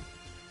sure.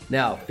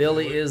 Now,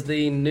 Philly is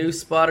the new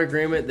spot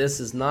agreement.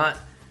 This is not,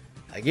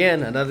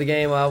 again, another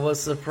game I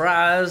was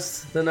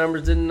surprised the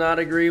numbers did not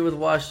agree with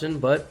Washington,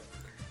 but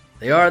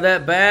they are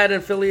that bad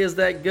and Philly is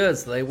that good.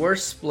 So they were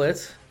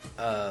split.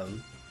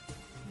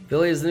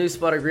 Philly is the new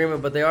spot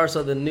agreement, but they are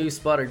also the new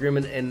spot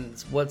agreement,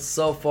 and what's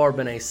so far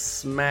been a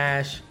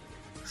smash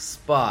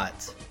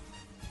spot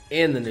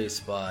in the new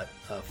spot.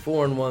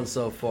 4-1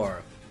 so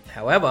far.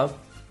 However,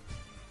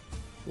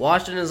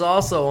 Washington is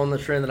also on the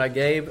trend that I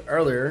gave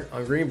earlier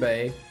on Green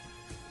Bay.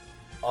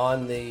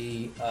 On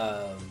the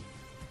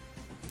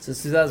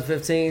since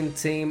 2015,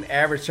 team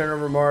average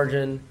turnover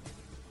margin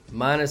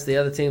minus the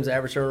other team's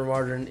average turnover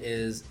margin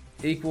is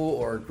equal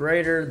or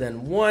greater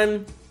than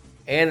 1,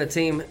 and the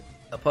team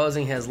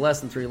opposing has less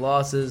than 3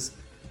 losses,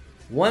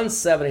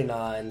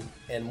 179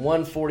 and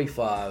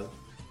 145.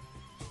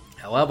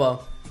 However,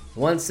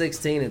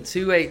 116 and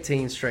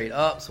 218 straight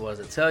up. So what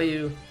does it tell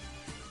you?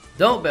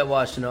 Don't bet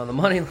Washington on the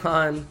money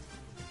line.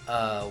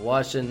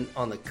 Washington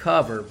on the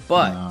cover.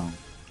 But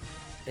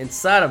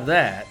inside of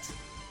that,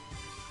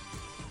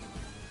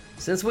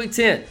 since week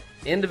 10,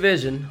 in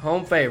division,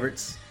 home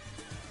favorites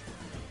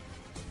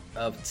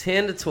of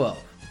 10-12.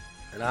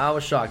 And I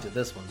was shocked at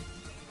this one.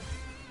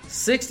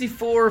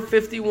 64,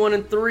 51,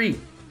 and 3.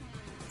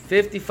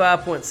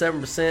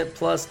 55.7%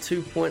 plus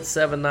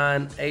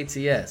 2.79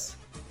 ATS.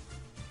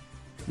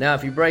 Now,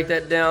 if you break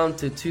that down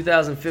to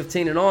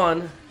 2015 and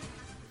on,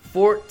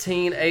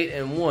 14, 8,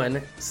 and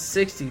 1,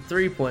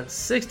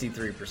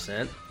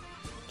 63.63%,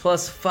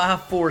 plus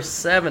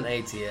 547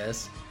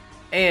 ATS,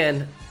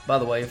 and, by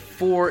the way,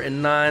 4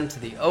 and 9 to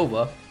the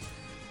over.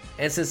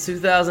 And since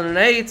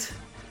 2008,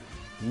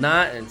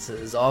 9, and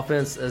his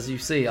offense, as you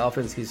see,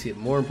 offense keeps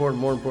getting more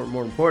important.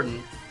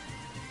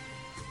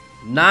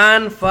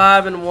 9,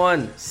 5, and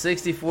 1,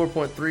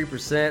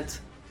 64.3%.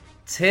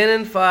 10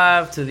 and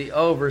 5 to the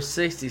over,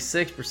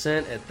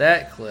 66% at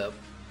that clip.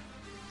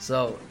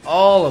 So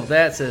all of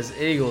that says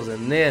Eagles.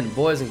 And then,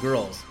 boys and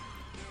girls,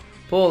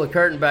 pull the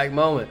curtain back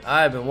moment.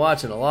 I have been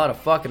watching a lot of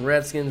fucking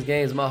Redskins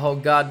games my whole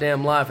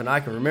goddamn life, and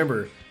I can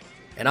remember.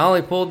 And I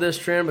only pulled this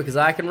trend because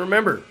I can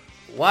remember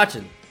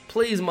watching.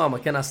 Please, mama,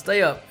 can I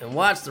stay up and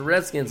watch the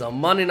Redskins on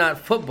Monday Night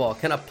Football?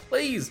 Can I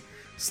please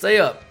stay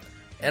up?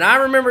 And I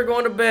remember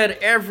going to bed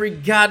every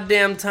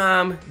goddamn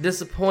time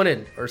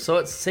disappointed, or so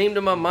it seemed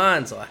in my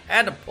mind, so I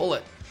had to pull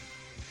it.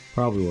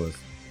 Probably was.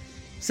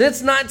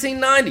 Since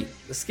 1990,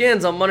 the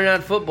Skins on Monday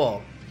Night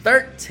Football,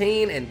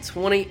 13 and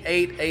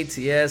 28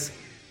 ATS,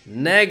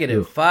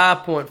 negative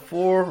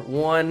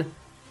 5.41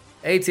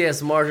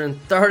 ATS margin,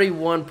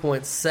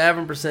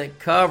 31.7%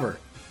 cover.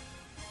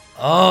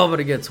 Oh, but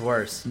it gets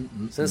worse.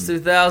 Since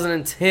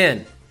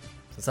 2010,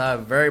 since I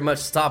very much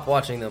stopped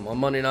watching them on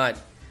Monday night,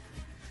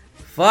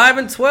 5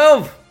 and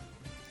 12,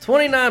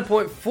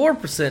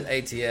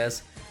 29.4%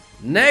 ATS,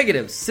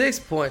 negative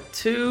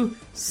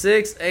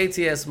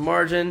 6.26 ATS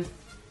margin,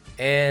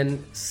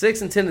 and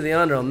 6 and 10 to the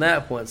under on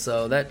that point.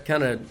 So that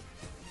kind of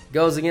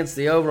goes against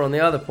the over on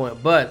the other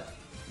point. But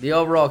the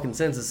overall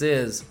consensus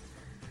is,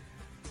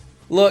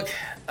 look,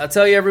 I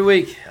tell you every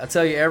week, I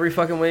tell you every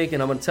fucking week,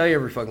 and I'm going to tell you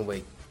every fucking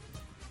week.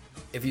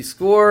 If you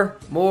score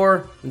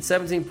more than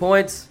 17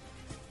 points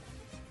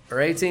or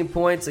 18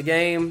 points a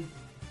game,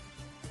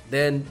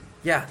 then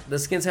yeah, the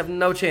Skins have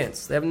no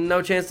chance. They have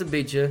no chance to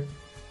beat you.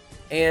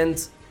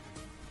 And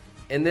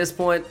in this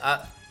point,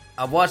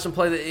 I've watched them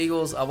play the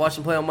Eagles. I've watched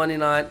them play on Monday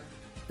night.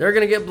 They're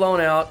going to get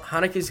blown out.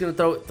 Heineke's going to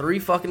throw 3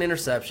 fucking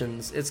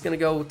interceptions. It's going to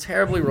go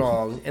terribly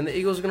wrong. And the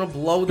Eagles are going to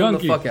blow them the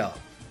fuck out.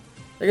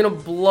 They're going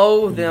to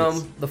blow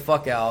them the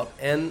fuck out.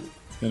 And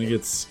it's going to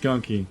get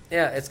skunky.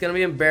 Yeah, it's going to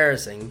be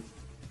embarrassing.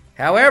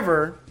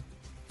 However,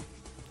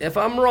 if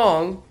I'm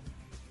wrong,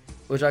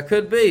 which I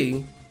could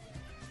be,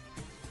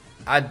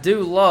 I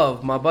do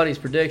love my buddy's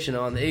prediction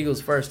on the Eagles'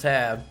 first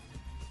half.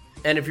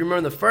 And if you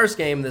remember the first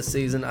game this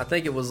season, I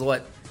think it was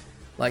like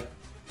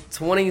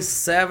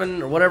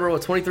 27 or whatever, it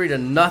was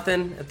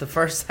 23-0 at the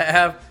first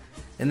half.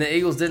 And the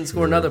Eagles didn't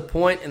score another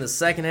point in the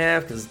second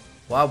half because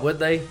why would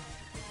they?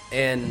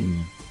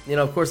 And,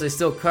 of course, they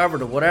still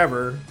covered or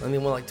whatever. I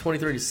mean, went like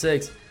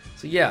 23-6.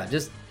 So, yeah,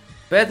 just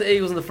bet the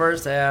Eagles in the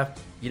first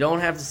half. You don't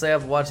have to stay up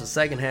and watch the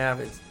second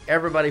half.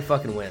 Everybody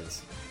fucking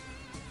wins.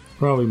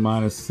 Probably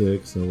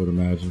 -6, I would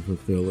imagine, for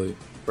Philly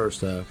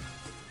first half.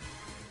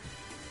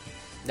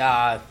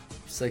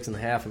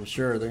 6.5. I'm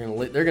sure they're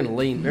gonna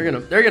lean.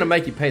 They're gonna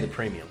make you pay the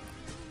premium.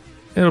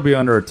 It'll be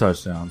under a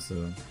touchdown.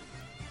 So,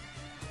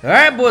 all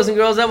right, boys and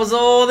girls, that was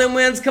all them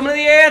wins coming in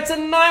the air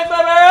tonight, baby.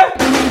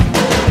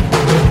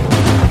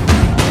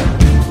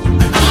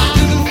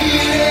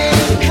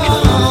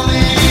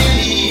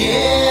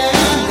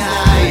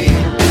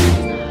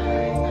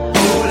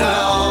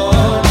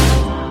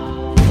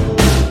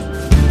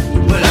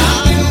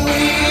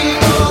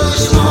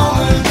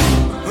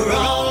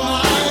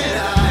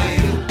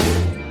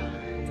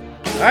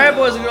 All right,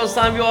 boys and girls,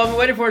 time you all been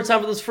waiting for. It's time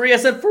for those free, I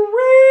said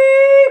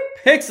free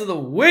picks of the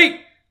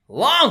week.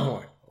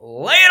 Longhorn,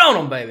 lay it on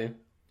them, baby.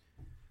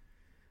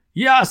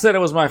 Yeah, I said it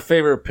was my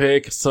favorite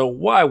pick, so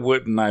why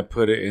wouldn't I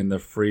put it in the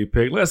free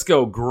pick? Let's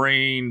go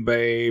Green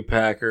Bay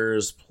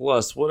Packers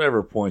plus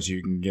whatever points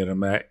you can get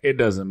them at. It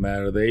doesn't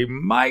matter. They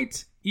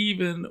might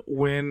even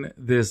win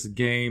this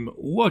game.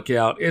 Look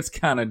out. It's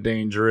kind of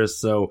dangerous.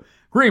 So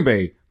Green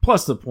Bay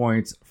plus the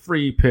points.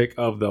 Free pick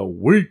of the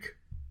week.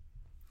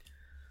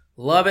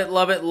 Love it,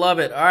 love it, love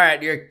it. All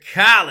right, your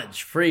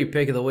college free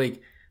pick of the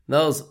week.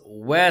 Those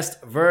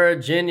West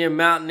Virginia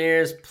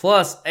Mountaineers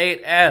plus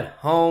 8 at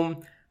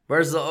home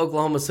versus the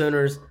Oklahoma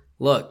Sooners.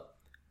 Look,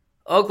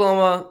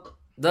 Oklahoma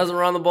doesn't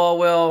run the ball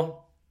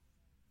well,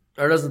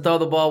 or doesn't throw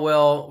the ball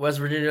well. West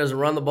Virginia doesn't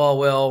run the ball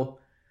well.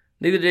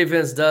 Neither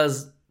defense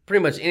does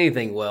pretty much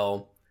anything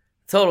well.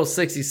 Total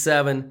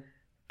 67,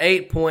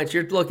 8 points.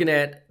 You're looking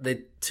at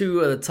the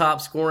two of the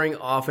top scoring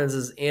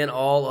offenses in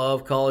all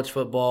of college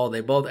football.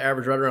 They both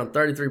average right around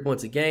 33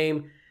 points a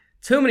game.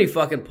 Too many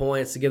fucking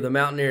points to give the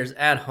Mountaineers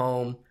at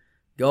home.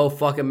 Go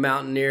fucking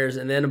Mountaineers.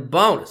 And then a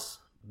bonus,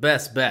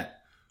 best bet.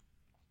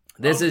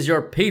 This is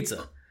your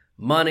pizza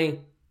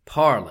money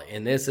parlay,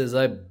 and this is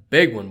a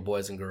big one,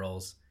 boys and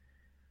girls.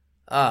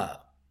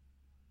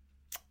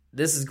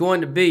 This is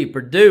going to be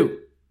Purdue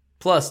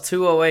plus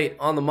 208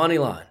 on the money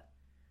line,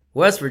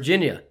 West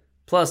Virginia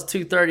plus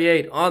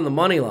 238 on the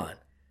money line,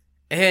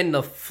 and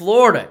the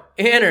Florida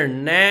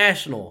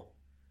International,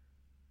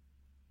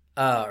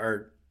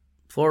 or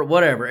Florida,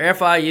 whatever,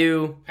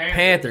 FIU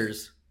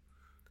Panthers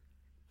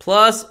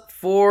plus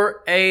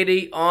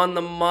 480 on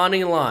the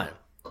money line.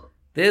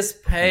 This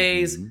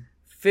pays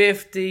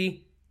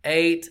 58-1,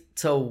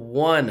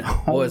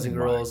 boys and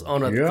girls,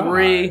 on a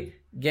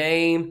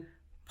 3-game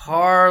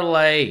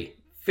parlay.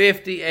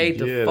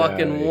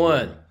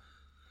 58-1.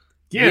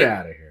 Get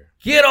out of here.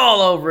 Get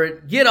all over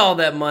it. Get all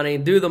that money.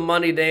 Do the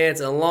money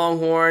dance. And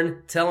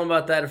Longhorn, tell them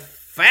about that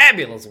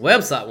fabulous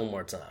website one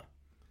more time.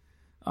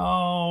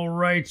 All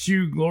right,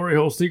 you Glory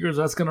Hole Seekers,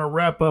 that's going to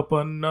wrap up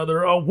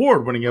another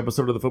award-winning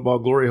episode of the Football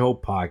Glory Hole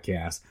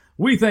Podcast.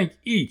 We thank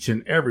each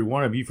and every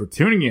one of you for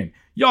tuning in.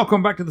 Y'all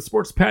come back to the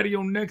Sports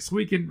Patio next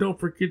week, and don't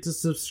forget to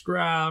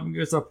subscribe and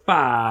give us a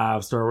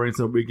 5-star rating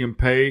so we can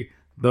pay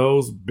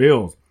those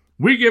bills.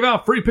 We give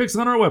out free picks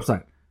on our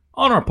website,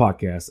 on our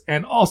podcast,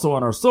 and also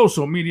on our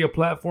social media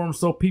platforms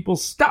so people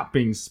stop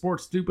being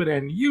sports stupid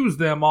and use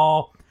them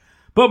all.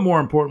 But more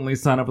importantly,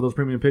 sign up for those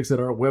premium picks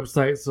at our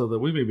website so that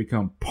we may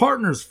become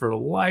partners for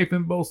life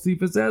in both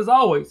Cephas, as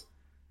always,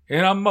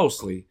 in a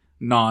mostly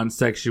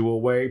non-sexual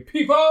way.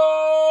 People,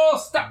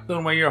 stop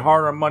throwing away your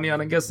hard-earned money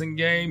on a guessing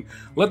game.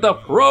 Let the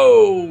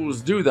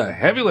pros do the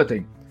heavy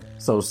lifting.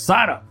 So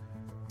sign up,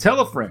 tell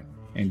a friend,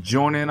 and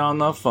join in on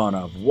the fun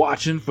of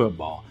watching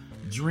football,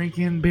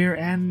 drinking beer,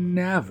 and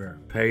never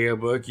pay a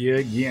bookie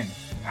again.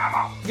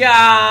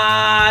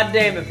 God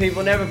damn it,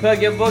 people. Never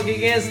pay your bookie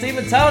again.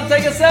 Stephen Tyler,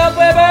 take us out,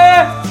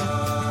 baby.